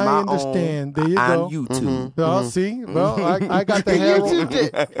learned on I my understand. own There you on go. YouTube. Well, see, well, I got the Herald. YouTube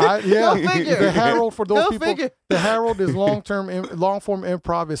it. Yeah, Go figure. the Herald for those Go people. figure. The Herald is long form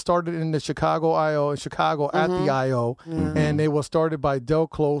improv. It started in the Chicago IO, in Chicago at the IO, and they were started by Del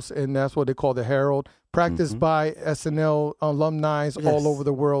Close, and that's what they call the Herald. Practiced by SNL alumni all over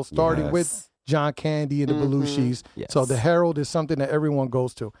the world, starting with Yes. John Candy and the Belushis. Yes. So the Herald is something that everyone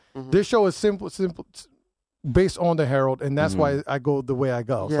goes to. This show is simple, based on the Herald, and that's why I go the way I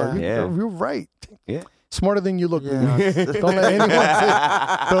go. Yeah. So Yeah. you're right. Yeah. Smarter than you look, Yeah. Leon.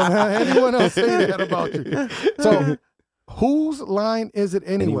 Don't let anyone else say that about you. So, whose line is it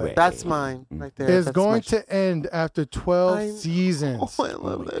anyway? That's mine right there. It's That's going my to end after 12 I- seasons Oh, I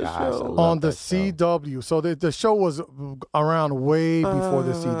love that gosh, I show. love on the that show. CW. So the show was around way before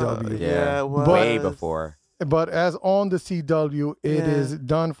the CW. Yeah. Yeah, it was. Way before. but as on the CW, it is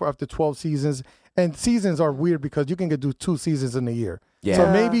done for up to 12 seasons. And seasons are weird because you can do 2 seasons in a year. Yeah. So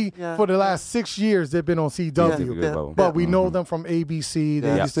maybe Yeah. for the last 6 years, they've been on CW. Yeah. But we know them from ABC.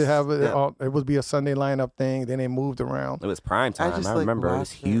 They Yeah. used to have it. Yeah. It would be a Sunday lineup thing. Then they moved around. It was prime time. I remember it was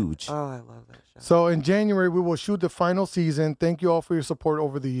watched huge. Oh, I love that show. So in January, we will shoot the final season. Thank you all for your support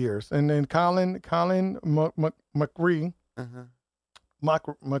over the years. And then Colin McCree, Uh-huh.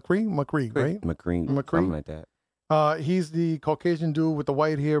 McCree, right? McCree, McCree? something like that. He's the Caucasian dude with the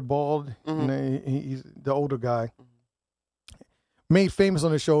white hair, bald. And he's the older guy. Made famous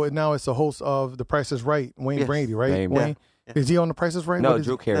on the show, and now it's the host of The Price is Right, Wayne Yes. Brady, right? Wayne. Wayne, Yeah. is he on The Price is Right? No, What is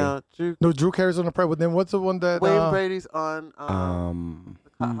Drew it? Carey. No, Drew Carey's on The Price. But then what's the one that? Wayne Brady's on the Um,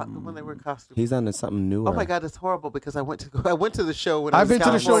 one they wear costumes. he's on to something newer. Oh my God, it's horrible because I went to the show when I've I was been in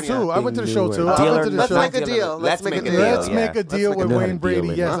to the show California. too. I went to the show too. Dealer- I went to the Let's show. make a deal. Let's make a deal. Let's yeah. make a deal Let's with make a Wayne deal. Brady.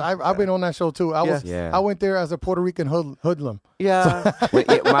 Deal, Yes, yeah. I've been on that show too. Yeah. I went there as a Puerto Rican hoodlum. Yeah. Wait,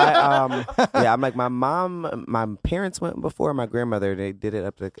 I'm like my parents went before. My grandmother, they did it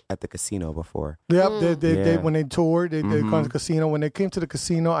at the casino before. Yep, they Yeah. when they toured, they come to the casino. When they came to the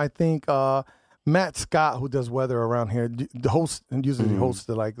casino, I think Matt Scott, who does weather around here, the host and usually hosts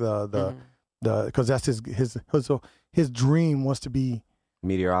the because that's his dream was to be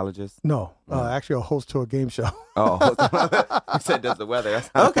Meteorologist. actually a host to a game show. Oh, you said does the weather.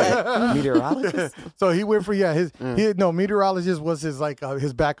 Okay. Meteorologist. So he went for meteorologist was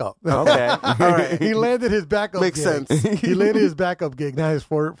his backup. Okay. All right, he landed his backup. Makes gig. sense. He landed his backup gig, not his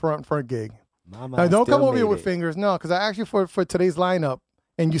front gig. Mama, Now, don't still come over here made with it. fingers, no, because I asked you for today's lineup,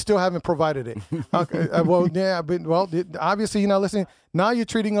 and you still haven't provided it. Okay, obviously you're not listening. Now you're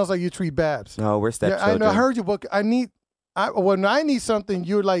treating us like you treat Babs. No, we're Yeah, stepchildren. I heard you, but when I need something,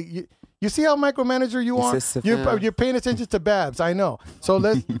 you're like, you see how micromanager you are? It's just- You're paying attention to Babs. I know. So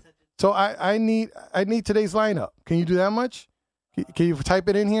I need today's lineup. Can you do that much? Can you type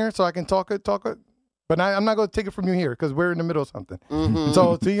it in here so I can talk it? But I'm not going to take it from you here because we're in the middle of something.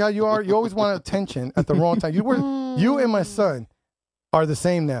 So see how you are? You always want attention at the wrong time. You and my son are the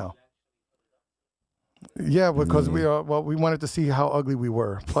same now. Yeah, because we wanted to see how ugly we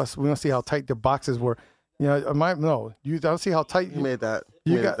were. Plus, we want to see how tight the boxes were. You don't see how tight You made that.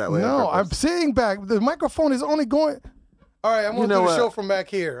 you made got. it that way. on No, I'm purpose. sitting back. The microphone is only going. All right, I'm going to know do the what? show from back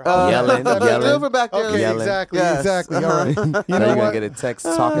here. Yelling. Over back there. Okay, Yelling. exactly, Yes. exactly. All right. You Now know you're what? gonna get a text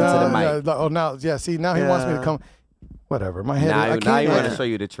talking to the mic. Now, see, now he wants me to Yeah. come. Whatever. My head. Now, I now can't. you want to show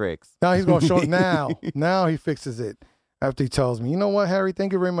you the tricks. Now he's going to show. Now he fixes it after he tells me. You know what, Harry?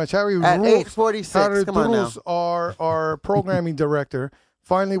 Thank you very much, Harry. At Rules- 8:46. Harry Come on now. Rules, our programming director,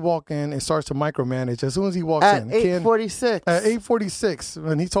 finally walk in and starts to micromanage. As soon as he walks At in, 8:46. At 8:46,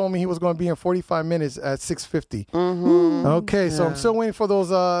 when he told me he was going to be in 45 minutes at 6:50. Mm-hmm. Okay, so I'm still waiting for those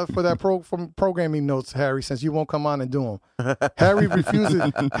for that from programming notes, Harry. Since you won't come on and do them, Harry refuses.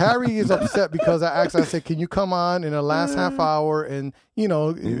 Harry is upset because I asked. I said, "Can you come on in the last half hour and do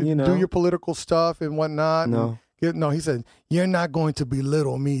your political stuff and whatnot?" No. No, he said, "You're not going to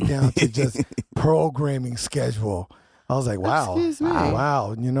belittle me down to just programming schedule." I was like, "Wow, Excuse me.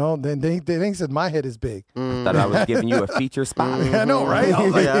 wow." Then he said, "My head is big." Thought I was giving you a feature spot. I know, right? I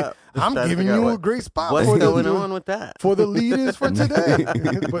was like, Yeah. I'm Trying to giving figure out you a what- great spot What's for going the, on with that? for the lead-ins for today.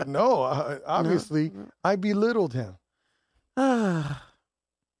 But no, obviously, I belittled him.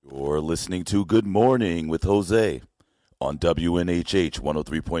 You're listening to Good Morning with Jose on WNHH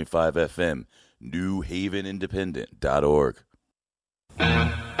 103.5 FM, NewHavenIndependent.org.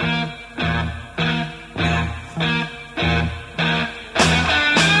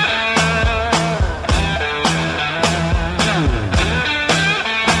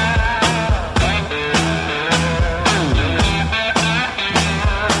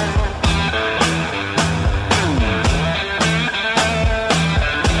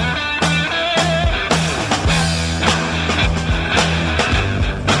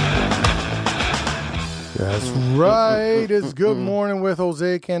 That's right. It's Good Morning with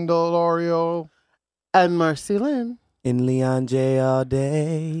Jose Candelario. And Marcy Lynn. In Leon J all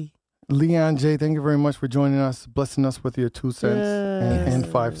day. Leon J., thank you very much for joining us, blessing us with your 2 cents and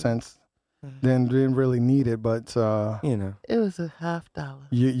 5 cents. Didn't really need it, but It was a $50.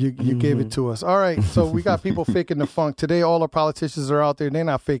 you gave it to us. All right, so we got people faking the funk. Today, all our politicians are out there. They're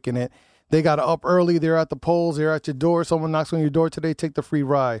not faking it. They got up early. They're at the polls. They're at your door. Someone knocks on your door today, take the free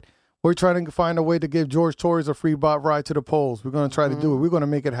ride. We're trying to find a way to give George Torres a free ride to the polls. We're going to try to do it. We're going to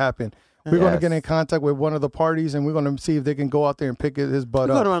make it happen. We're going to get in contact with one of the parties, and we're going to see if they can go out there and pick his butt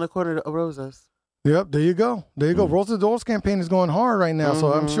We're going up. around the corner to Rosa's. Yep, there you go. There you go. Rosa DeLauro campaign is going hard right now,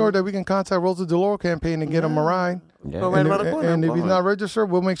 so I'm sure that we can contact Rosa DeLauro campaign and get him a ride. Yeah. Go right around the corner. And if he's not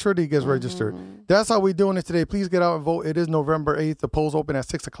registered, we'll make sure that he gets registered. That's how we're doing it today. Please get out and vote. It is November 8th. The polls open at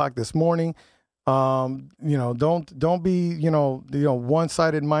 6:00 this morning. Don't be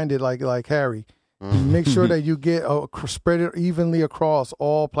one-sided minded like Harry. Make sure that you get spread it evenly across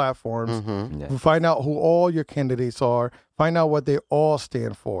all platforms. Yeah. Find out who all your candidates are. Find out what they all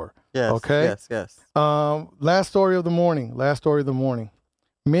stand for. Yes. Okay. Yes. Last story of the morning.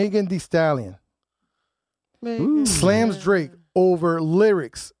 Megan Thee Stallion slams Drake over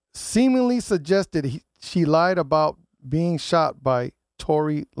lyrics seemingly suggested she lied about being shot by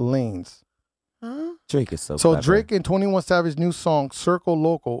Tory Lanez. Drake is so So clever. Drake and 21 Savage new song Circle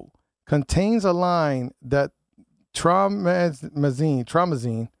Local contains a line that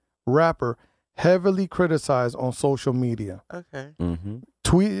Traumazine rapper heavily criticized on social media. Okay.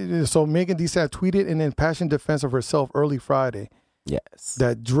 Mm-hmm. Megan Thee Stallion tweeted in impassioned defense of herself early Friday Yes.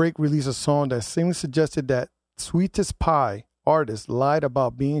 that Drake released a song that seemingly suggested that Sweetest Pie artist lied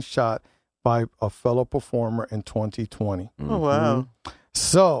about being shot by a fellow performer in 2020. Oh wow.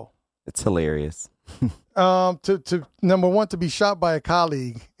 So, It's hilarious. to number one, to be shot by a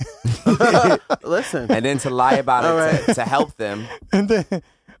colleague, Listen. And then to lie about All it right. to help them. and then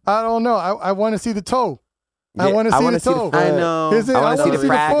I don't know. I want to see the toe. I Yeah, want to see wanna the toe. foot. I know. Is it- I want to see wanna the see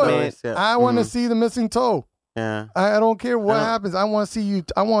the foot. fragment. Yeah. I want to see the missing toe. Yeah. I don't care what I don't- happens. I want to see you.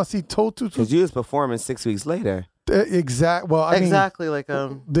 I want to see toe to Because you was performing 6 weeks later. exact. Well, I mean, Exactly. Like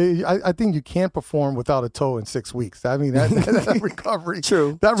I think you can't perform without a toe in 6 weeks. I mean, that recovery.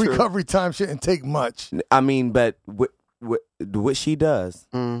 True. That true. recovery time shouldn't take much. I mean, but what she does,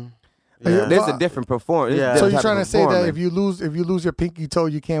 yeah. there's a different performance. Yeah. So you're trying to say that if you lose your pinky toe,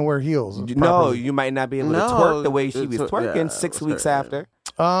 you can't wear heels? no, properly? you might not be able to No, twerk the way she was it's- twerking yeah, 6 it's weeks right. after.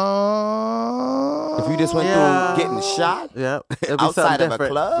 If If you just went Yeah. through getting shot Yeah. It'll be outside something of a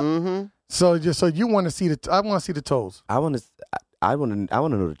different. club, Mm-hmm. so you want to see I want to see the toes. I want to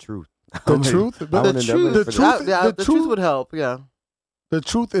know the truth. The truth. I The wanna know truth. the The truth. truth. Yeah, The the truth. truth would help. Yeah. The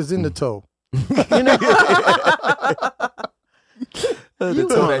truth is in the toe. You know. The You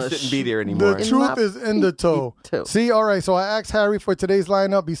toe wanna that shouldn't be there anymore. The In truth my is in the toe. toe. See, all right. So I asked Harry for today's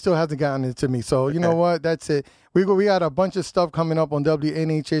lineup. He still hasn't gotten it to me. So you know what? That's it. We got a bunch of stuff coming up on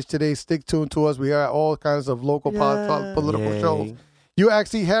WNHH today. Stick tuned to us. We got all kinds of local political Yay. shows. You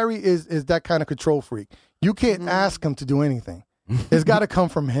actually, Harry is that kind of control freak. You can't ask him to do anything. It's got to come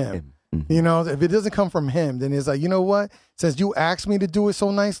from him. You know, if it doesn't come from him, then it's like, you know what? Since you asked me to do it so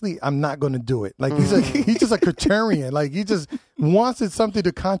nicely, I'm not going to do it. Like he's just a criterion. Like he just wants it something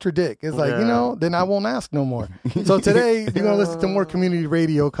to contradict. It's like, then I won't ask no more. So today you're going to listen to more community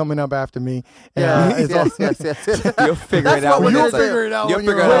radio coming up after me. And, Yeah. it's all- Yes. You'll figure it That's out. what when we're it's gonna like- figure it out You'll when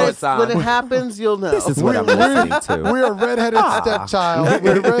figure you're it out ready. with time. When it happens, you'll know. This is what I'm listening to. We're a redheaded stepchild.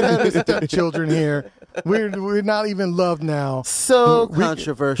 We're redheaded stepchildren here. We're not even loved now. So We-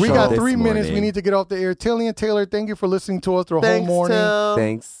 controversial. We got This 3 minutes. We morning. need to get off the air. Tillian Taylor, thank you for listening to us the whole Thanks, morning. Till.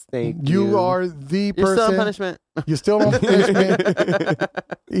 Thanks. Thank you. You are the You're person. still on punishment. You're still on punishment.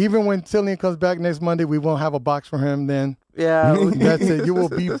 Even when Tillian comes back next Monday, we won't have a box for him then. Yeah. That's it. You will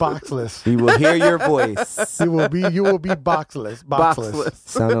be boxless. We will hear your voice. You will be boxless. Boxless.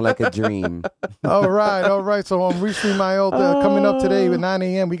 Sounding like a dream. All right. So on Restream IO coming up today at 9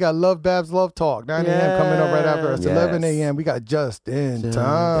 a.m. We got Love Babs Love Talk. 9 a.m. coming up right after us. Yes. 11 a.m. We got Just in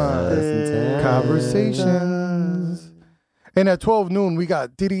Time Just in time. Conversations. And at 12 noon, we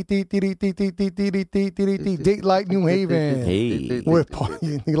got Datelite New Haven. Hey. With Paul,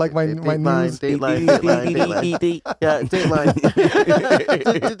 you like my news? Dateline. Yeah, Dateline.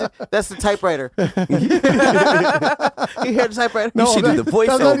 That's the typewriter. You hear the typewriter? You should do the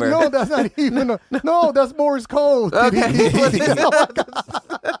voiceover. That's not even. No, that's Morse code. Okay.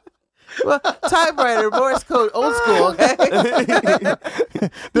 Well, typewriter, Morse code, old school. Okay.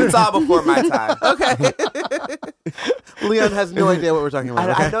 It's all before my time. Okay. Leon has no idea what we're talking about.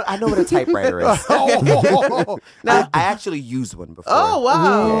 Okay? I know what a typewriter is. Oh, I actually used one before. Oh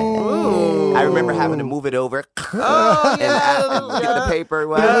wow! Ooh. I remember having to move it over Oh and yeah. get the paper.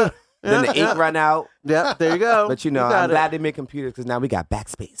 Well, then the ink run out. Yep. There you go. But I'm got it. glad they make computers because now we got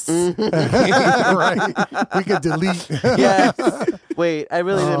backspace. right. We could delete. Yes. Wait, I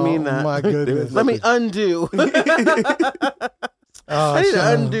really didn't mean that. Oh my goodness. Let me undo. I need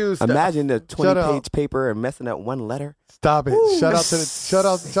to undo stuff. Imagine the Shut up. 20-page paper and messing up one letter. Stop it! Shout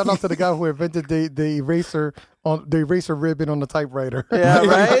out to the guy who invented the eraser ribbon on the typewriter. Yeah,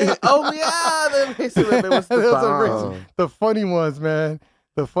 right? Oh, yeah. The eraser ribbon was the Those bomb. erasers. The funny ones, man.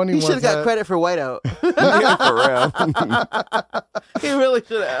 The funny He ones. should have got had- credit for whiteout. Yeah, for real. He really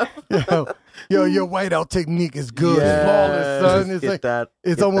should have. Yo, Yo, your whiteout technique is good. Yes. Flawless, son. It's Get like that.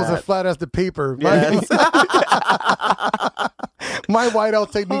 it's Get almost that. as flat as the paper. Yes. My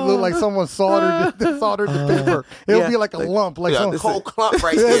whiteout technique looked like someone soldered the paper. It'll Yeah. be like a lump, like Yeah, some this whole clump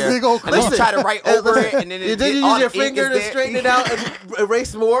right Yeah, there. big old And then you clump. try to write over it, and then Did you use your finger to straighten it out and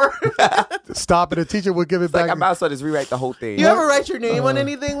erase more? Stop it. A teacher would give it It's like back. I might as well just rewrite the whole thing. You ever write your name on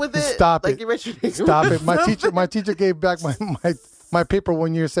anything with it? Stop like it. You write your name. Stop it. My teacher gave back my paper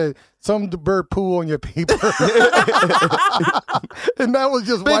one year, said some bird poo on your paper. And that was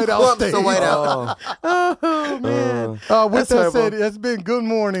just Big whiteout clumps stain. of whiteout. Oh man. With That's that said, horrible. it's been good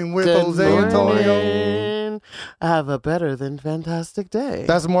morning with Good Jose Antonio. morning. Have a better than fantastic day.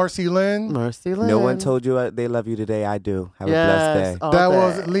 That's Marcy Lynn. Mercy Lynn. No one told you they love you today. I do. Have a Yes, blessed day. all That day.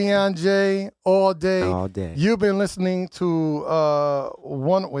 was Leon J. All day. All day. You've been listening to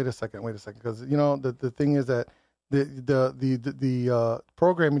Wait a second, because you know the thing is that the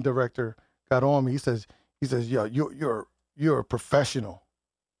programming director got on me. He says, yeah, you're a professional.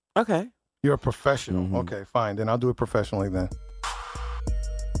 Okay. You're a professional. Mhm. Okay, fine. Then I'll do it professionally then.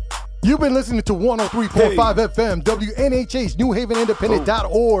 You've been listening to 103.5 FM, WNHH, New Haven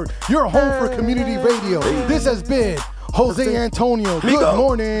Independent.org, your home for community radio. This has been Jose Antonio. Good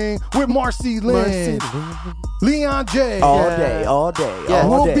morning with Marcy Lynn, Leon J. All day. All day. Yeah. All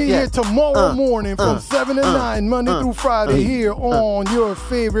We'll day. be here tomorrow morning from 7 to 9, Monday through Friday, here on your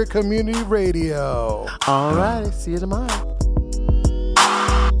favorite community radio. All right. See you tomorrow.